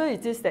means whatever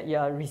it is that you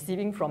are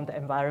receiving from the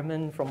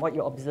environment, from what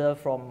you observe,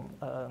 from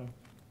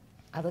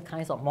other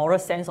kinds of moral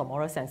sense or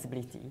moral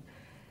sensibility,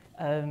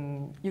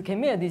 you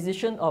can make a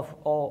decision of,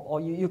 or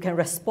you can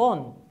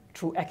respond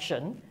through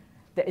action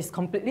that is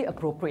completely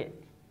appropriate,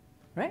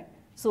 right?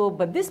 So,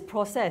 but this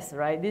process,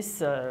 right,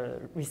 this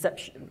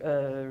reception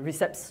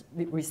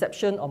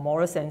of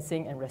moral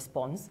sensing and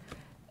response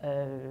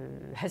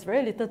has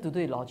very little to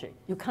do with logic.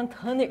 You can't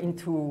turn it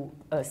into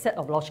a set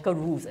of logical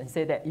rules and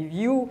say that if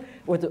you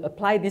were to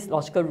apply these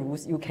logical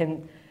rules, you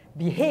can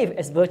behave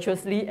as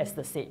virtuously as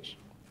the sage.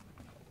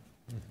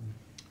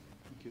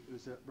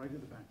 Right in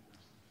the back.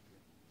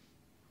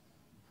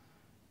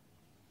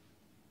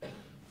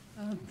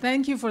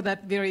 Thank you for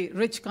that very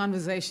rich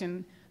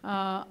conversation.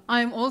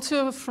 I'm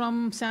also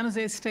from San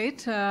Jose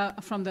State,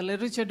 from the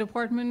literature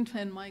department,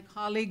 and my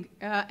colleague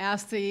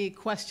asked the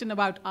question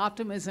about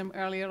optimism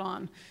earlier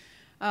on.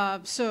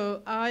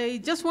 So I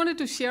just wanted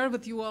to share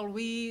with you all,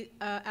 we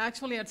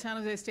actually at San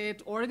Jose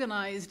State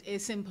organized a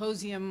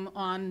symposium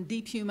on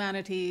deep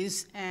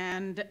humanities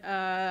and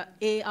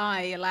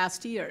AI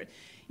last year,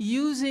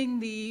 using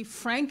the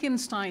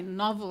Frankenstein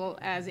novel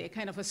as a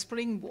kind of a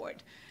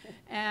springboard.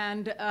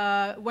 And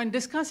when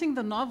discussing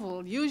the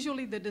novel,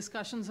 usually the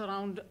discussions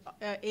around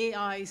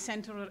AI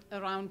center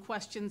around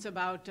questions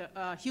about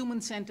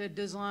human-centered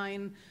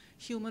design,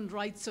 human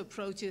rights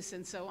approaches,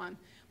 and so on.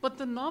 But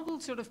the novel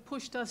sort of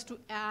pushed us to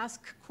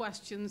ask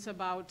questions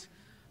about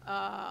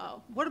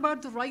what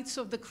about the rights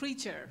of the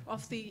creature,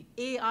 of the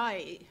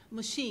AI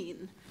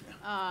machine?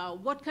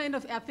 What kind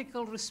of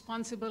ethical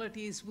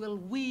responsibilities will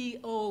we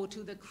owe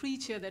to the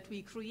creature that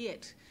we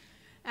create?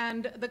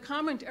 And the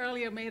comment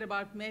earlier made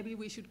about maybe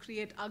we should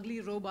create ugly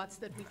robots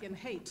that we can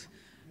hate.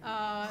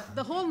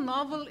 The whole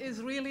novel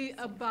is really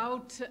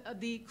about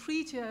the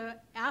creature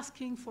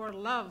asking for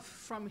love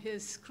from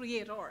his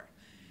creator.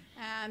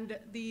 And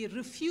the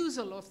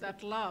refusal of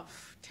that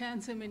love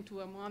turns him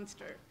into a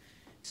monster.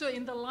 So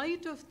in the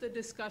light of the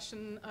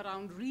discussion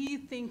around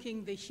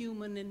rethinking the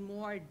human in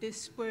more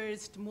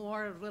dispersed,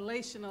 more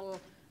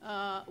relational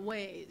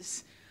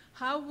ways,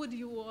 how would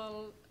you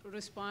all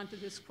respond to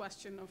this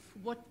question of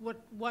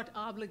what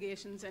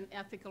obligations and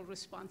ethical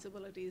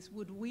responsibilities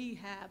would we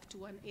have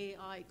to an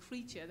AI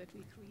creature that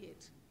we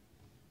create?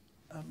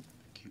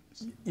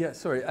 Yeah,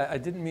 sorry, I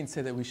didn't mean to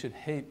say that we should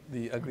hate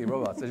the ugly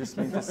robots. I just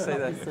mean to say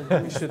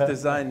that we should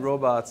design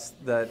robots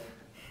that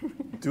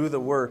do the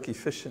work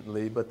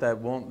efficiently, but that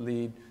won't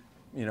lead,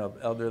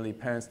 elderly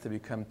parents to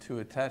become too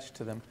attached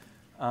to them.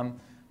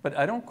 But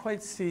I don't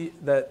quite see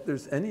that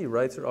there's any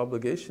rights or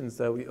obligations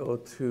that we owe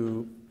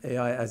to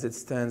AI as it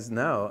stands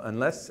now,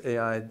 unless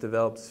AI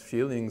develops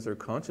feelings or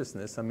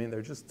consciousness. I mean,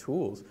 they're just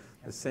tools.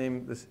 The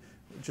same,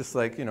 just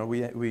like, I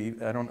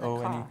don't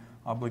owe any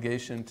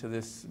obligation to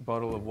this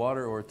bottle of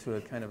water or to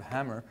a kind of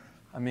hammer.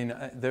 I mean,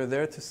 they're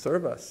there to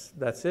serve us.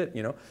 That's it,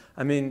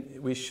 I mean,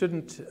 we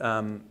shouldn't,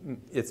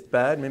 it's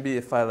bad maybe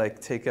if I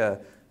take a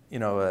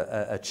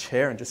a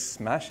chair and just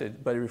smash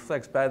it, but it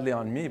reflects badly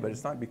on me, but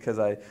it's not because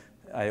I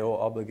owe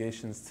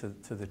obligations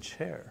to the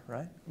chair,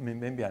 right? I mean,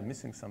 maybe I'm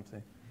missing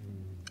something.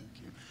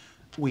 Thank you.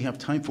 We have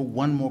time for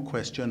one more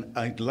question.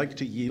 I'd like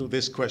to yield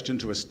this question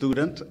to a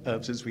student,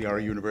 since we are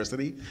a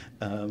university.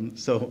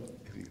 So,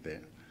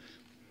 there.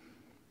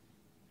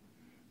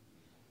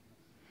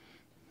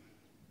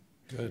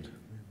 Good.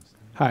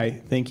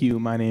 Hi, thank you.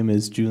 My name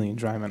is Julian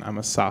Dryman. I'm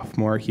a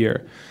sophomore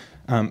here.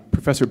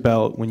 Professor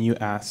Bell, when you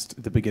asked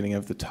at the beginning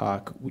of the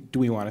talk, do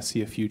we want to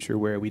see a future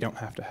where we don't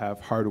have to have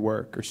hard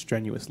work or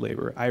strenuous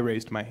labor? I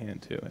raised my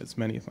hand too, as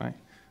many of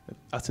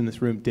us in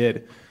this room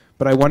did.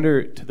 But I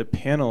wonder, to the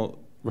panel,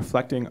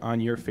 reflecting on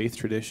your faith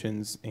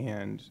traditions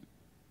and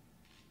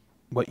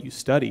what you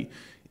study,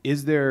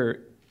 is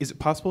it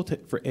possible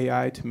for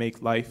AI to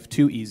make life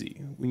too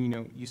easy?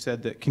 You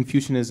said that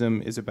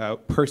Confucianism is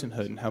about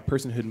personhood and how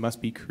personhood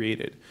must be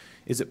created.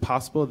 Is it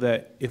possible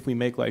that if we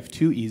make life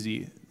too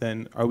easy,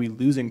 then are we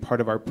losing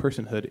part of our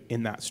personhood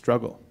in that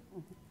struggle?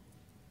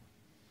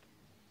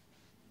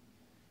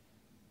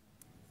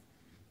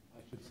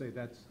 I should say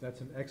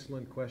that's an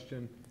excellent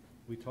question.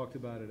 We talked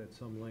about it at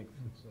some length.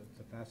 It's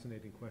a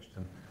fascinating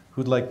question.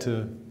 Who'd like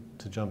to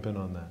jump in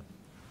on that?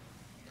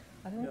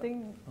 I don't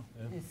think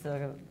it's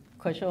a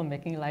question of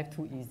making life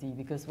too easy,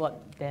 because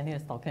what Daniel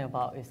is talking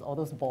about is all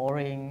those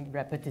boring,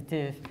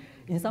 repetitive.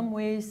 In some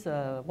ways,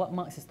 what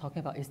Marx is talking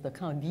about is the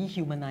kind of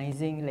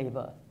dehumanizing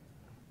labor,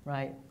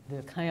 right?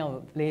 The kind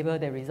of labor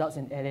that results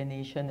in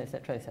alienation,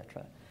 etc.,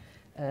 etc.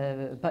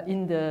 But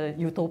in the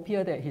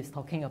utopia that he's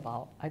talking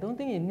about, I don't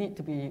think it needs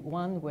to be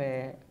one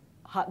where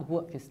hard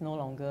work is no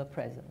longer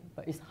present,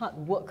 but it's hard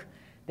work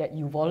that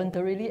you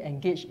voluntarily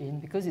engage in,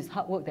 because it's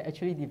hard work that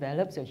actually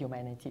develops your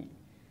humanity.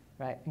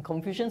 Right? And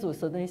Confucians would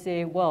certainly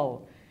say,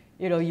 well,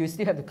 you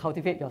still have to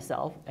cultivate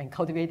yourself, and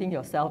cultivating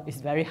yourself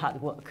is very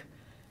hard work,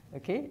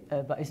 okay?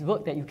 But it's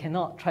work that you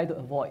cannot try to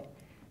avoid.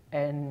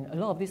 And a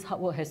lot of this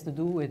hard work has to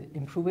do with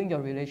improving your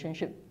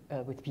relationship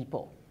with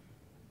people,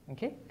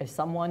 okay? As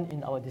someone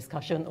in our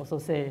discussion also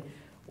say,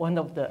 one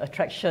of the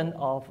attraction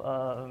of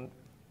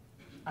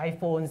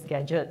iPhones,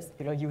 gadgets,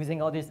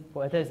 using all this,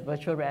 whether it's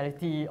virtual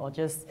reality or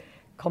just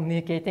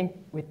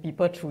communicating with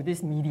people through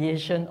this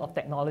mediation of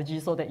technology,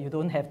 so that you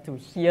don't have to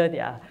hear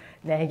their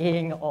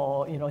nagging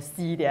or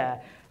see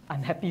their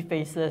unhappy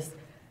faces.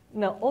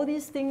 Now, all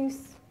these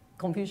things,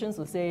 Confucians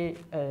would say,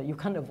 you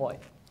can't avoid.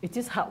 It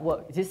is hard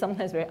work. It is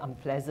sometimes very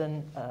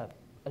unpleasant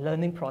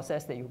learning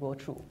process that you go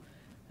through.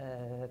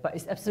 But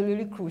it's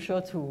absolutely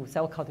crucial to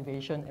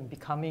self-cultivation and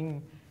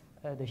becoming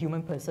the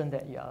human person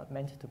that you are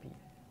meant to be.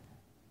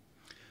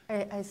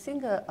 I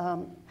think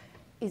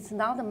it's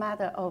not a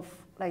matter of,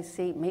 let's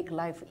say, make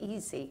life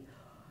easy.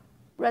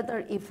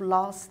 Rather, if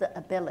lost the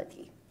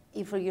ability,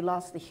 if you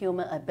lost the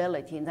human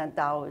ability, then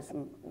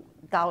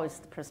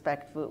Taoist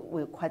perspective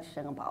will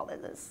question about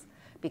this.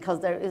 Because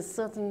there is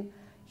certain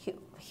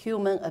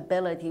human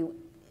ability,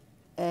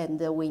 and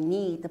we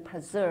need to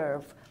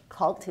preserve,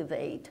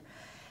 cultivate,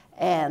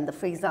 and,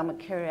 for example,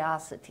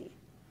 curiosity.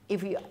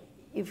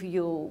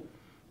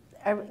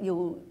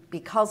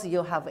 Because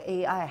you have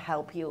AI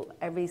help you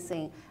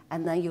everything,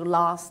 and then you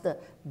lost the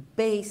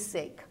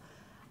basic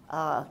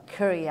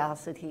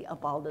curiosity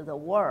about the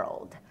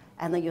world,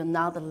 and then you're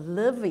not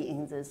living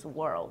in this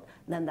world,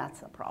 then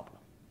that's a problem.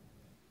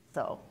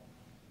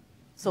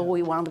 So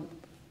we want to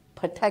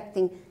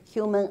protecting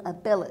human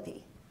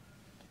ability.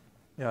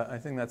 Yeah, I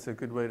think that's a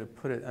good way to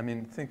put it. I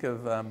mean, think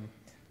of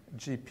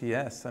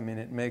GPS. I mean,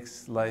 it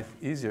makes life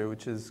easier,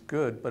 which is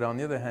good. But on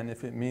the other hand,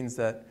 if it means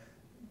that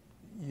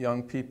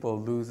young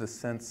people lose a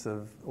sense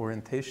of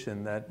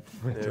orientation that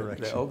their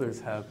elders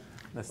have,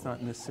 that's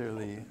not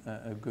necessarily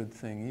a good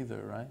thing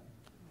either, right?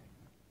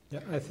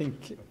 Yeah,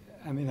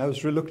 I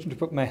was reluctant to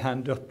put my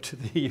hand up to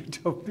the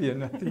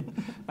utopian. I think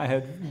I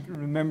had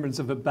remembrance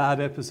of a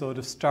bad episode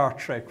of Star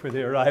Trek where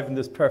they arrive on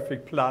this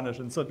perfect planet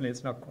and suddenly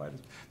it's not quite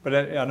as... But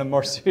on a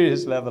more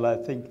serious level, I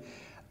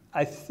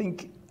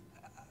think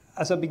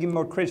as I begin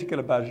more critical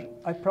about it,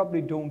 I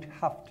probably don't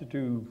have to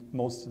do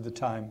most of the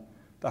time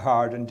the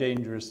hard and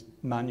dangerous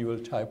manual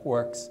type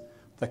works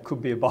that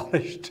could be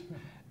abolished.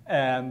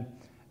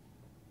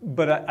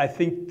 But I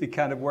think the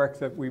kind of work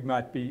that we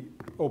might be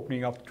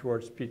opening up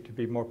towards to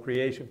be more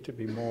creative, to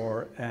be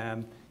more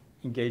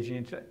engaging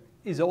into,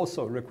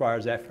 also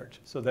requires effort.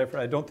 So therefore,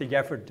 I don't think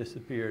effort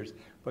disappears,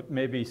 but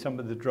maybe some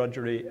of the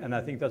drudgery. And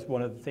I think that's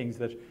one of the things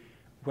that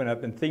when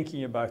I've been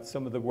thinking about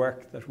some of the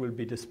work that will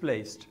be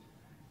displaced,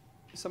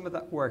 some of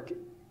that work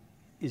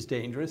is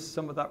dangerous.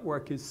 Some of that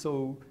work is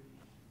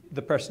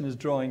the person is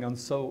drawing on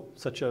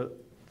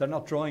they're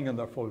not drawing on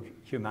their full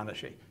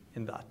humanity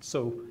in that.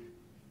 So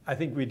I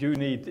think we do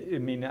need,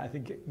 I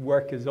think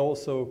work is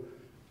also,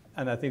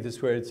 and I think this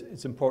is where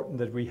it's important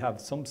that we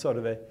have some sort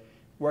of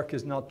work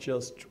is not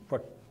just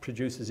what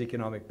produces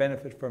economic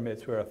benefit for me,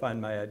 it's where I find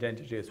my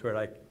identity, it's where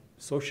I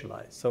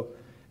socialize. So,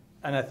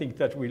 and I think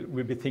that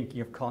we'll be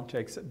thinking of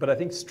context, but I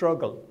think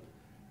struggle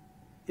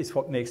is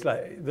what makes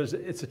life,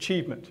 it's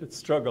achievement, it's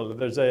struggle.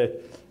 There's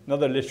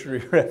another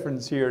literary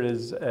reference here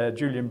is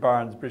Julian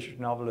Barnes, British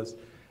novelist,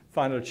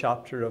 final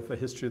chapter of A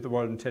History of the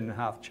World in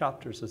 10.5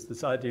 chapters is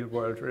this ideal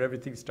world where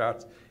everything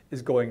starts,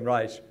 is going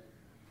right,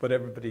 but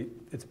everybody,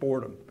 it's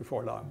boredom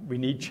before long. We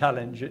need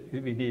challenge,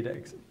 we need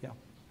exit, yeah.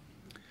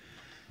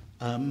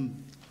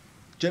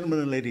 Gentlemen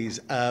and ladies,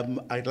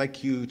 I'd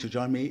like you to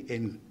join me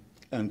in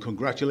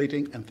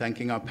congratulating and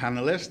thanking our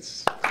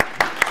panelists.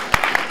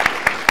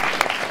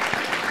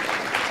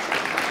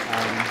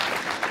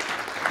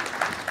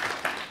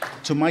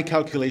 To my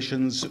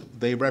calculations,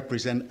 they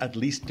represent at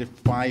least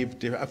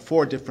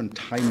 4 different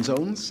time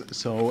zones.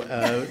 So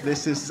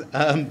this has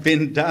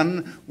been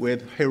done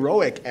with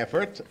heroic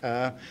effort,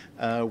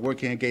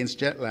 working against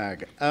jet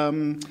lag.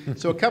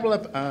 So a couple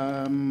of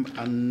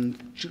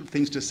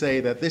things to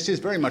say that this is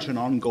very much an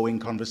ongoing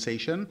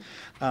conversation.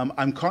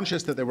 I'm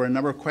conscious that there were a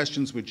number of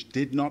questions which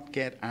did not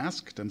get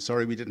asked. I'm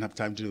sorry we didn't have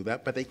time to do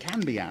that, but they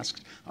can be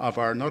asked of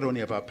not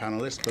only of our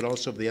panelists, but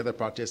also of the other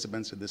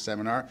participants in the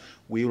seminar.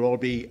 We will all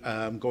be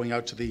going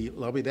out to the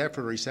lobby there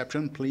for a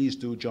reception. Please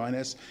do join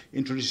us.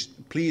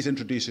 Please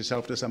introduce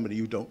yourself to somebody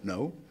you don't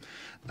know.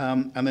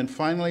 And then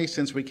finally,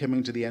 since we're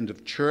coming to the end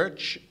of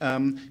church,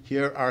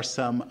 here are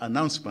some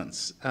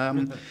announcements.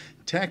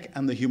 Tech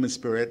and the Human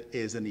Spirit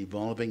is an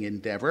evolving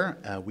endeavor.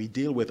 We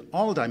deal with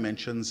all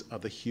dimensions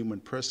of the human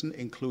person,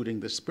 including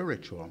the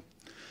spiritual.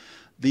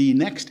 The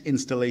next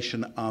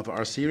installation of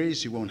our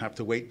series, you won't have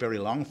to wait very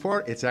long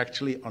for. It's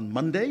actually on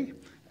Monday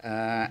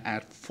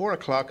at 4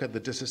 o'clock at the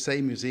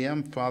Dissay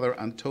Museum. Father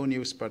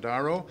Antonio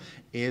Spadaro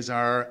is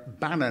our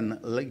Bannan,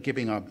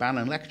 giving our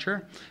Bannan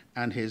lecture,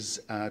 and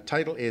his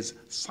title is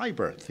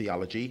Cyber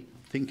Theology,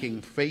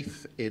 Thinking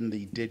Faith in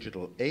the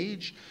Digital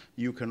Age.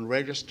 You can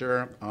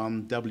register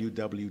on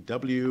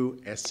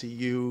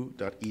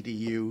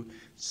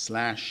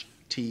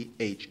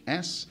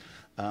www.scu.edu/THS.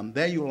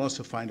 There you will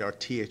also find our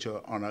theatre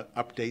on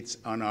updates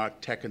on our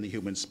tech and the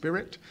human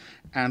spirit.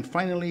 And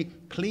finally,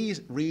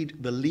 please read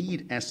the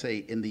lead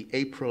essay in the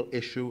April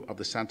issue of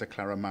the Santa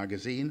Clara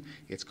magazine.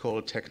 It's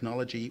called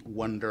Technology,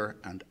 Wonder,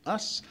 and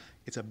Us.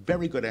 It's a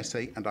very good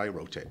essay, and I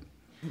wrote it.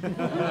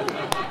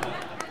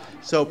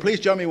 So please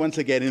join me once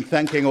again in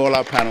thanking all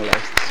our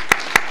panelists.